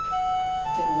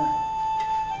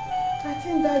 I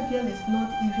think that girl is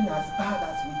not even as bad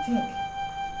as we think.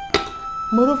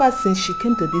 Moreover, since she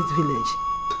came to this village,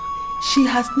 she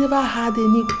has never had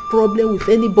any problem with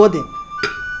anybody.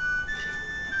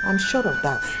 I'm sure of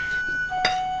that.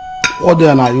 What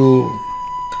then are you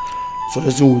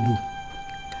suggesting we do?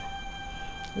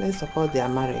 Let's support their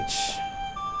marriage.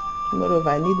 Moreover,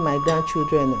 I need my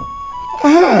grandchildren.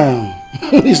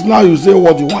 It's now you say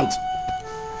what you want.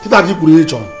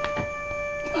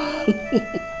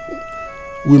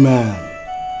 Women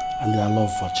and their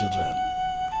love for children.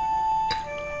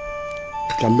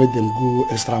 It can make them go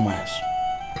extra miles.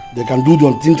 They can do the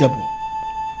unthinkable.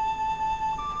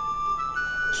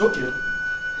 It's okay.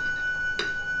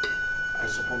 I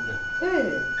support them.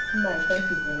 Hey, no, thank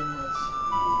you very much.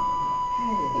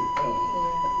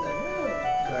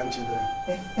 Grandchildren.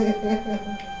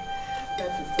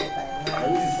 That is so fine.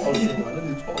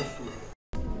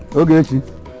 Ogechi.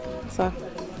 Sir.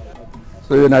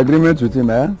 So you're in agreement with him,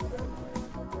 eh?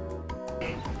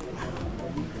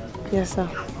 Yes, sir.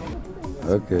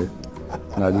 Okay.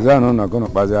 Now, this is not going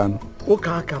to pass on.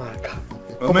 Okay.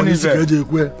 Many is it?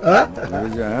 Huh?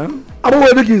 I don't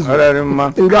want to kiss you. I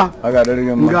got it.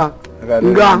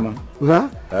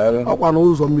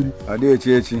 I did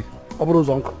chechi.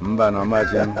 Mba no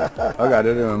match him. I got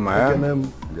it in my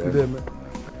hand.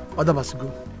 Other must go.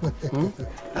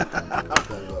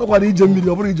 What did you mean?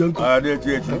 I did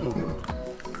chechi.